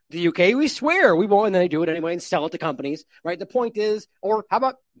said. The UK, we swear we won't, and then they do it anyway and sell it to companies, right? The point is, or how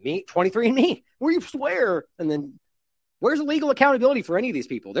about me, 23andMe, where you swear, and then where's the legal accountability for any of these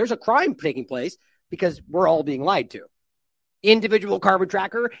people? There's a crime taking place because we're all being lied to. Individual carbon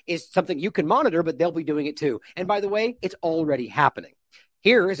tracker is something you can monitor, but they'll be doing it too. And by the way, it's already happening.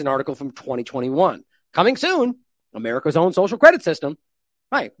 Here is an article from 2021. Coming soon, America's own social credit system.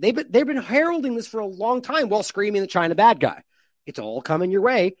 Right. They've been heralding this for a long time while screaming the China bad guy. It's all coming your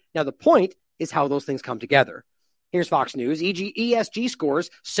way. Now, the point is how those things come together. Here's Fox News. ESG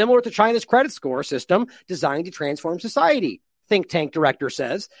scores similar to China's credit score system designed to transform society. Think tank director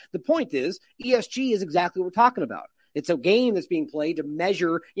says. The point is ESG is exactly what we're talking about. It's a game that's being played to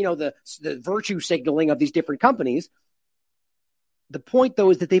measure, the virtue signaling of these different companies. The point, though,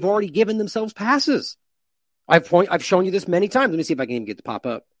 is that they've already given themselves passes. I've shown you this many times. Let me see if I can even get it to pop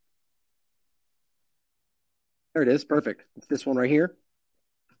up. There it is. Perfect. It's this one right here.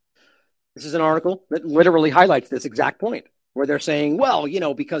 This is an article that literally highlights this exact point where they're saying, well,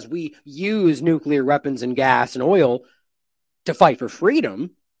 because we use nuclear weapons and gas and oil to fight for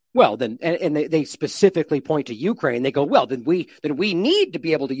freedom, well, then, and they specifically point to Ukraine. They go, well, then we need to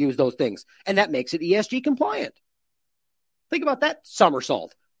be able to use those things. And that makes it ESG compliant. Think about that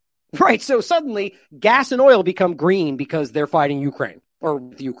somersault. Right. So suddenly gas and oil become green because they're fighting Ukraine or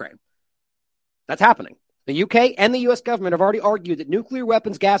with Ukraine. That's happening. The UK and the US government have already argued that nuclear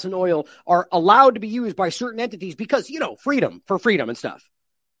weapons, gas, and oil are allowed to be used by certain entities because, freedom and stuff.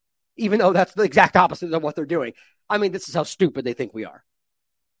 Even though that's the exact opposite of what they're doing. I mean, this is how stupid they think we are.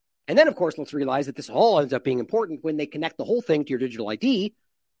 And then, of course, let's realize that this all ends up being important when they connect the whole thing to your digital ID,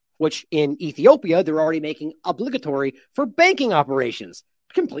 which in Ethiopia, they're already making obligatory for banking operations.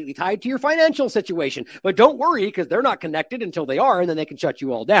 Completely tied to your financial situation. But don't worry, because they're not connected until they are, and then they can shut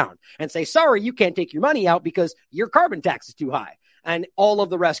you all down and say, sorry, you can't take your money out because your carbon tax is too high. And all of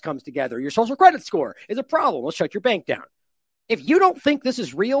the rest comes together. Your social credit score is a problem. Let's shut your bank down. If you don't think this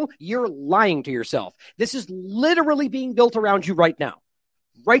is real, you're lying to yourself. This is literally being built around you right now.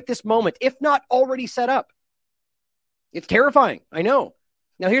 Right this moment, if not already set up. It's terrifying. I know.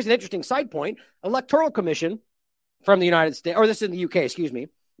 Now, here's an interesting side point. Electoral Commission from the United States, or this is in the UK, excuse me,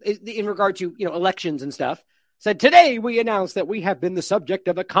 in regard to, elections and stuff, said, today we announced that we have been the subject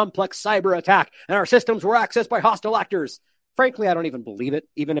of a complex cyber attack and our systems were accessed by hostile actors. Frankly, I don't even believe it,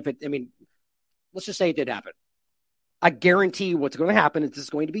 even if let's just say it did happen. I guarantee what's going to happen is this is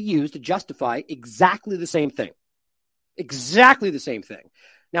going to be used to justify exactly the same thing. Exactly the same thing.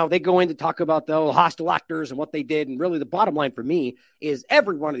 Now, they go in to talk about the hostile actors and what they did. And really, the bottom line for me is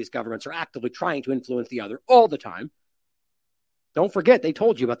every one of these governments are actively trying to influence the other all the time. Don't forget, they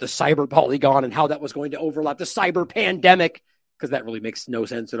told you about the cyber polygon and how that was going to overlap the cyber pandemic, because that really makes no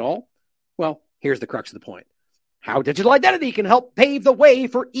sense at all. Well, here's the crux of the point. How digital identity can help pave the way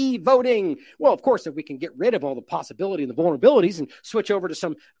for e-voting. Well, of course, if we can get rid of all the possibility and the vulnerabilities and switch over to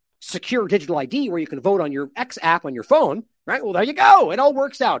some secure digital ID where you can vote on your X app on your phone, right? Well, there you go. It all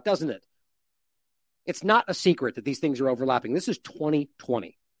works out, doesn't it? It's not a secret that these things are overlapping. This is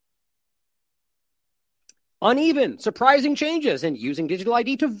 2020. Uneven, surprising changes in using digital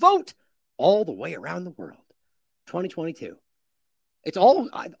ID to vote all the way around the world. 2022. It's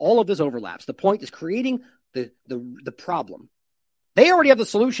all of this overlaps. The point is creating the problem. They already have the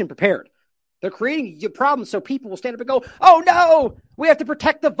solution prepared. They're creating the problem so people will stand up and go, oh no, we have to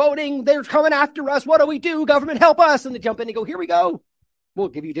protect the voting. They're coming after us. What do we do? Government, help us. And they jump in and go, here we go. We'll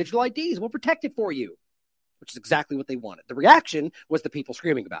give you digital IDs. We'll protect it for you, which is exactly what they wanted. The reaction was the people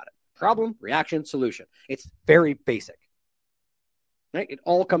screaming about it. Problem, reaction, solution. It's very basic. Right? It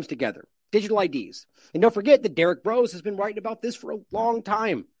all comes together. Digital IDs. And don't forget that Derek Bros has been writing about this for a long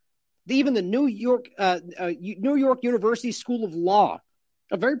time. Even the New York University School of Law,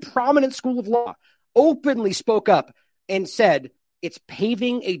 a very prominent school of law, openly spoke up and said it's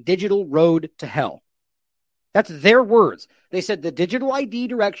paving a digital road to hell. That's their words. They said the digital ID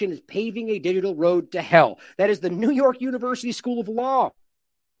direction is paving a digital road to hell. That is the New York University School of Law.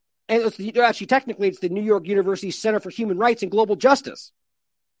 And actually, technically, it's the New York University Center for Human Rights and Global Justice.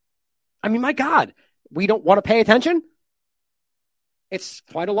 I mean, my God, we don't want to pay attention? It's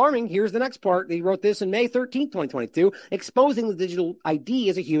quite alarming. Here's the next part. They wrote this in May 13, 2022, exposing the digital ID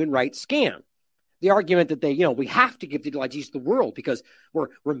as a human rights scam. The argument that we have to give digital IDs to the world because we're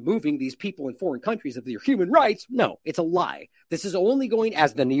removing these people in foreign countries of their human rights. No, it's a lie. This is only going,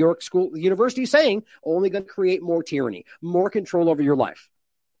 as the New York University is saying, only going to create more tyranny, more control over your life.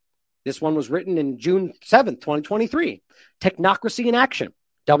 This one was written in June 7th, 2023. Technocracy in action.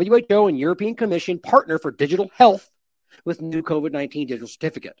 WHO and European Commission partner for digital health with new COVID-19 digital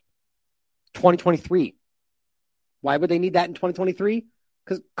certificate. 2023. Why would they need that in 2023?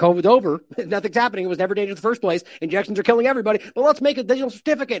 Because COVID's over. Nothing's happening. It was never dangerous in the first place. Injections are killing everybody. But let's make a digital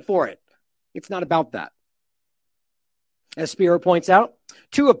certificate for it. It's not about that. As Spiro points out,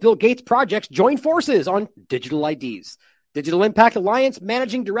 2 of Bill Gates' projects join forces on digital IDs. Digital Impact Alliance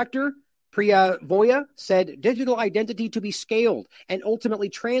Managing Director Priya Voya said digital identity to be scaled and ultimately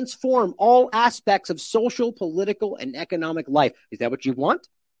transform all aspects of social, political, and economic life. Is that what you want?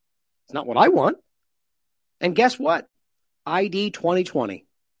 It's not what I want. And guess what? ID 2020.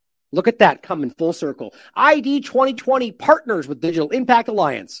 Look at that coming full circle. ID 2020 partners with Digital Impact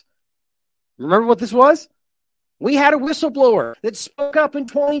Alliance. Remember what this was? We had a whistleblower that spoke up in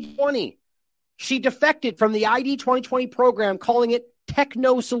 2020. She defected from the ID 2020 program, calling it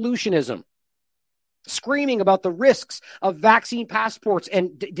techno-solutionism, screaming about the risks of vaccine passports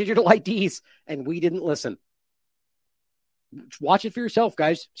and digital IDs, and we didn't listen. Watch it for yourself,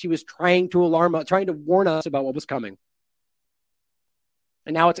 guys. She was trying to warn us about what was coming.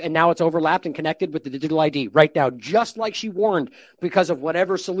 And now it's overlapped and connected with the digital ID right now, just like she warned, because of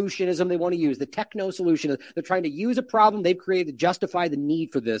whatever solutionism they want to use, the techno-solution. They're trying to use a problem they've created to justify the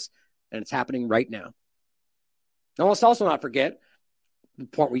need for this, and it's happening right now. Now, let's also not forget the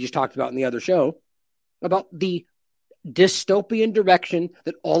point we just talked about in the other show about the dystopian direction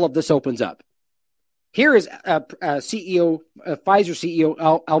that all of this opens up. Here is Pfizer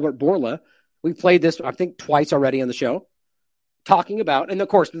CEO Albert Bourla. We've played this, I think, twice already on the show, talking about, and of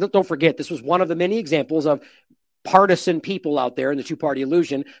course, don't forget, this was one of the many examples of partisan people out there in the two-party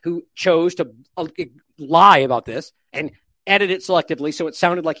illusion who chose to lie about this and edit it selectively so it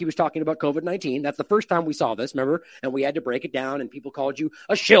sounded like he was talking about COVID-19. That's the first time we saw this, remember? And we had to break it down, and people called you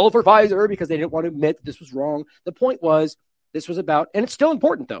a shill for Pfizer because they didn't want to admit that this was wrong. The point was, this was about, and it's still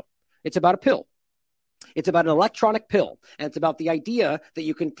important though, it's about a pill. It's about an electronic pill, and it's about the idea that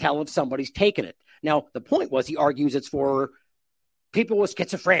you can tell if somebody's taken it. Now, the point was, he argues it's for people with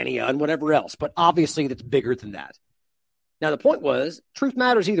schizophrenia and whatever else, but obviously that's bigger than that. Now, the point was, truth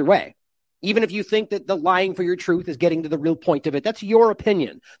matters either way. Even if you think that the lying for your truth is getting to the real point of it, that's your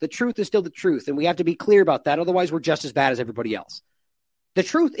opinion. The truth is still the truth, and we have to be clear about that. Otherwise, we're just as bad as everybody else. The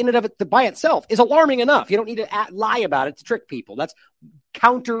truth in and of it by itself is alarming enough. You don't need to lie about it to trick people. That's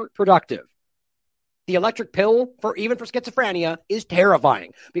counterproductive. The electric pill, even for schizophrenia, is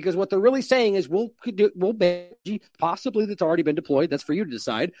terrifying because what they're really saying is we'll possibly that's already been deployed, that's for you to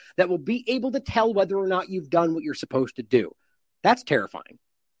decide, that will be able to tell whether or not you've done what you're supposed to do. That's terrifying.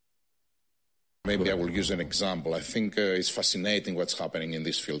 Maybe I will use an example. I think it's fascinating what's happening in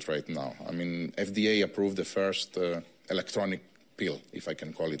this field right now. I mean, FDA approved the first electronic pill, if I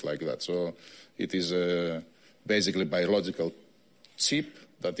can call it like that. So it is basically biological chip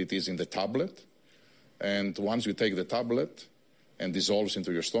that it is in the tablet. And once you take the tablet and dissolves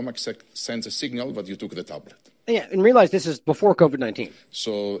into your stomach, sends a signal that you took the tablet. Yeah, and realize this is before COVID-19.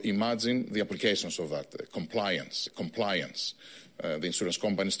 So imagine the applications of that, compliance. The insurance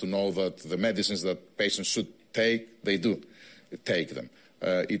companies to know that the medicines that patients should take, they do take them.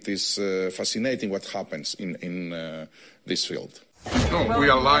 It is fascinating what happens in this field. No, we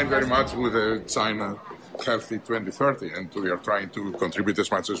align very much with the China Healthy 2030, and we are trying to contribute as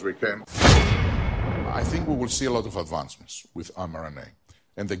much as we can. I think we will see a lot of advancements with mRNA.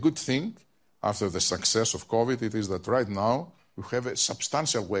 And the good thing, after the success of COVID, it is that right now we have a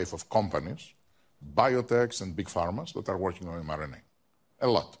substantial wave of companies, biotechs and big pharmas that are working on mRNA. A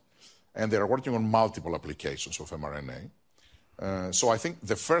lot. And they are working on multiple applications of mRNA. So I think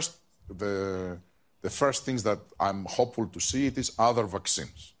the first things that I'm hopeful to see it is other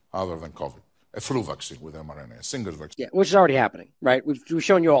vaccines other than COVID. A flu vaccine with mRNA, a single vaccine. Yeah, which is already happening, right? We've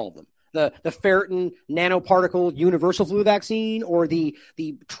shown you all of them. The ferritin nanoparticle universal flu vaccine, or the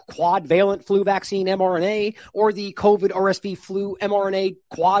quadvalent flu vaccine mRNA, or the COVID RSV flu mRNA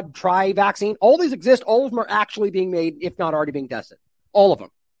quad tri vaccine. All these exist. All of them are actually being made, if not already being tested. All of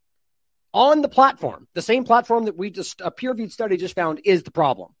them. On the platform, the same platform that a peer-reviewed study just found is the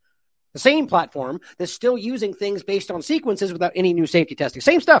problem. The same platform that's still using things based on sequences without any new safety testing.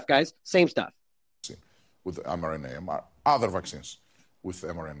 Same stuff, guys. Same stuff. With mRNA, other vaccines with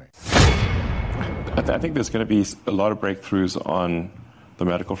mRNA. I think there's going to be a lot of breakthroughs on the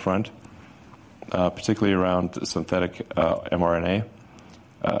medical front, particularly around synthetic mRNA.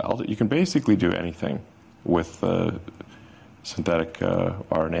 You can basically do anything with synthetic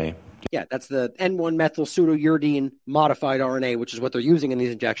RNA. Yeah, that's the N1-methyl pseudouridine modified RNA, which is what they're using in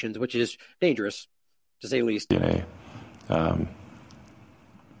these injections, which is dangerous, to say the least. DNA.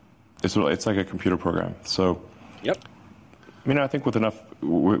 It's like a computer program. So, yep. I think with enough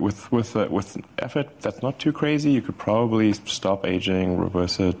with effort, that's not too crazy. You could probably stop aging,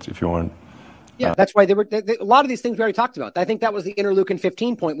 reverse it if you want. Yeah, that's why a lot of these things we already talked about. I think that was the interleukin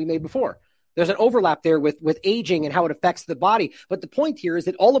 15 point we made before. There's an overlap there with aging and how it affects the body. But the point here is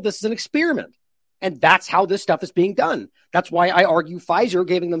that all of this is an experiment. And that's how this stuff is being done. That's why I argue Pfizer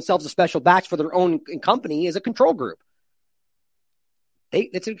giving themselves a special batch for their own company is a control group.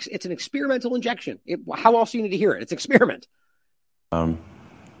 It's an experimental injection. How else do you need to hear it? It's an experiment.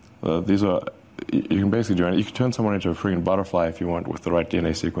 These are, you can basically do it. You can turn someone into a freaking butterfly if you want with the right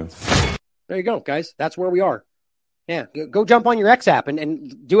DNA sequence. There you go, guys. That's where we are. Yeah, go jump on your X app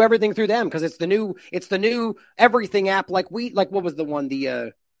and do everything through them, because it's the new everything app. Like what was the one?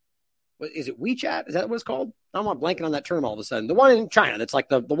 Is it WeChat? Is that what it's called? I'm not blanking on that term all of a sudden. The one in China that's like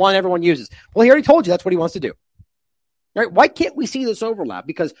the one everyone uses. Well, he already told you that's what he wants to do. Right? Why can't we see this overlap?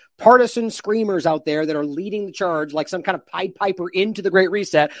 Because partisan screamers out there that are leading the charge, like some kind of Pied Piper into the Great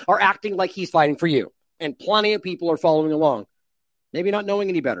Reset, are acting like he's fighting for you, and plenty of people are following along, maybe not knowing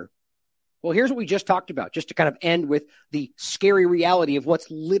any better. Well, here's what we just talked about, just to kind of end with the scary reality of what's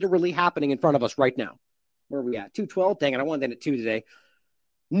literally happening in front of us right now. Where are we at? 212? Dang it, I wanted to end at 2 today.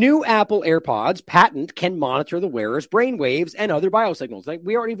 New Apple AirPods patent can monitor the wearer's brain waves and other biosignals. Like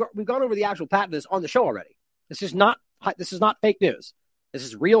we've gone over the actual patent of this on the show already. This is not fake news. This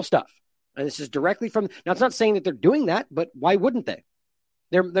is real stuff. And this is directly from, now it's not saying that they're doing that, but why wouldn't they?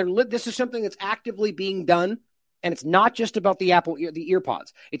 This is something that's actively being done. And it's not just about the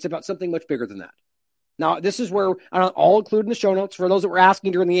EarPods. It's about something much bigger than that. Now, this is where I'll include in the show notes for those that were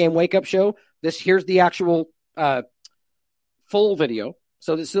asking during the AM Wake Up Show. Here's the actual full video.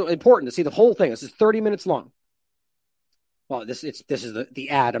 So this is important to see the whole thing. This is 30 minutes long. Well, this is the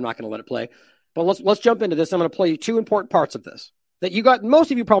ad. I'm not going to let it play. But let's jump into this. I'm going to play you two important parts of this that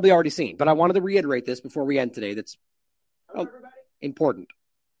most of you probably already seen. But I wanted to reiterate this before we end today. That's important.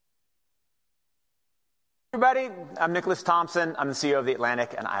 Everybody, I'm Nicholas Thompson. I'm the CEO of The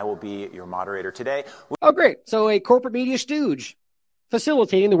Atlantic, and I will be your moderator today. Oh, great. So a corporate media stooge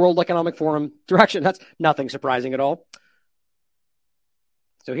facilitating the World Economic Forum direction. That's nothing surprising at all.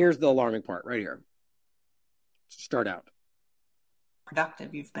 So here's the alarming part right here. Start out.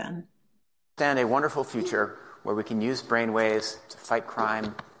 Productive you've been. Stand a wonderful future where we can use brainwaves to fight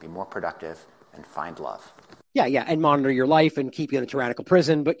crime, be more productive, and find love. Yeah, and monitor your life and keep you in a tyrannical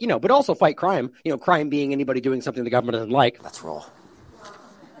prison, but also fight crime. Crime being anybody doing something the government doesn't like. Let's roll.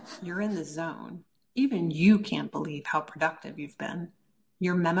 You're in the zone. Even you can't believe how productive you've been.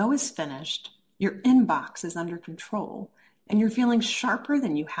 Your memo is finished, your inbox is under control, and you're feeling sharper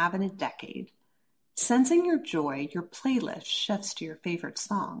than you have in a decade. Sensing your joy, your playlist shifts to your favorite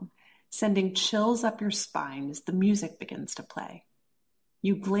song, sending chills up your spine as the music begins to play.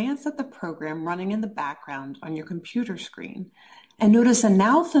 You glance at the program running in the background on your computer screen and notice a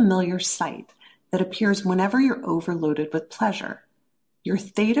now familiar sight that appears whenever you're overloaded with pleasure, your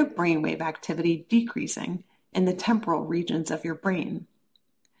theta brainwave activity decreasing in the temporal regions of your brain.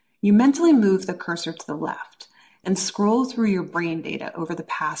 You mentally move the cursor to the left and scroll through your brain data over the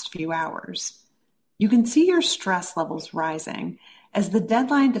past few hours. You can see your stress levels rising as the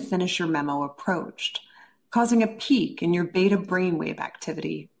deadline to finish your memo approached, causing a peak in your beta brainwave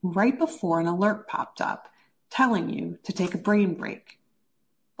activity right before an alert popped up, telling you to take a brain break.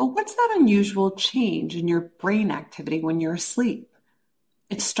 But what's that unusual change in your brain activity when you're asleep?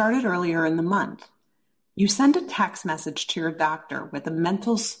 It started earlier in the month. You send a text message to your doctor with a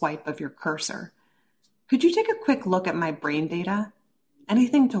mental swipe of your cursor. Could you take a quick look at my brain data?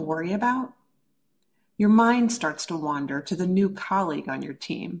 Anything to worry about? Your mind starts to wander to the new colleague on your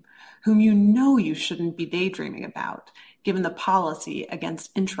team, whom you know you shouldn't be daydreaming about, given the policy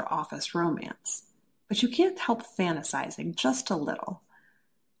against intra-office romance. But you can't help fantasizing just a little.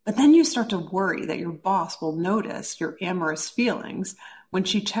 But then you start to worry that your boss will notice your amorous feelings when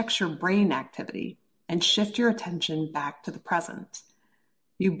she checks your brain activity and shift your attention back to the present.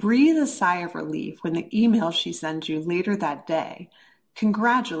 You breathe a sigh of relief when the email she sends you later that day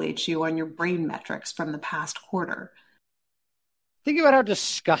congratulates you on your brain metrics from the past quarter. Think about how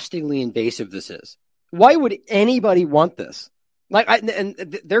disgustingly invasive this is. Why would anybody want this? And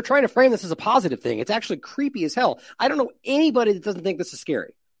they're trying to frame this as a positive thing. It's actually creepy as hell. I don't know anybody that doesn't think this is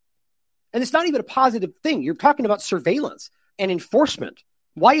scary. And it's not even a positive thing. You're talking about surveillance and enforcement.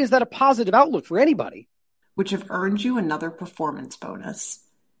 Why is that a positive outlook for anybody? Which have earned you another performance bonus.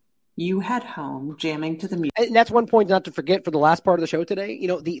 You head home jamming to the music. And that's one point not to forget for the last part of the show today,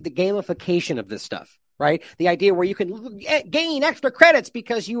 the gamification of this stuff, right? The idea where you can gain extra credits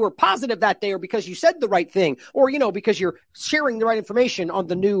because you were positive that day or because you said the right thing or, because you're sharing the right information on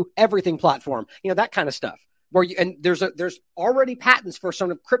the new everything platform, that kind of stuff. And there's already patents for some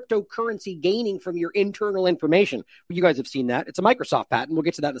of cryptocurrency gaining from your internal information. You guys have seen that. It's a Microsoft patent. We'll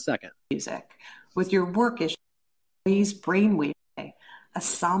get to that in a second. Music. With your work issues, brainwave, a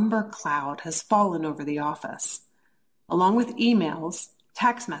somber cloud has fallen over the office. Along with emails,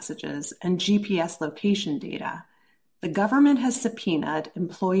 text messages, and GPS location data, the government has subpoenaed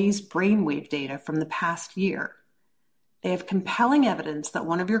employees' brainwave data from the past year. They have compelling evidence that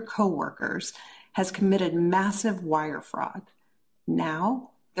one of your coworkers has committed massive wire fraud.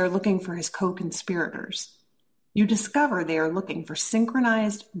 Now, they're looking for his co-conspirators. You discover they are looking for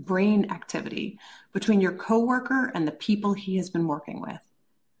synchronized brain activity between your coworker and the people he has been working with.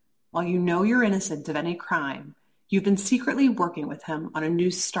 While you know you're innocent of any crime, you've been secretly working with him on a new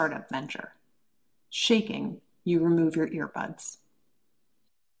startup venture. Shaking, you remove your earbuds.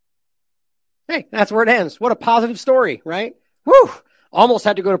 Hey, that's where it ends. What a positive story, right? Woo! Almost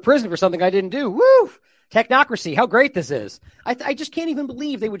had to go to prison for something I didn't do. Woo! Technocracy, how great this is. I just can't even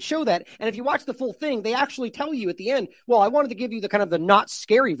believe they would show that. And if you watch the full thing, they actually tell you at the end, well, I wanted to give you the kind of the not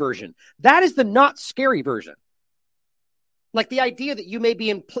scary version. That is the not scary version. Like the idea that you may be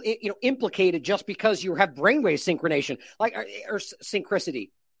implicated just because you have brainwave synchronization, or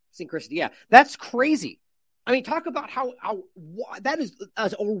synchronicity. Synchronicity, yeah. That's crazy. I mean, talk about how that is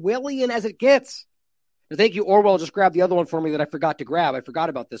as Orwellian as it gets. Thank you, Orwell. Just grabbed the other one for me that I forgot to grab. I forgot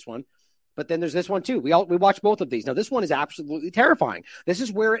about this one. But then there's this one too. We watched both of these. Now, this one is absolutely terrifying. This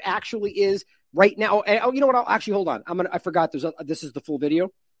is where it actually is right now. Oh, you know what? I'll actually hold on. I forgot. This is the full video.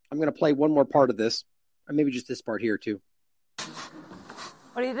 I'm going to play one more part of this, or maybe just this part here too.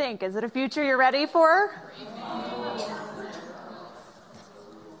 What do you think? Is it a future you're ready for?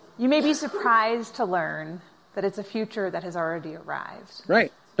 You may be surprised to learn that it's a future that has already arrived.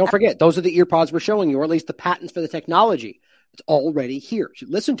 Right. Don't forget, those are the earpods we're showing you, or at least the patents for the technology. It's already here. You should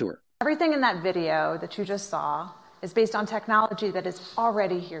listen to her. Everything in that video that you just saw is based on technology that is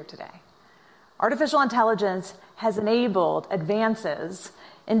already here today. Artificial intelligence has enabled advances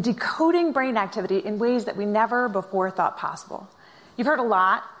in decoding brain activity in ways that we never before thought possible. You've heard a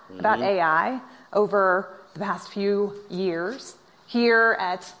lot about AI over the past few years. Here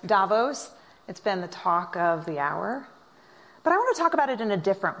at Davos, it's been the talk of the hour. But I want to talk about it in a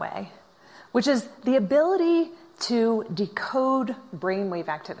different way, which is the ability to decode brainwave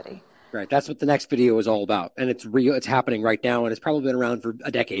activity. Right. That's what the next video is all about. And it's real. It's happening right now. And it's probably been around for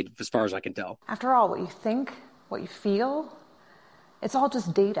a decade, as far as I can tell. After all, what you think, what you feel, it's all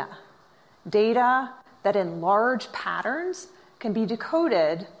just data. Data that in large patterns can be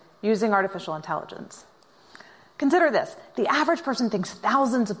decoded using artificial intelligence. Consider this. The average person thinks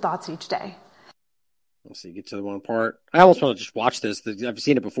thousands of thoughts each day. Let's see, get to the one part. I almost want to just watch this. I've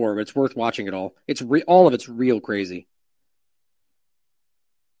seen it before, but it's worth watching it all. It's all of it's real crazy.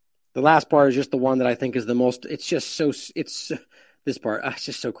 The last part is just the one that I think is the most. It's just so. It's this part. It's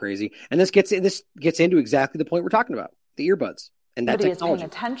just so crazy, and this gets into exactly the point we're talking about: the earbuds and that technology. Somebody is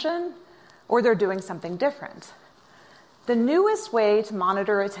paying attention, or they're doing something different. The newest way to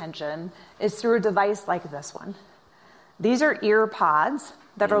monitor attention is through a device like this one. These are ear pods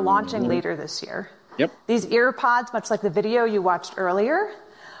that are launching later this year. Yep. These ear pods, much like the video you watched earlier,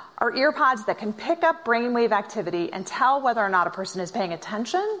 are ear pods that can pick up brainwave activity and tell whether or not a person is paying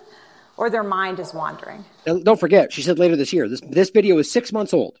attention or their mind is wandering. And don't forget, she said later this year. This video is 6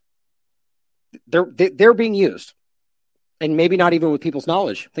 months old. They're being used, and maybe not even with people's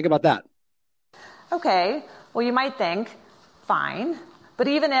knowledge. Think about that. Okay, well, you might think, fine, but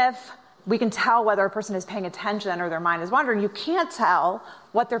even if we can tell whether a person is paying attention or their mind is wandering, you can't tell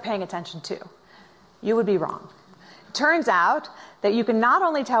what they're paying attention to. You would be wrong. It turns out that you can not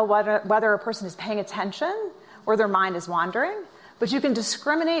only tell whether a person is paying attention or their mind is wandering, but you can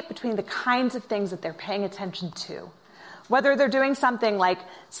discriminate between the kinds of things that they're paying attention to. Whether they're doing something like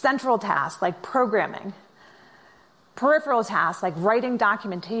central tasks, like programming, peripheral tasks, like writing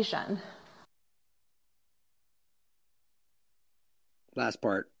documentation. Last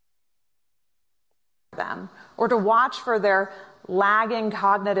part. Them, or to watch for their lagging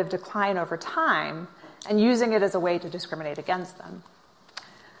cognitive decline over time and using it as a way to discriminate against them.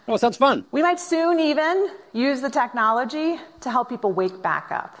 Oh, sounds fun. We might soon even use the technology to help people wake back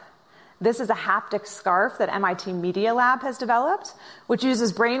up. This is a haptic scarf that MIT Media Lab has developed, which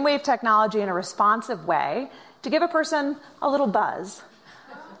uses brainwave technology in a responsive way to give a person a little buzz,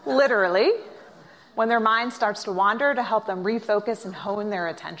 literally, when their mind starts to wander, to help them refocus and hone their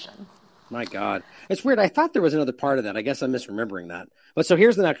attention. My God. It's weird. I thought there was another part of that. I guess I'm misremembering that. But so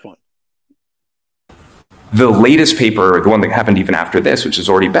here's the next one. The latest paper, the one that happened even after this, which is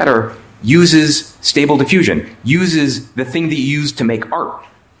already better, uses stable diffusion, uses the thing that you use to make art.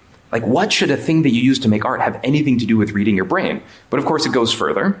 Like, what should a thing that you use to make art have anything to do with reading your brain? But of course, it goes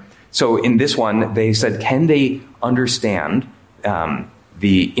further. So in this one, they said, can they understand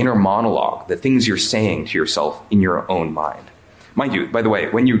the inner monologue, the things you're saying to yourself in your own mind? Mind you, by the way,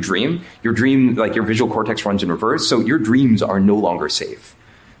 when you dream, like your visual cortex runs in reverse, so your dreams are no longer safe.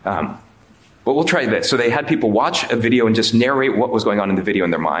 But we'll try this. So they had people watch a video and just narrate what was going on in the video in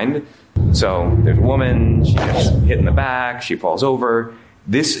their mind. So there's a woman, she gets hit in the back, she falls over.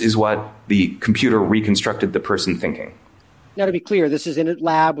 This is what the computer reconstructed the person thinking. Now, to be clear, this is in a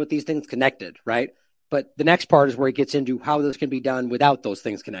lab with these things connected, right? But the next part is where it gets into how this can be done without those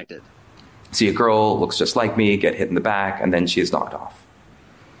things connected. See a girl, looks just like me, get hit in the back, and then she is knocked off.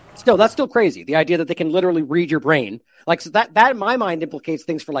 Still, that's still crazy. The idea that they can literally read your brain. Like, so that in my mind implicates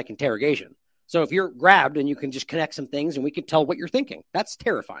things for like interrogation. So if you're grabbed and you can just connect some things and we can tell what you're thinking, that's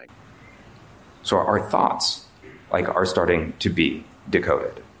terrifying. So our thoughts, are starting to be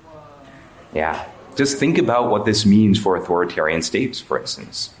decoded. Yeah. Just think about what this means for authoritarian states, for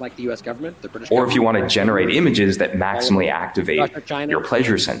instance. Like the U.S. government, the British government. Or if you want to government, generate images that maximally activate Russia, China, your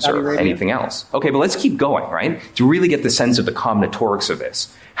pleasure sensor Saudi or Arabia. anything else. Okay, but let's keep going, right? To really get the sense of the combinatorics of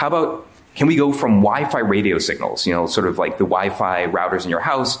this. How about, can we go from Wi-Fi radio signals, sort of like the Wi-Fi routers in your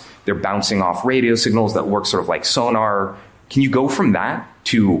house, they're bouncing off radio signals that work sort of like sonar. Can you go from that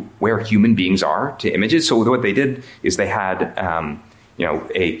to where human beings are, to images? So what they did is they had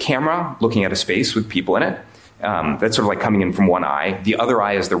a camera looking at a space with people in it. That's sort of like coming in from one eye. The other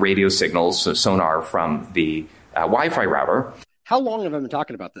eye is the radio signals, so sonar from the Wi-Fi router. How long have I been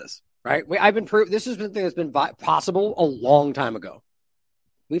talking about this? Right? This has been something that's been possible a long time ago.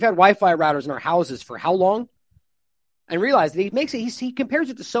 We've had Wi-Fi routers in our houses for how long? And realize that he compares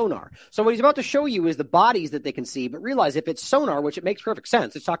it to sonar. So what he's about to show you is the bodies that they can see, but realize if it's sonar, which it makes perfect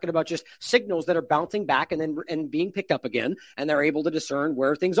sense, it's talking about just signals that are bouncing back and being picked up again, and they're able to discern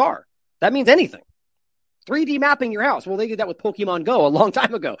where things are. That means anything. 3D mapping your house. Well, they did that with Pokemon Go a long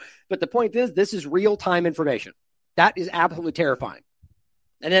time ago. But the point is, this is real-time information. That is absolutely terrifying.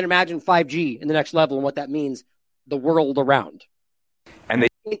 And then imagine 5G in the next level and what that means the world around. And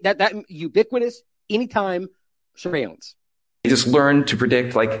that ubiquitous, anytime surveillance. They just learned to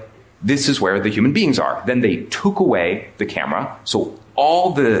predict, this is where the human beings are. Then they took away the camera. So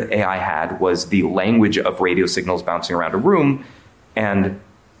all the AI had was the language of radio signals bouncing around a room. And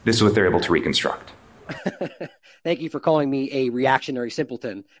this is what they're able to reconstruct. Thank you for calling me a reactionary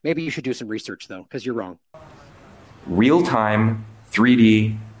simpleton. Maybe you should do some research, though, because you're wrong. Real-time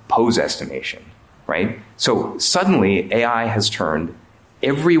 3D pose estimation, right? So suddenly AI has turned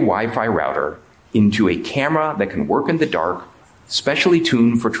every Wi-Fi router into a camera that can work in the dark, specially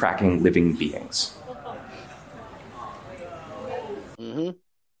tuned for tracking living beings.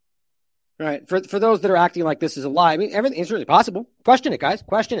 Mm-hmm. Right. For those that are acting like this is a lie, I mean, everything is really possible. Question it, guys.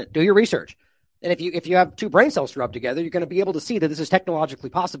 Question it. Do your research. And if you have two brain cells to rub together, you're going to be able to see that this is technologically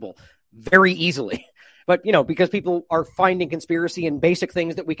possible very easily. But, because people are finding conspiracy and basic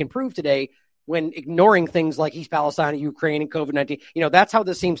things that we can prove today when ignoring things like East Palestine, Ukraine, and COVID-19, that's how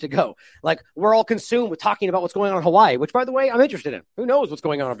this seems to go. Like, we're all consumed with talking about what's going on in Hawaii, which, by the way, I'm interested in. Who knows what's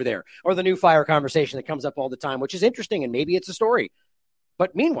going on over there? Or the new fire conversation that comes up all the time, which is interesting, and maybe it's a story.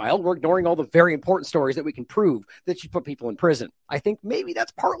 But meanwhile, we're ignoring all the very important stories that we can prove that should put people in prison. I think maybe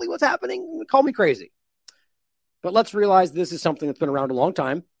that's partly what's happening. Call me crazy. But let's realize this is something that's been around a long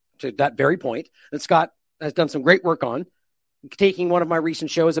time, to that very point, that Scott has done some great work on, taking one of my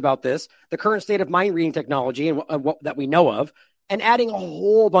recent shows about this, the current state of mind reading technology and what that we know of, and adding a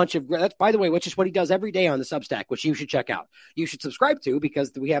whole bunch of, that's, by the way, which is what he does every day on the Substack, which you should check out. You should subscribe to,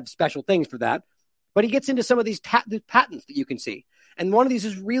 because we have special things for that. But he gets into some of these patents that you can see. And one of these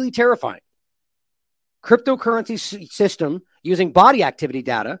is really terrifying. Cryptocurrency system using body activity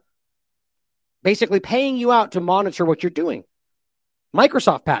data, basically paying you out to monitor what you're doing.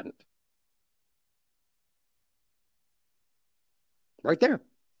 Microsoft patent. Right there.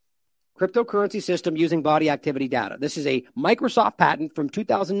 Cryptocurrency system using body activity data. This is a Microsoft patent from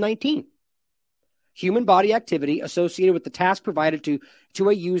 2019. Human body activity associated with the task provided to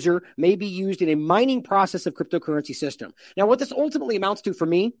a user may be used in a mining process of cryptocurrency system. Now, what this ultimately amounts to for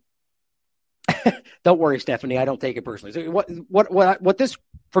me, don't worry, Stephanie, I don't take it personally. So what this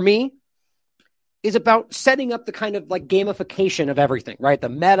for me is about setting up the kind of like gamification of everything, right? The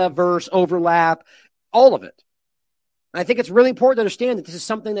metaverse overlap, all of it. I think it's really important to understand that this is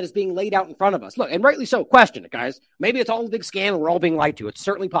something that is being laid out in front of us. Look, and rightly so, question it, guys. Maybe it's all a big scam and we're all being lied to. It's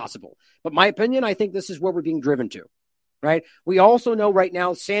certainly possible. But my opinion, I think this is where we're being driven to, right? We also know right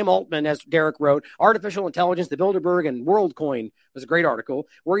now, Sam Altman, as Derek wrote, Artificial Intelligence, the Bilderberg, and WorldCoin was a great article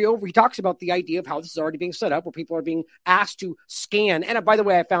where he talks about the idea of how this is already being set up, where people are being asked to scan. And by the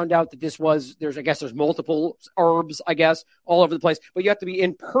way, I found out that there's multiple herbs, all over the place, but you have to be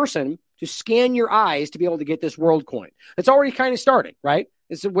in person to scan your eyes to be able to get this WorldCoin. It's already kind of starting, right?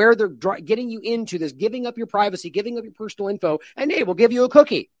 It's where they're getting you into this, giving up your privacy, giving up your personal info, and hey, we'll give you a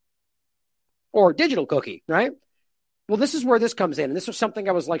cookie or digital cookie, right? Well, this is where this comes in. And this was something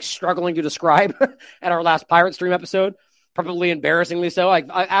I was like struggling to describe at our last Pirate Stream episode, probably embarrassingly so.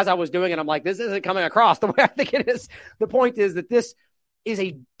 As I was doing it, I'm like, this isn't coming across the way I think it is. The point is that this is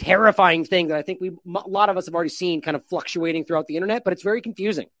a terrifying thing that I think a lot of us have already seen kind of fluctuating throughout the internet, but it's very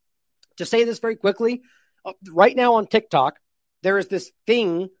confusing. To say this very quickly, right now on TikTok, there is this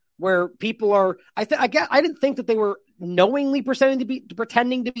thing where people are, I didn't think that they were knowingly pretending to be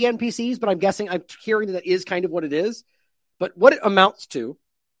NPCs, but I'm hearing that is kind of what it is. But what it amounts to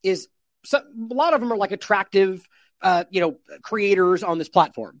is a lot of them are like attractive, creators on this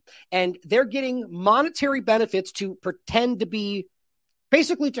platform, and they're getting monetary benefits to pretend to be,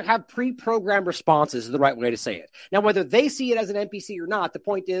 basically to have pre-programmed responses is the right way to say it. Now, whether they see it as an NPC or not, the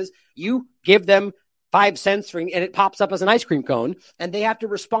point is you give them 5 cents and it pops up as an ice cream cone, and they have to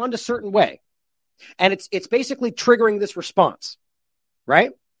respond a certain way. And it's basically triggering this response,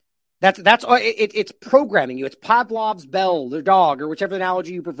 right? It's programming you. It's Pavlov's bell, their dog, or whichever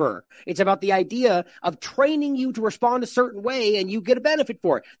analogy you prefer. It's about the idea of training you to respond a certain way, and you get a benefit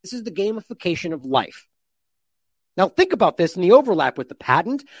for it. This is the gamification of life. Now, think about this in the overlap with the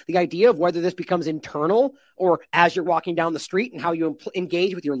patent, the idea of whether this becomes internal or as you're walking down the street and how you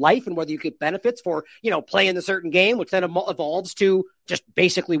engage with your life and whether you get benefits for, playing the certain game, which then evolves to just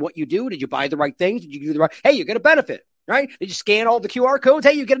basically what you do. Did you buy the right things? Did you do the right? Hey, you get a benefit, right? Did you scan all the QR codes?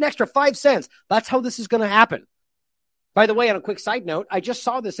 Hey, you get an extra 5 cents. That's how this is going to happen. By the way, on a quick side note, I just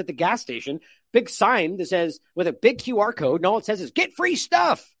saw this at the gas station, big sign that says with a big QR code, and all it says is get free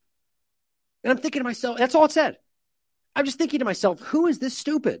stuff. And I'm thinking to myself, that's all it said. I'm just thinking to myself, who is this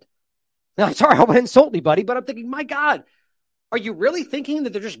stupid? Now, I'm sorry, I won't insult anybody, but I'm thinking, my God, are you really thinking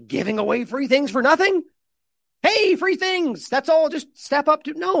that they're just giving away free things for nothing? Hey, free things. That's all. Just step up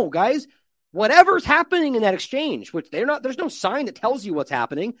to. No, guys, whatever's happening in that exchange, which there's no sign that tells you what's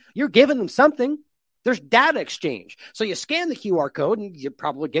happening. You're giving them something. There's data exchange. So you scan the QR code and you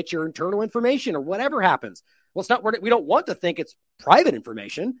probably get your internal information or whatever happens. Well, it's not, we don't want to think it's private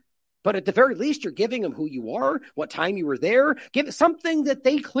information. But at the very least, you're giving them who you are, what time you were there, give it something that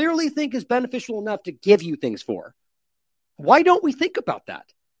they clearly think is beneficial enough to give you things for. Why don't we think about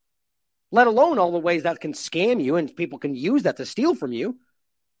that? Let alone all the ways that can scam you and people can use that to steal from you.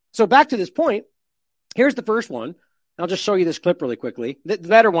 So back to this point, here's the first one. I'll just show you this clip really quickly.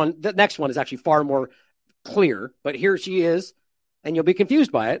 The next one is actually far more clear, but here she is, and you'll be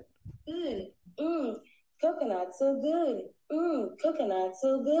confused by it. coconut so good. Coconut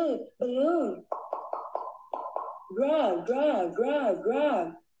so good. Balloon. Grab, grab, grab,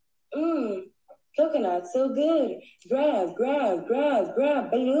 grab. Coconut so good. Grab, grab, grab,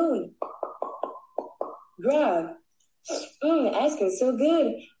 grab. Balloon. Grab. Ice cream so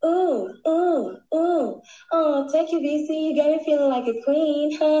good. Ooh, ooh, ooh. Oh, thank you, BC. You got me feeling like a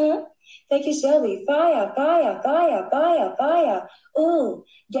queen, huh? Thank you, Shelby. Fire, fire, fire, fire, fire. Ooh,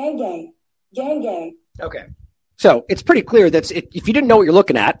 gang, gang, gang, gang. Okay. So it's pretty clear that if you didn't know what you're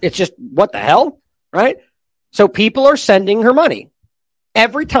looking at, it's just, what the hell, right? So people are sending her money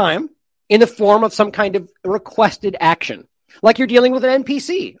every time in the form of some kind of requested action. Like you're dealing with an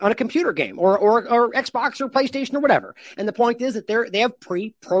NPC on a computer game or Xbox or PlayStation or whatever. And the point is that they have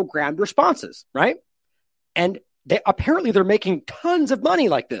pre-programmed responses, right? And they're making tons of money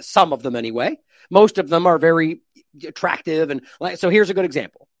like this. Some of them anyway. Most of them are very attractive. And so here's a good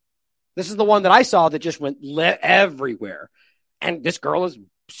example. This is the one that I saw that just went everywhere. And this girl is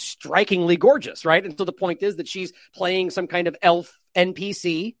strikingly gorgeous, right? And so the point is that she's playing some kind of elf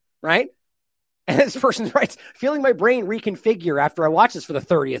NPC, right? And this person writes, feeling my brain reconfigure after I watch this for the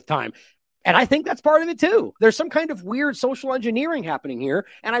 30th time. And I think that's part of it too. There's some kind of weird social engineering happening here.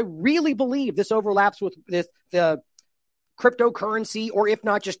 And I really believe this overlaps with the cryptocurrency, or if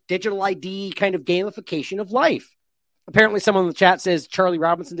not just digital ID kind of gamification of life. Apparently someone in the chat says Charlie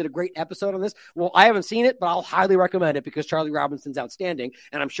Robinson did a great episode on this. Well, I haven't seen it, but I'll highly recommend it because Charlie Robinson's outstanding.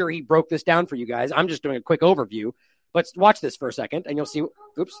 And I'm sure he broke this down for you guys. I'm just doing a quick overview, but watch this for a second and you'll see.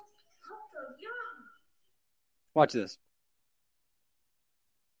 Oops. Watch this.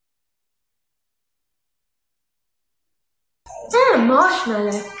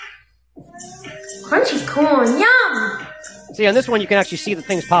 Marshmallow. Crunchy corn. Yum. See, on this one, you can actually see the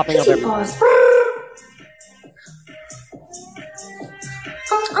things popping up everywhere.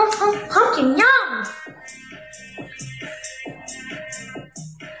 Pumpkin. Yum.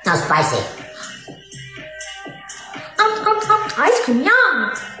 Not spicy. Ice cream.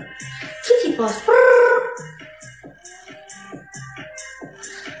 Yum. Kitty balls.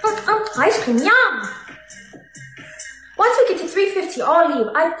 Ice cream. Yum. Once we get to 350, I'll leave.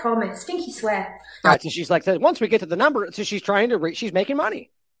 I promise. Stinky swear. Right, so she's like, once we get to the number, so she's trying to, she's making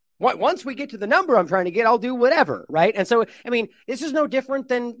money. Once we get to the number I'm trying to get, I'll do whatever, right? And so, I mean, this is no different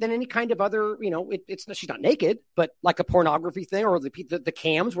than any kind of other, she's not naked, but like a pornography thing or the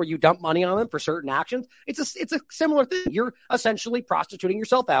cams where you dump money on them for certain actions. It's a similar thing. You're essentially prostituting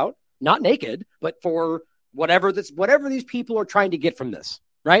yourself out, not naked, but for whatever these people are trying to get from this,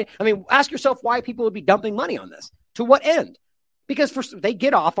 right? I mean, ask yourself why people would be dumping money on this. To what end? Because they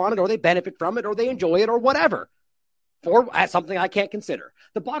get off on it, or they benefit from it, or they enjoy it, or whatever. Or something I can't consider.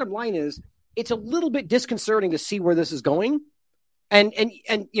 The bottom line is, it's a little bit disconcerting to see where this is going. And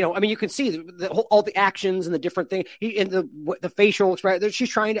you can see all the actions and the different things, and the facial expression. She's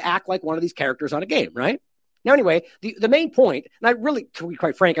trying to act like one of these characters on a game, right? Now, anyway, the main point, and I really, to be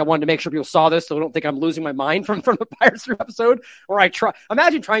quite frank, I wanted to make sure people saw this so I don't think I'm losing my mind from the Pirates 3 episode, or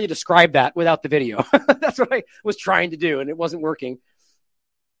imagine trying to describe that without the video. That's what I was trying to do, and it wasn't working.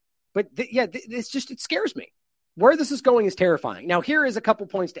 But it scares me. Where this is going is terrifying. Now, here is a couple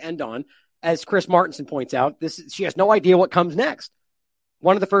points to end on. As Chris Martinson points out, she has no idea what comes next.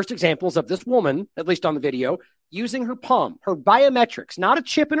 One of the first examples of this woman, at least on the video, using her palm, her biometrics, not a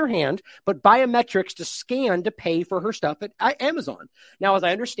chip in her hand, but biometrics to scan to pay for her stuff at Amazon. Now, as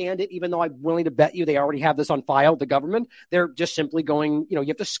I understand it, even though I'm willing to bet you they already have this on file, the government, they're just simply going, you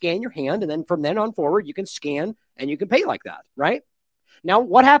have to scan your hand, and then from then on forward, you can scan and you can pay like that, right? Now,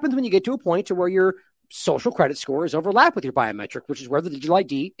 what happens when you get to a point to where your social credit score is overlapped with your biometric, which is where the digital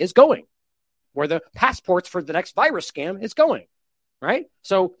ID is going, where the passports for the next virus scam is going, right?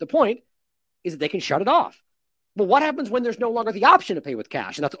 So the point is that they can shut it off. But what happens when there's no longer the option to pay with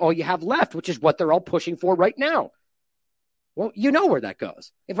cash, and that's all you have left, which is what they're all pushing for right now? Well, you know where that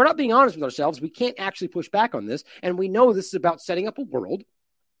goes. If we're not being honest with ourselves, we can't actually push back on this, and we know this is about setting up a world,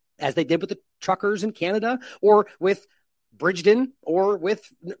 as they did with the truckers in Canada, or with Bridgeton, or with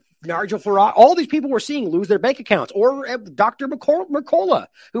Nigel Farage. All these people we're seeing lose their bank accounts, or Dr. Mercola,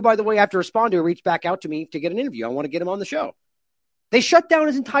 who, by the way, after Respondo, reached back out to me to get an interview. I want to get him on the show. They shut down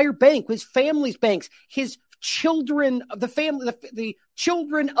his entire bank, his family's banks, his children of the family, the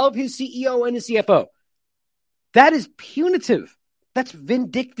children of his CEO and his CFO. That is punitive. That's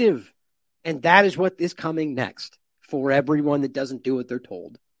vindictive. And that is what is coming next for everyone that doesn't do what they're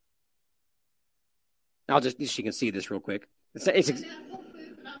told. You can see this real quick.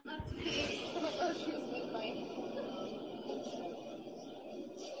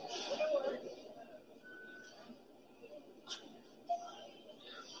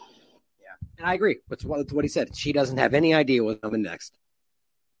 And I agree with what he said. She doesn't have any idea what's coming next.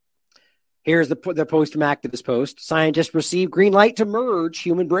 Here's the post from Activist Post. Scientists receive green light to merge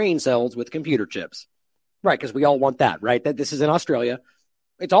human brain cells with computer chips. Right, because we all want that, right? That this is in Australia.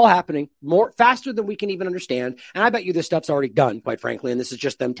 It's all happening faster than we can even understand. And I bet you this stuff's already done, quite frankly, and this is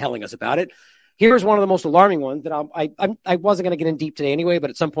just them telling us about it. Here's one of the most alarming ones that I wasn't going to get in deep today anyway, but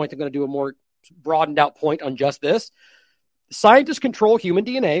at some point I'm going to do a more broadened out point on just this. Scientists control human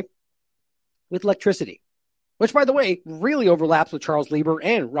DNA with electricity, which, by the way, really overlaps with Charles Lieber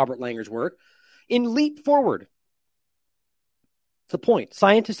and Robert Langer's work. In Leap Forward, the point,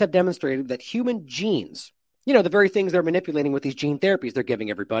 scientists have demonstrated that human genes, the very things they're manipulating with these gene therapies they're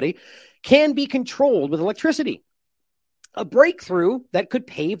giving everybody, can be controlled with electricity. A breakthrough that could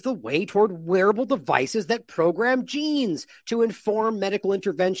pave the way toward wearable devices that program genes to perform medical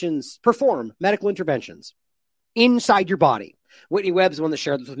interventions inside your body. Whitney Webb's the one that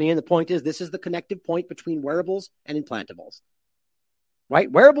shared this with me, and the point is this is the connective point between wearables and implantables.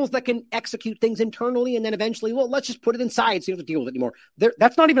 Right? Wearables that can execute things internally and then eventually, let's just put it inside so you don't have to deal with it anymore.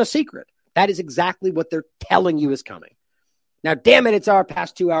 That's not even a secret. That is exactly what they're telling you is coming. Now, damn it, it's our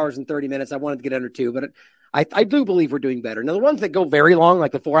past 2 hours and 30 minutes. I wanted to get under 2, but I do believe we're doing better. Now, the ones that go very long,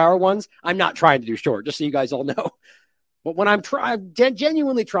 like the 4-hour ones, I'm not trying to do short, just so you guys all know. But when I'm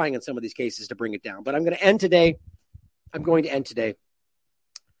genuinely trying in some of these cases to bring it down. But I'm going to end today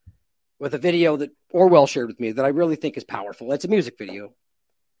with a video that Orwell shared with me that I really think is powerful. It's a music video.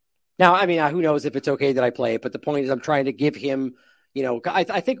 Now, I mean, who knows if it's okay that I play it, but the point is I'm trying to give him, I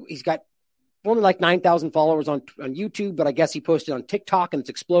think he's got only like 9,000 followers on YouTube, but I guess he posted on TikTok and it's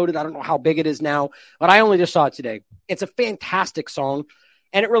exploded. I don't know how big it is now, but I only just saw it today. It's a fantastic song,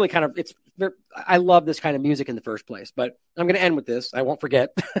 and it really I love this kind of music in the first place, but I'm going to end with this. I won't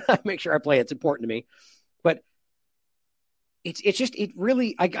forget. Make sure I play it. It's important to me. But I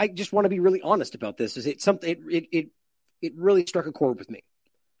just want to be really honest about this. It really struck a chord with me.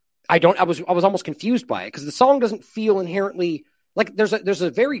 I was almost confused by it because the song doesn't feel inherently like there's a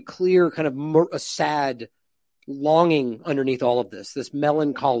very clear kind of a sad longing underneath all of this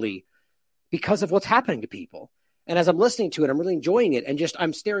melancholy because of what's happening to people. And as I'm listening to it, I'm really enjoying it, and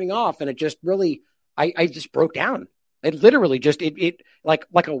I'm staring off, and it just really, I just broke down. It literally just, it like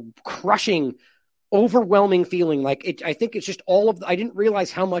a crushing, overwhelming feeling. I think it's just I didn't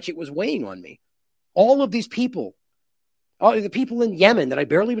realize how much it was weighing on me. All of these people. The people in Yemen that I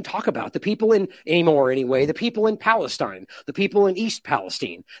barely even talk about, the people the people in Palestine, the people in East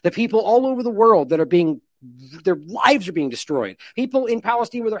Palestine, the people all over the world that their lives are being destroyed, people in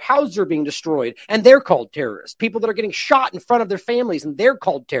Palestine where their houses are being destroyed and they're called terrorists, people that are getting shot in front of their families and they're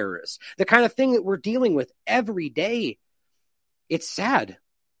called terrorists, the kind of thing that we're dealing with every day. It's sad.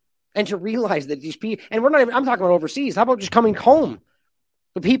 And to realize that these people, and I'm talking about overseas, how about just coming home?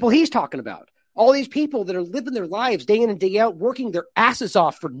 The people he's talking about. All these people that are living their lives day in and day out, working their asses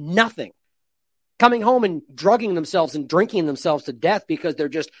off for nothing, coming home and drugging themselves and drinking themselves to death because they're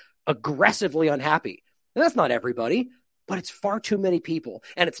just aggressively unhappy. And that's not everybody, but it's far too many people.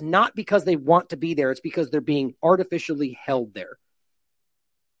 And it's not because they want to be there. It's because they're being artificially held there.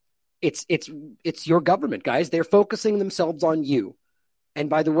 It's your government, guys. They're focusing themselves on you. And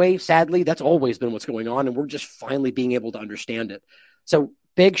by the way, sadly, that's always been what's going on. And we're just finally being able to understand it. So,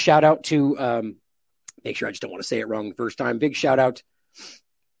 big shout out to, make sure I just don't want to say it wrong the first time. Big shout out,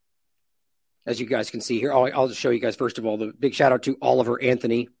 as you guys can see here. I'll just show you guys, first of all, the big shout out to Oliver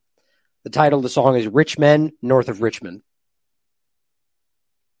Anthony. The title of the song is Rich Men North of Richmond.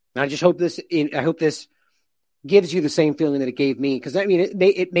 And I just hope this gives you the same feeling that it gave me. Because, I mean,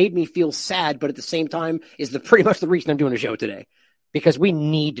 it made me feel sad, but at the same time is pretty much the reason I'm doing a show today. Because we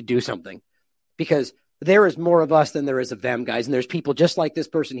need to do something. Because there is more of us than there is of them, guys. And there's people just like this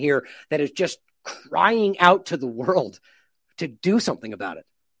person here that is just crying out to the world to do something about it.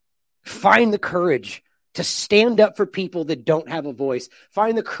 Find the courage to stand up for people that don't have a voice.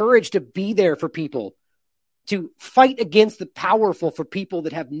 Find the courage to be there for people, to fight against the powerful for people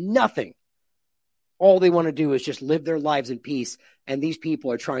that have nothing. All they want to do is just live their lives in peace. And these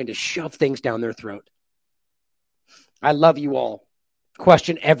people are trying to shove things down their throat. I love you all.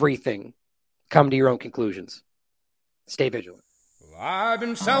 Question everything. Come to your own conclusions. Stay vigilant. Well, I've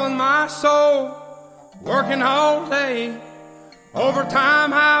been selling my soul, working all day,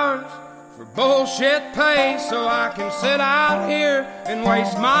 overtime hours for bullshit pay, so I can sit out here and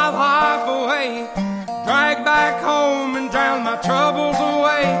waste my life away, drag back home and drown my troubles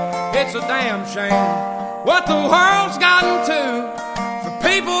away. It's a damn shame what the world's gotten to for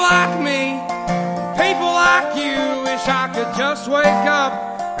people like me, people like you. Wish I could just wake up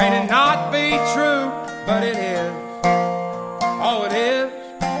and it not be true, but it is. Oh, it is.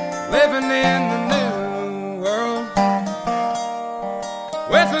 Living living in the new world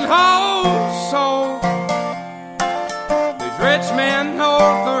with an whole soul. These rich men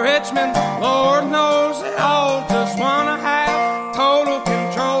north of Richmond, Lord knows they all just wanna have total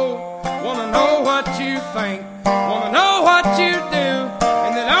control. Wanna know what you think, wanna know what you do,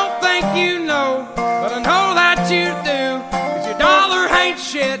 and they don't think you know, but I know that you do. 'Cause your dollar ain't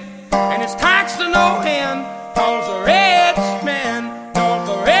shit, and it's taxed to no end. 'Cause the rich men, north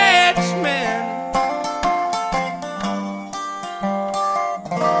the rich men.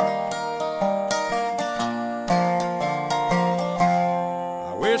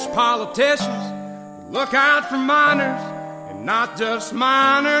 I wish politicians would look out for miners, and not just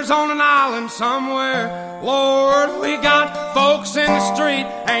miners on an island somewhere. Lord, we got folks in the street,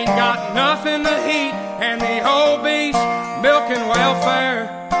 ain't got nothing to eat, and the obese milking welfare.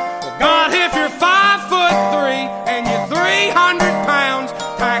 Well, God, if you're 5'3" and you're 300 pounds,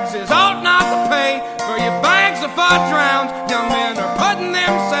 taxes ought not to pay for your bags of fudge rounds. Young men are putting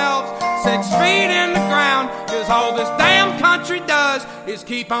themselves 6 feet in the ground, 'cause all this damn country does is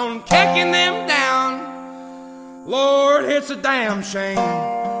keep on kicking them down. Lord, it's a damn shame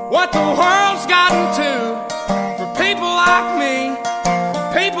what the world's gotten to for people like me,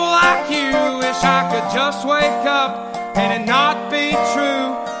 people like you. Wish I could just wake up and it not be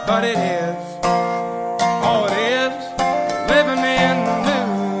true, but it is. Oh, it is. Living in the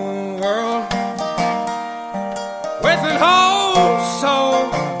new world with an whole soul.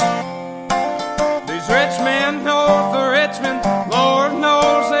 These rich men north of Richmond, Lord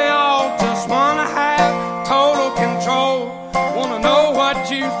knows they all just wanna have total control. Wanna know what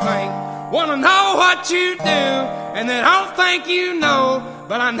you think, wanna know what you do, and they don't think you know,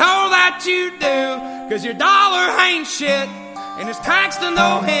 but I know that you do. 'Cause your dollar ain't shit, and it's taxed to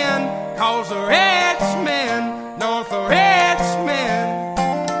no end. 'Cause the rich men, north the rich men.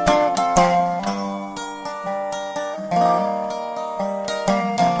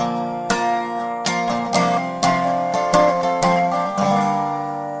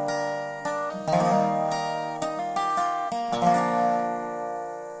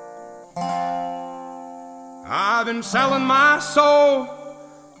 I've been selling my soul,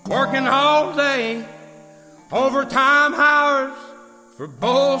 working all day, overtime hours for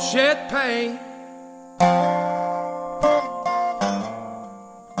bullshit pay.